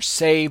whether you're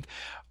saved,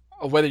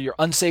 or whether you're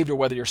unsaved, or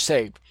whether you're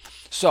saved.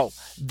 So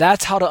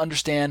that's how to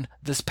understand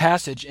this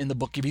passage in the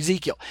book of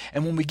Ezekiel.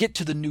 And when we get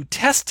to the New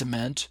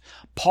Testament,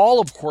 Paul,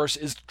 of course,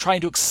 is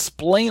trying to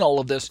explain all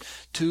of this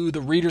to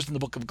the readers in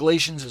the book of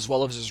Galatians as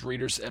well as his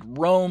readers at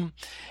Rome.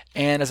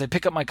 And as I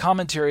pick up my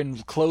commentary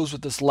and close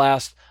with this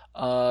last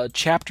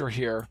chapter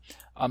here,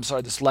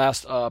 this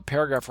last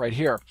paragraph right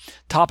here,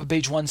 top of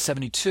page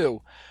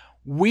 172,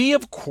 we,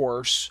 of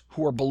course,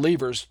 who are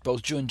believers,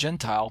 both Jew and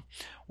Gentile,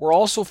 we're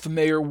also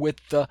familiar with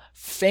the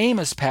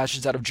famous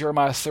passage out of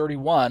Jeremiah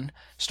 31,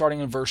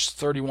 starting in verse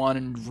 31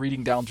 and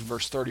reading down to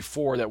verse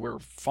 34 that we're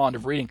fond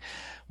of reading.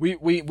 We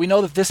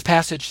know that this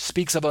passage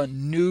speaks of a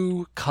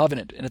new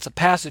covenant, and it's a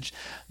passage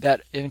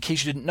that, in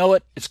case you didn't know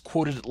it, it's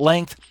quoted at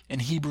length in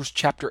Hebrews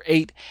chapter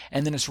 8,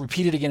 and then it's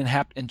repeated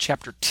again in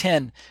chapter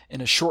 10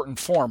 in a shortened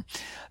form.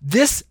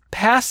 This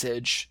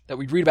passage that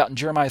we read about in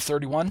Jeremiah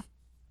 31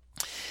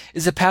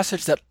 is a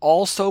passage that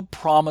also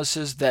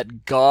promises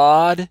that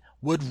God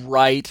would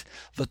write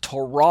the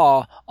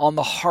Torah on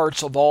the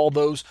hearts of all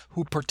those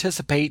who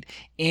participate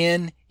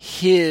in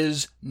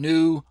His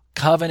new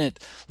covenant.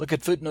 Look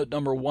at footnote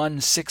number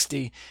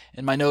 160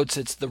 in my notes.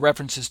 It's the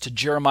references to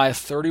Jeremiah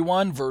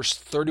 31, verse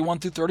 31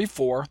 through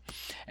 34,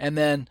 and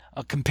then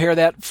compare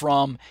that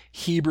from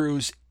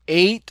Hebrews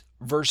 8,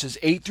 verses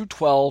 8 through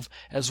 12,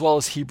 as well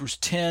as Hebrews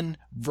 10,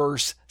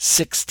 verse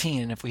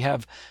 16. And if we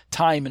have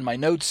time in my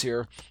notes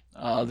here,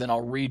 then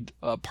I'll read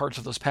parts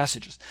of those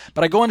passages.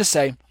 But I go on to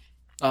say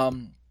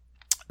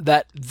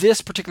that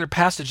this particular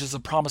passage is a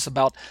promise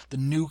about the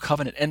new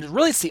covenant. And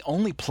really it's the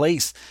only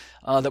place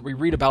that we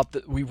read about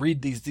that we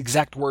read these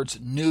exact words,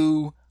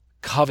 new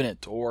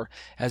covenant, or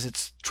as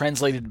it's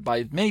translated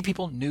by many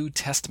people, New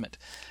Testament.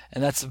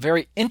 And that's a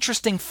very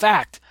interesting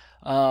fact.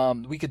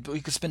 We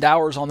could spend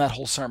hours on that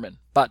whole sermon,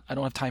 but I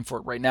don't have time for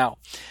it right now.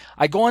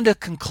 I go on to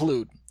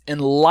conclude, in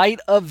light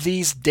of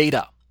these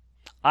data,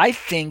 I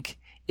think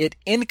it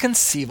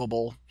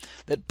inconceivable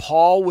that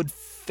Paul would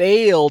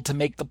fail to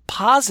make the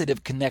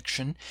positive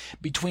connection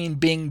between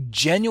being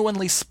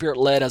genuinely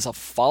Spirit-led as a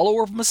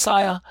follower of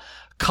Messiah,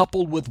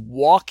 coupled with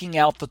walking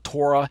out the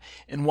Torah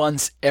in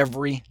one's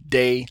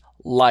everyday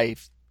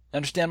life.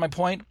 Understand my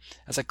point?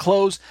 As I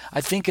close, I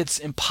think it's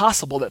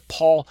impossible that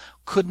Paul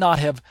could not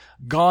have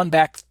gone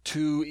back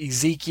to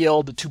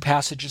Ezekiel, the two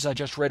passages I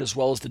just read, as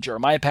well as the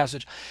Jeremiah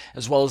passage,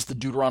 as well as the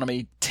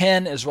Deuteronomy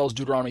 10, as well as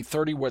Deuteronomy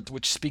 30,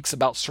 which speaks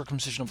about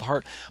circumcision of the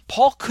heart.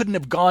 Paul couldn't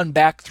have gone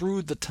back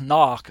through the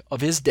Tanakh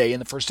of his day in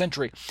the first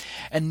century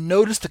and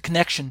noticed the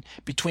connection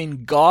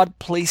between God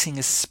placing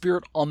His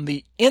Spirit on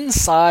the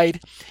inside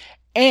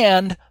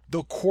and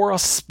the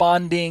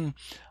corresponding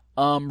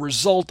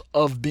result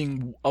of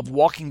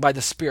walking by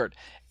the Spirit,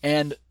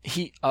 and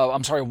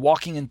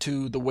walking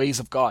into the ways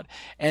of God.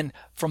 And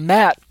from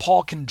that,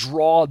 Paul can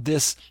draw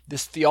this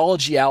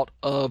theology out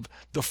of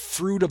the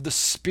fruit of the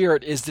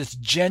Spirit is this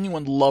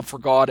genuine love for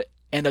God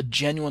and a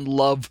genuine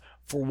love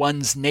for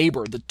one's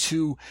neighbor, the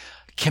two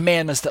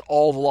commandments that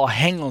all of the law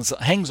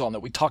hangs on,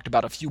 that we talked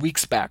about a few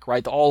weeks back,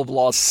 right? All of the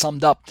law is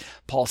summed up,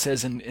 Paul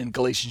says in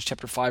Galatians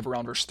chapter 5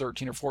 around verse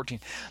 13 or 14.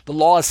 The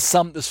law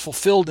is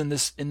fulfilled in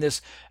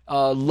this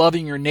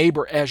loving your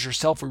neighbor as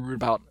yourself, we read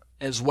about,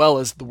 as well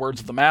as the words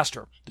of the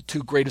Master. The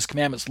two greatest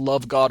commandments: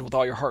 love God with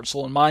all your heart,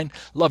 soul, and mind,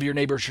 love your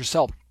neighbor as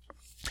yourself.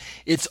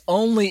 It's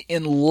only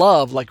in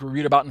love, like we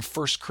read about in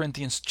 1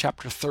 Corinthians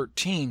chapter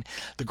 13,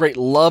 the great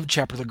love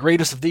chapter, the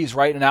greatest of these,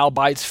 right? And now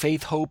abides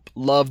faith, hope,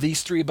 love,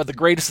 these three. But the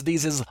greatest of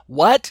these is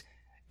what?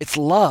 It's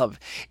love.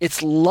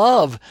 It's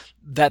love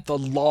that the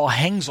law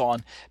hangs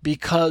on,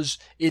 because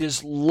it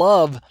is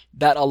love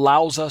that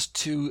allows us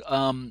to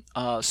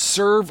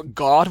serve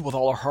God with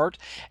all our heart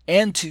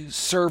and to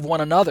serve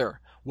one another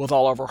with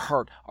all of our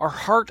heart. Our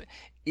heart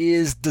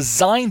is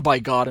designed by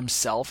God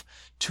Himself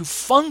to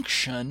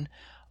function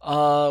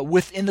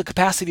within the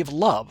capacity of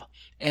love.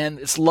 And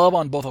it's love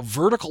on both a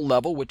vertical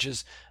level, which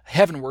is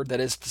heavenward, that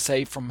is to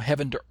say, from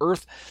heaven to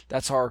earth.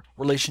 That's our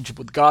relationship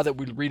with God that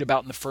we read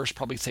about in the first,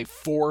 probably say,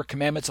 4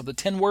 commandments of the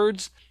 10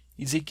 words,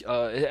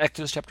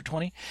 Exodus chapter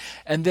 20.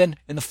 And then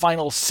in the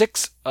final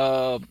 6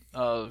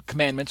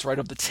 commandments, right,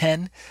 of the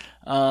 10,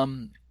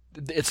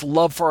 it's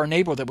love for our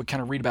neighbor that we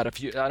kind of read about. I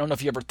don't know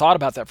if you ever thought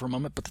about that for a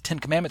moment, but the 10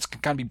 commandments can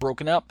kind of be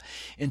broken up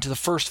into the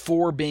first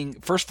four of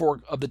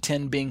the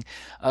 10 being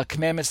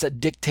commandments that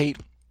dictate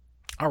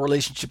our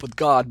relationship with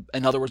God,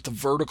 in other words, the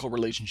vertical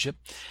relationship.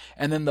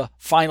 And then the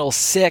final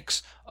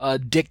 6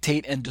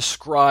 dictate and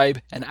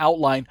describe and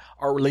outline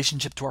our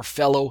relationship to our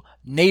fellow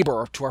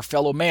neighbor, to our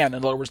fellow man,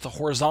 in other words, the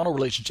horizontal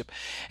relationship.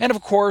 And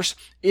of course,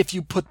 if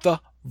you put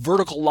the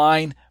vertical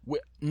line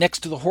next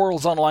to the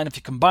horizontal line, if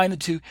you combine the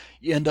two,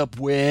 you end up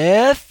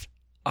with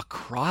a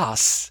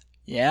cross.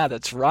 Yeah,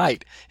 that's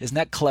right. Isn't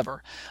that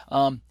clever?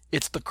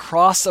 It's the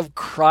cross of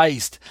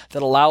Christ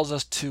that allows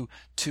us to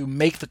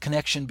make the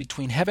connection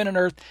between heaven and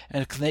earth,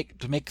 and to make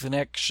the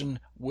connection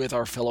with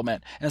our fellow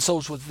men. And so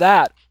it's with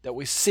that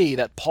we see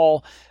that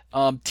Paul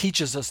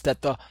teaches us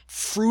that the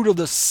fruit of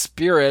the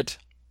Spirit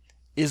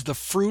is the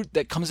fruit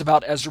that comes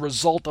about as a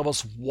result of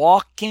us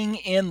walking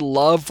in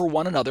love for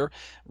one another,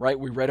 right?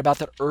 We read about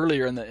that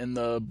earlier in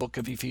the book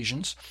of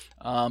Ephesians.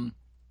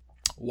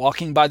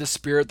 Walking by the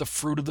Spirit, the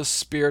fruit of the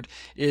Spirit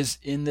is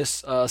in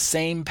this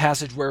same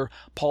passage where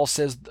Paul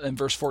says in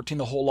verse 14,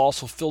 the whole law is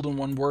fulfilled in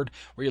one word,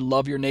 where you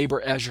love your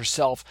neighbor as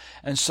yourself.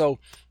 And so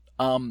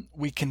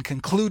we can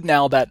conclude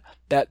now that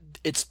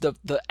it's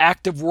the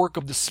active work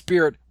of the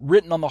Spirit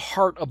written on the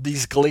heart of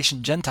these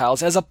Galatian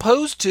Gentiles, as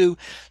opposed to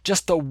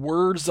just the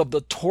words of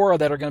the Torah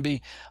that are going to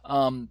be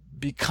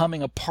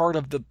becoming a part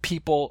of the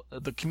people,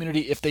 the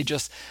community, if they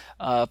just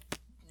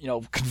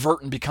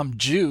convert and become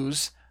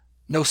Jews.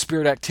 No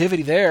Spirit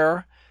activity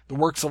there. The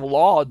works of the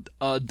law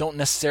don't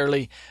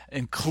necessarily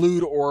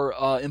include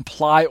or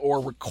imply or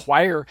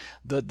require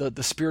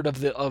the Spirit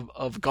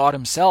of God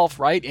Himself,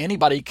 right?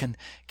 Anybody can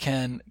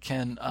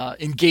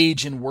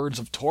engage in words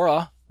of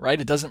Torah,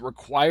 right? It doesn't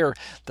require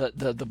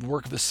the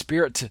work of the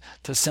Spirit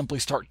to simply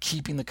start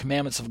keeping the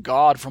commandments of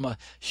God from a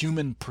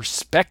human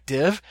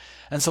perspective.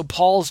 And so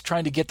Paul's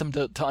trying to get them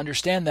to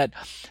understand that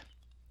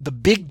the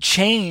big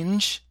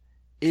change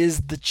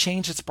is the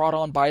change that's brought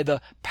on by the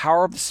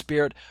power of the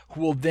Spirit, who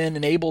will then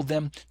enable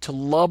them to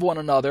love one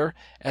another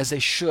as they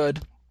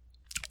should,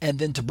 and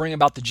then to bring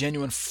about the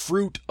genuine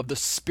fruit of the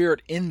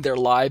Spirit in their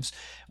lives,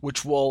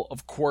 which will,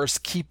 of course,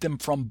 keep them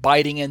from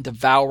biting and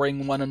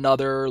devouring one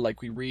another,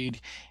 like we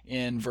read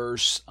in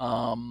verse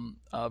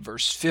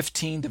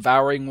 15,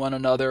 devouring one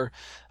another,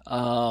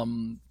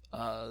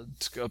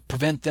 to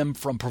prevent them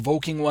from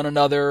provoking one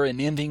another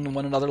and envying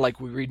one another, like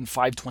we read in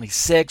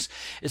 5:26.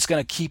 It's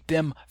going to keep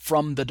them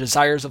from the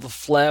desires of the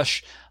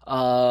flesh,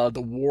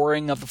 the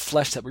warring of the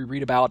flesh that we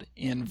read about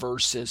in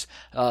verses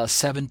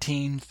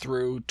 17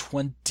 through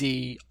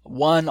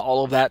 21.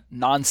 All of that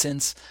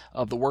nonsense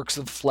of the works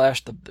of the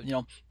flesh.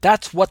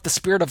 That's what the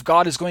Spirit of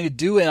God is going to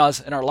do in us,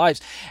 in our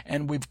lives,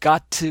 and we've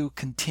got to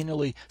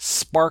continually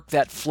spark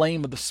that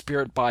flame of the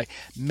Spirit by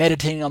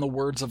meditating on the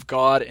words of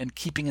God and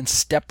keeping in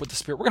step with the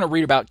Spirit. We're going to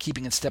read about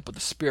keeping in step with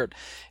the Spirit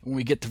when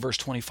we get to verse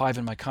 25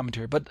 in my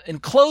commentary. But in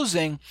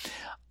closing,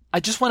 I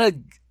just want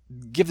to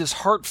give this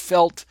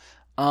heartfelt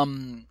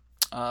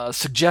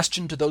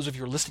suggestion to those of you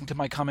who are listening to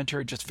my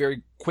commentary, just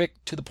very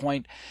quick, to the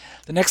point.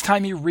 The next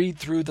time you read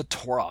through the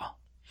Torah,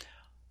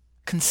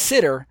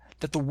 consider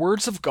that the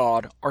words of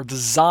God are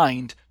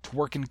designed to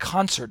work in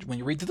concert when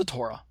you read through the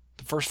Torah,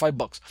 the first 5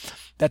 books,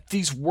 that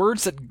these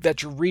words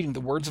that you're reading,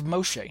 the words of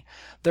Moshe,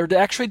 they're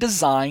actually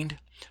designed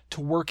to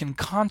work in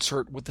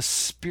concert with the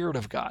Spirit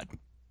of God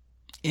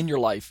in your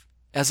life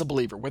as a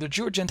believer. Whether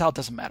Jew or Gentile, it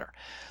doesn't matter.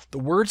 The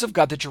words of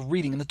God that you're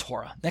reading in the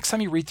Torah, next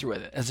time you read through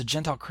it as a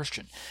Gentile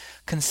Christian,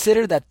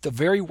 consider that the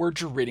very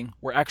words you're reading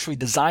were actually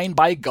designed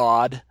by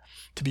God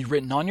to be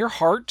written on your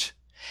heart.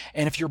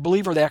 And if you're a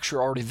believer, they actually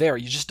are already there.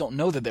 You just don't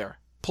know they're there.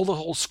 Pull the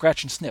whole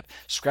scratch and sniff.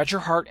 Scratch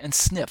your heart and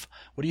sniff.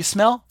 What do you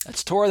smell?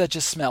 That's Torah that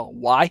just smell.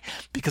 Why?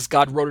 Because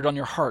God wrote it on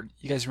your heart.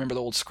 You guys remember the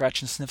old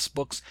scratch and sniffs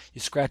books?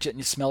 You scratch it and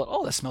you smell it.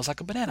 Oh, that smells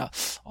like a banana.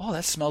 Oh,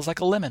 that smells like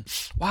a lemon.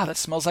 Wow, that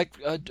smells like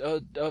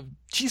a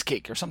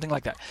cheesecake or something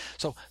like that.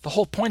 So the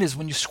whole point is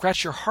when you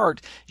scratch your heart,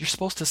 you're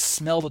supposed to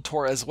smell the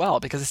Torah as well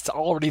because it's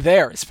already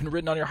there. It's been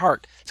written on your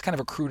heart. It's kind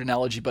of a crude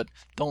analogy, but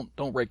don't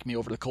rake me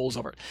over the coals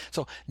over it.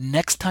 So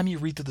next time you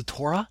read through the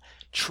Torah,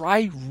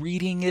 try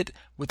reading it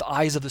with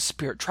eyes of the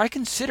Spirit. Try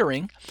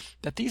considering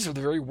that these are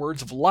the very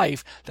words of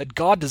life that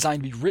God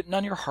designed to be written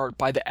on your heart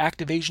by the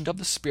activation of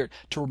the Spirit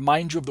to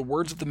remind you of the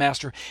words of the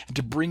Master and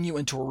to bring you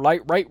into a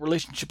right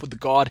relationship with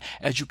God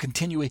as you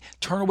continually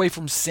turn away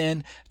from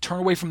sin, turn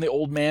away from the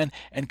old man,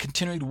 and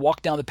continue to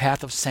walk down the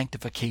path of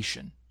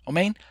sanctification.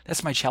 Amen?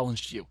 That's my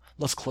challenge to you.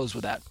 Let's close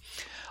with that.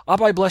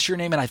 Abba, I bless your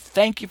name, and I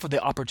thank you for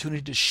the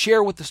opportunity to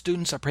share with the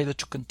students. I pray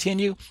that you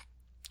continue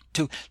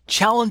to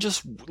challenge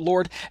us,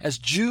 Lord, as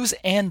Jews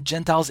and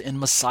Gentiles in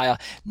Messiah.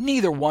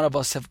 Neither one of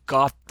us have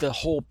got the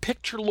whole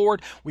picture,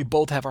 Lord. We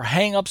both have our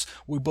hang-ups.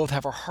 We both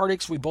have our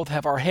heartaches. We both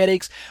have our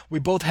headaches. We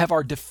both have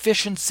our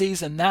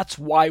deficiencies, and that's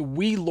why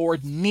we,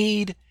 Lord,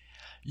 need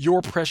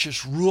your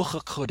precious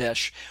Ruach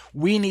HaKodesh.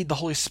 We need the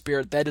Holy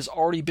Spirit that has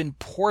already been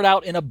poured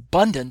out in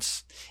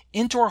abundance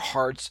into our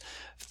hearts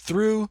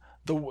through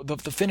the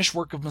finished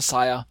work of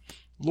Messiah.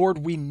 Lord,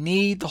 we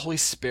need the Holy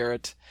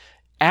Spirit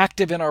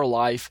active in our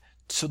life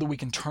so that we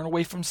can turn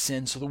away from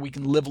sin, so that we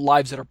can live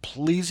lives that are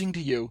pleasing to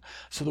you,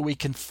 so that we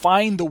can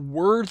find the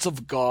words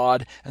of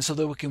God, and so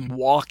that we can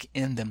walk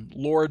in them.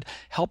 Lord,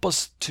 help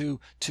us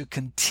to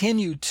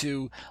continue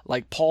to,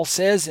 like Paul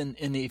says in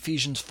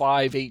Ephesians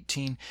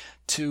 5:18,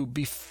 to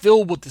be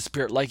filled with the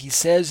Spirit, like he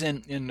says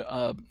in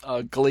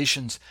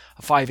Galatians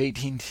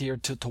 5:18 here,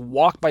 to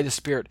walk by the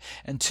Spirit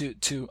and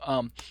to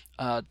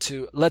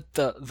let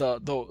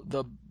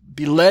the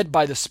be led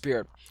by the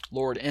Spirit,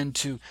 Lord, and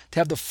to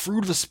have the fruit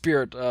of the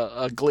Spirit,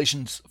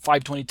 Galatians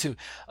 5:22,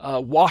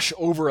 wash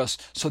over us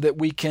so that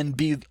we can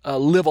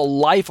live a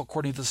life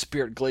according to the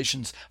Spirit,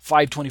 Galatians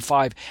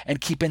 5:25, and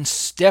keep in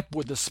step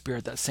with the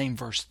Spirit, that same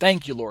verse.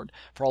 Thank you, Lord,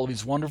 for all of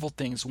these wonderful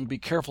things. We'll be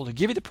careful to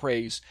give you the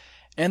praise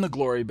and the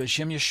glory.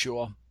 B'Shem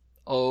Yeshua.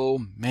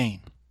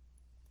 Amen.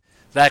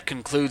 That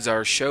concludes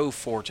our show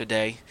for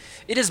today.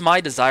 It is my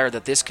desire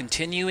that this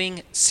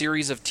continuing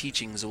series of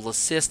teachings will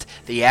assist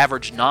the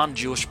average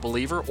non-Jewish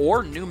believer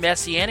or new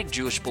Messianic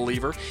Jewish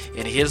believer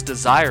in his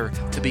desire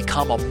to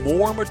become a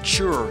more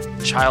mature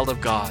child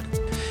of God.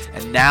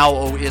 And now,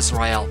 O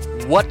Israel,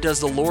 what does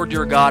the Lord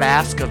your God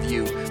ask of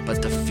you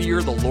but to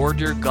fear the Lord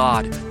your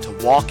God, to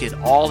walk in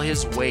all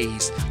his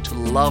ways, to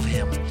love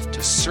him,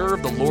 to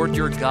serve the Lord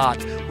your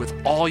God with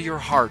all your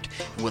heart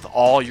and with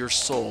all your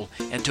soul,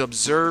 and to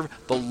observe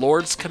the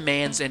Lord's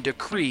commands and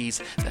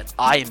decrees that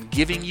I am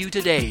giving you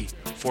today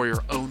for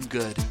your own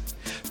good.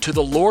 To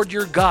the Lord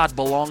your God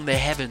belong the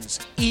heavens,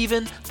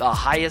 even the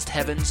highest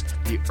heavens,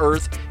 the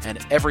earth, and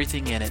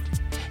everything in it.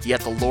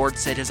 Yet the Lord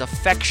set his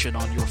affection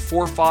on your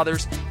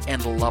forefathers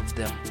and loved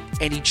them.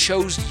 And he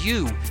chose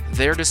you,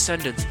 their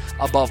descendants,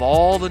 above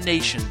all the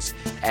nations,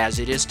 as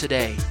it is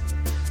today.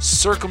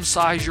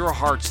 Circumcise your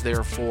hearts,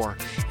 therefore,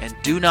 and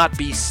do not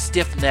be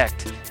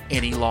stiff-necked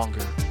any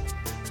longer.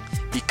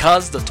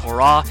 Because the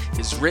Torah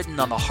is written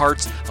on the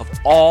hearts of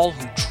all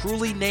who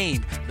truly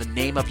name the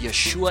name of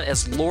Yeshua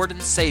as Lord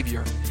and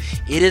Savior,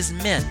 it is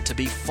meant to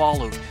be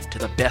followed to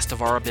the best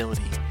of our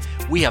ability.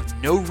 We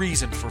have no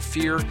reason for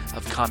fear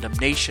of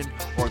condemnation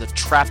or the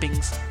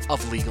trappings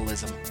of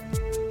legalism.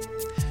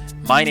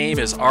 My name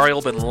is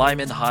Ariel Ben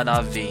Lyman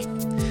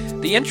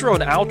Hanavi. The intro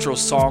and outro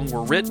song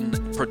were written,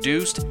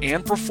 produced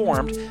and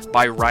performed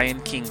by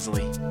Ryan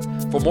Kingsley.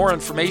 For more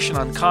information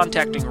on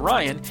contacting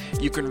Ryan,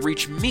 you can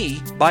reach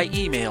me by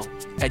email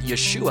at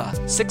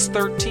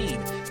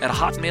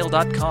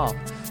yeshua613@hotmail.com.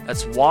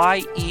 That's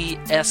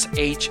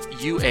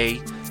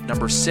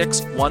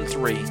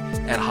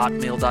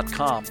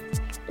YESHUA613@hotmail.com.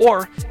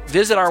 Or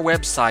visit our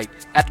website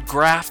at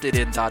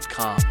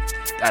graftedin.com.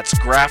 That's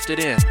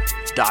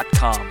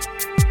graftedin.com.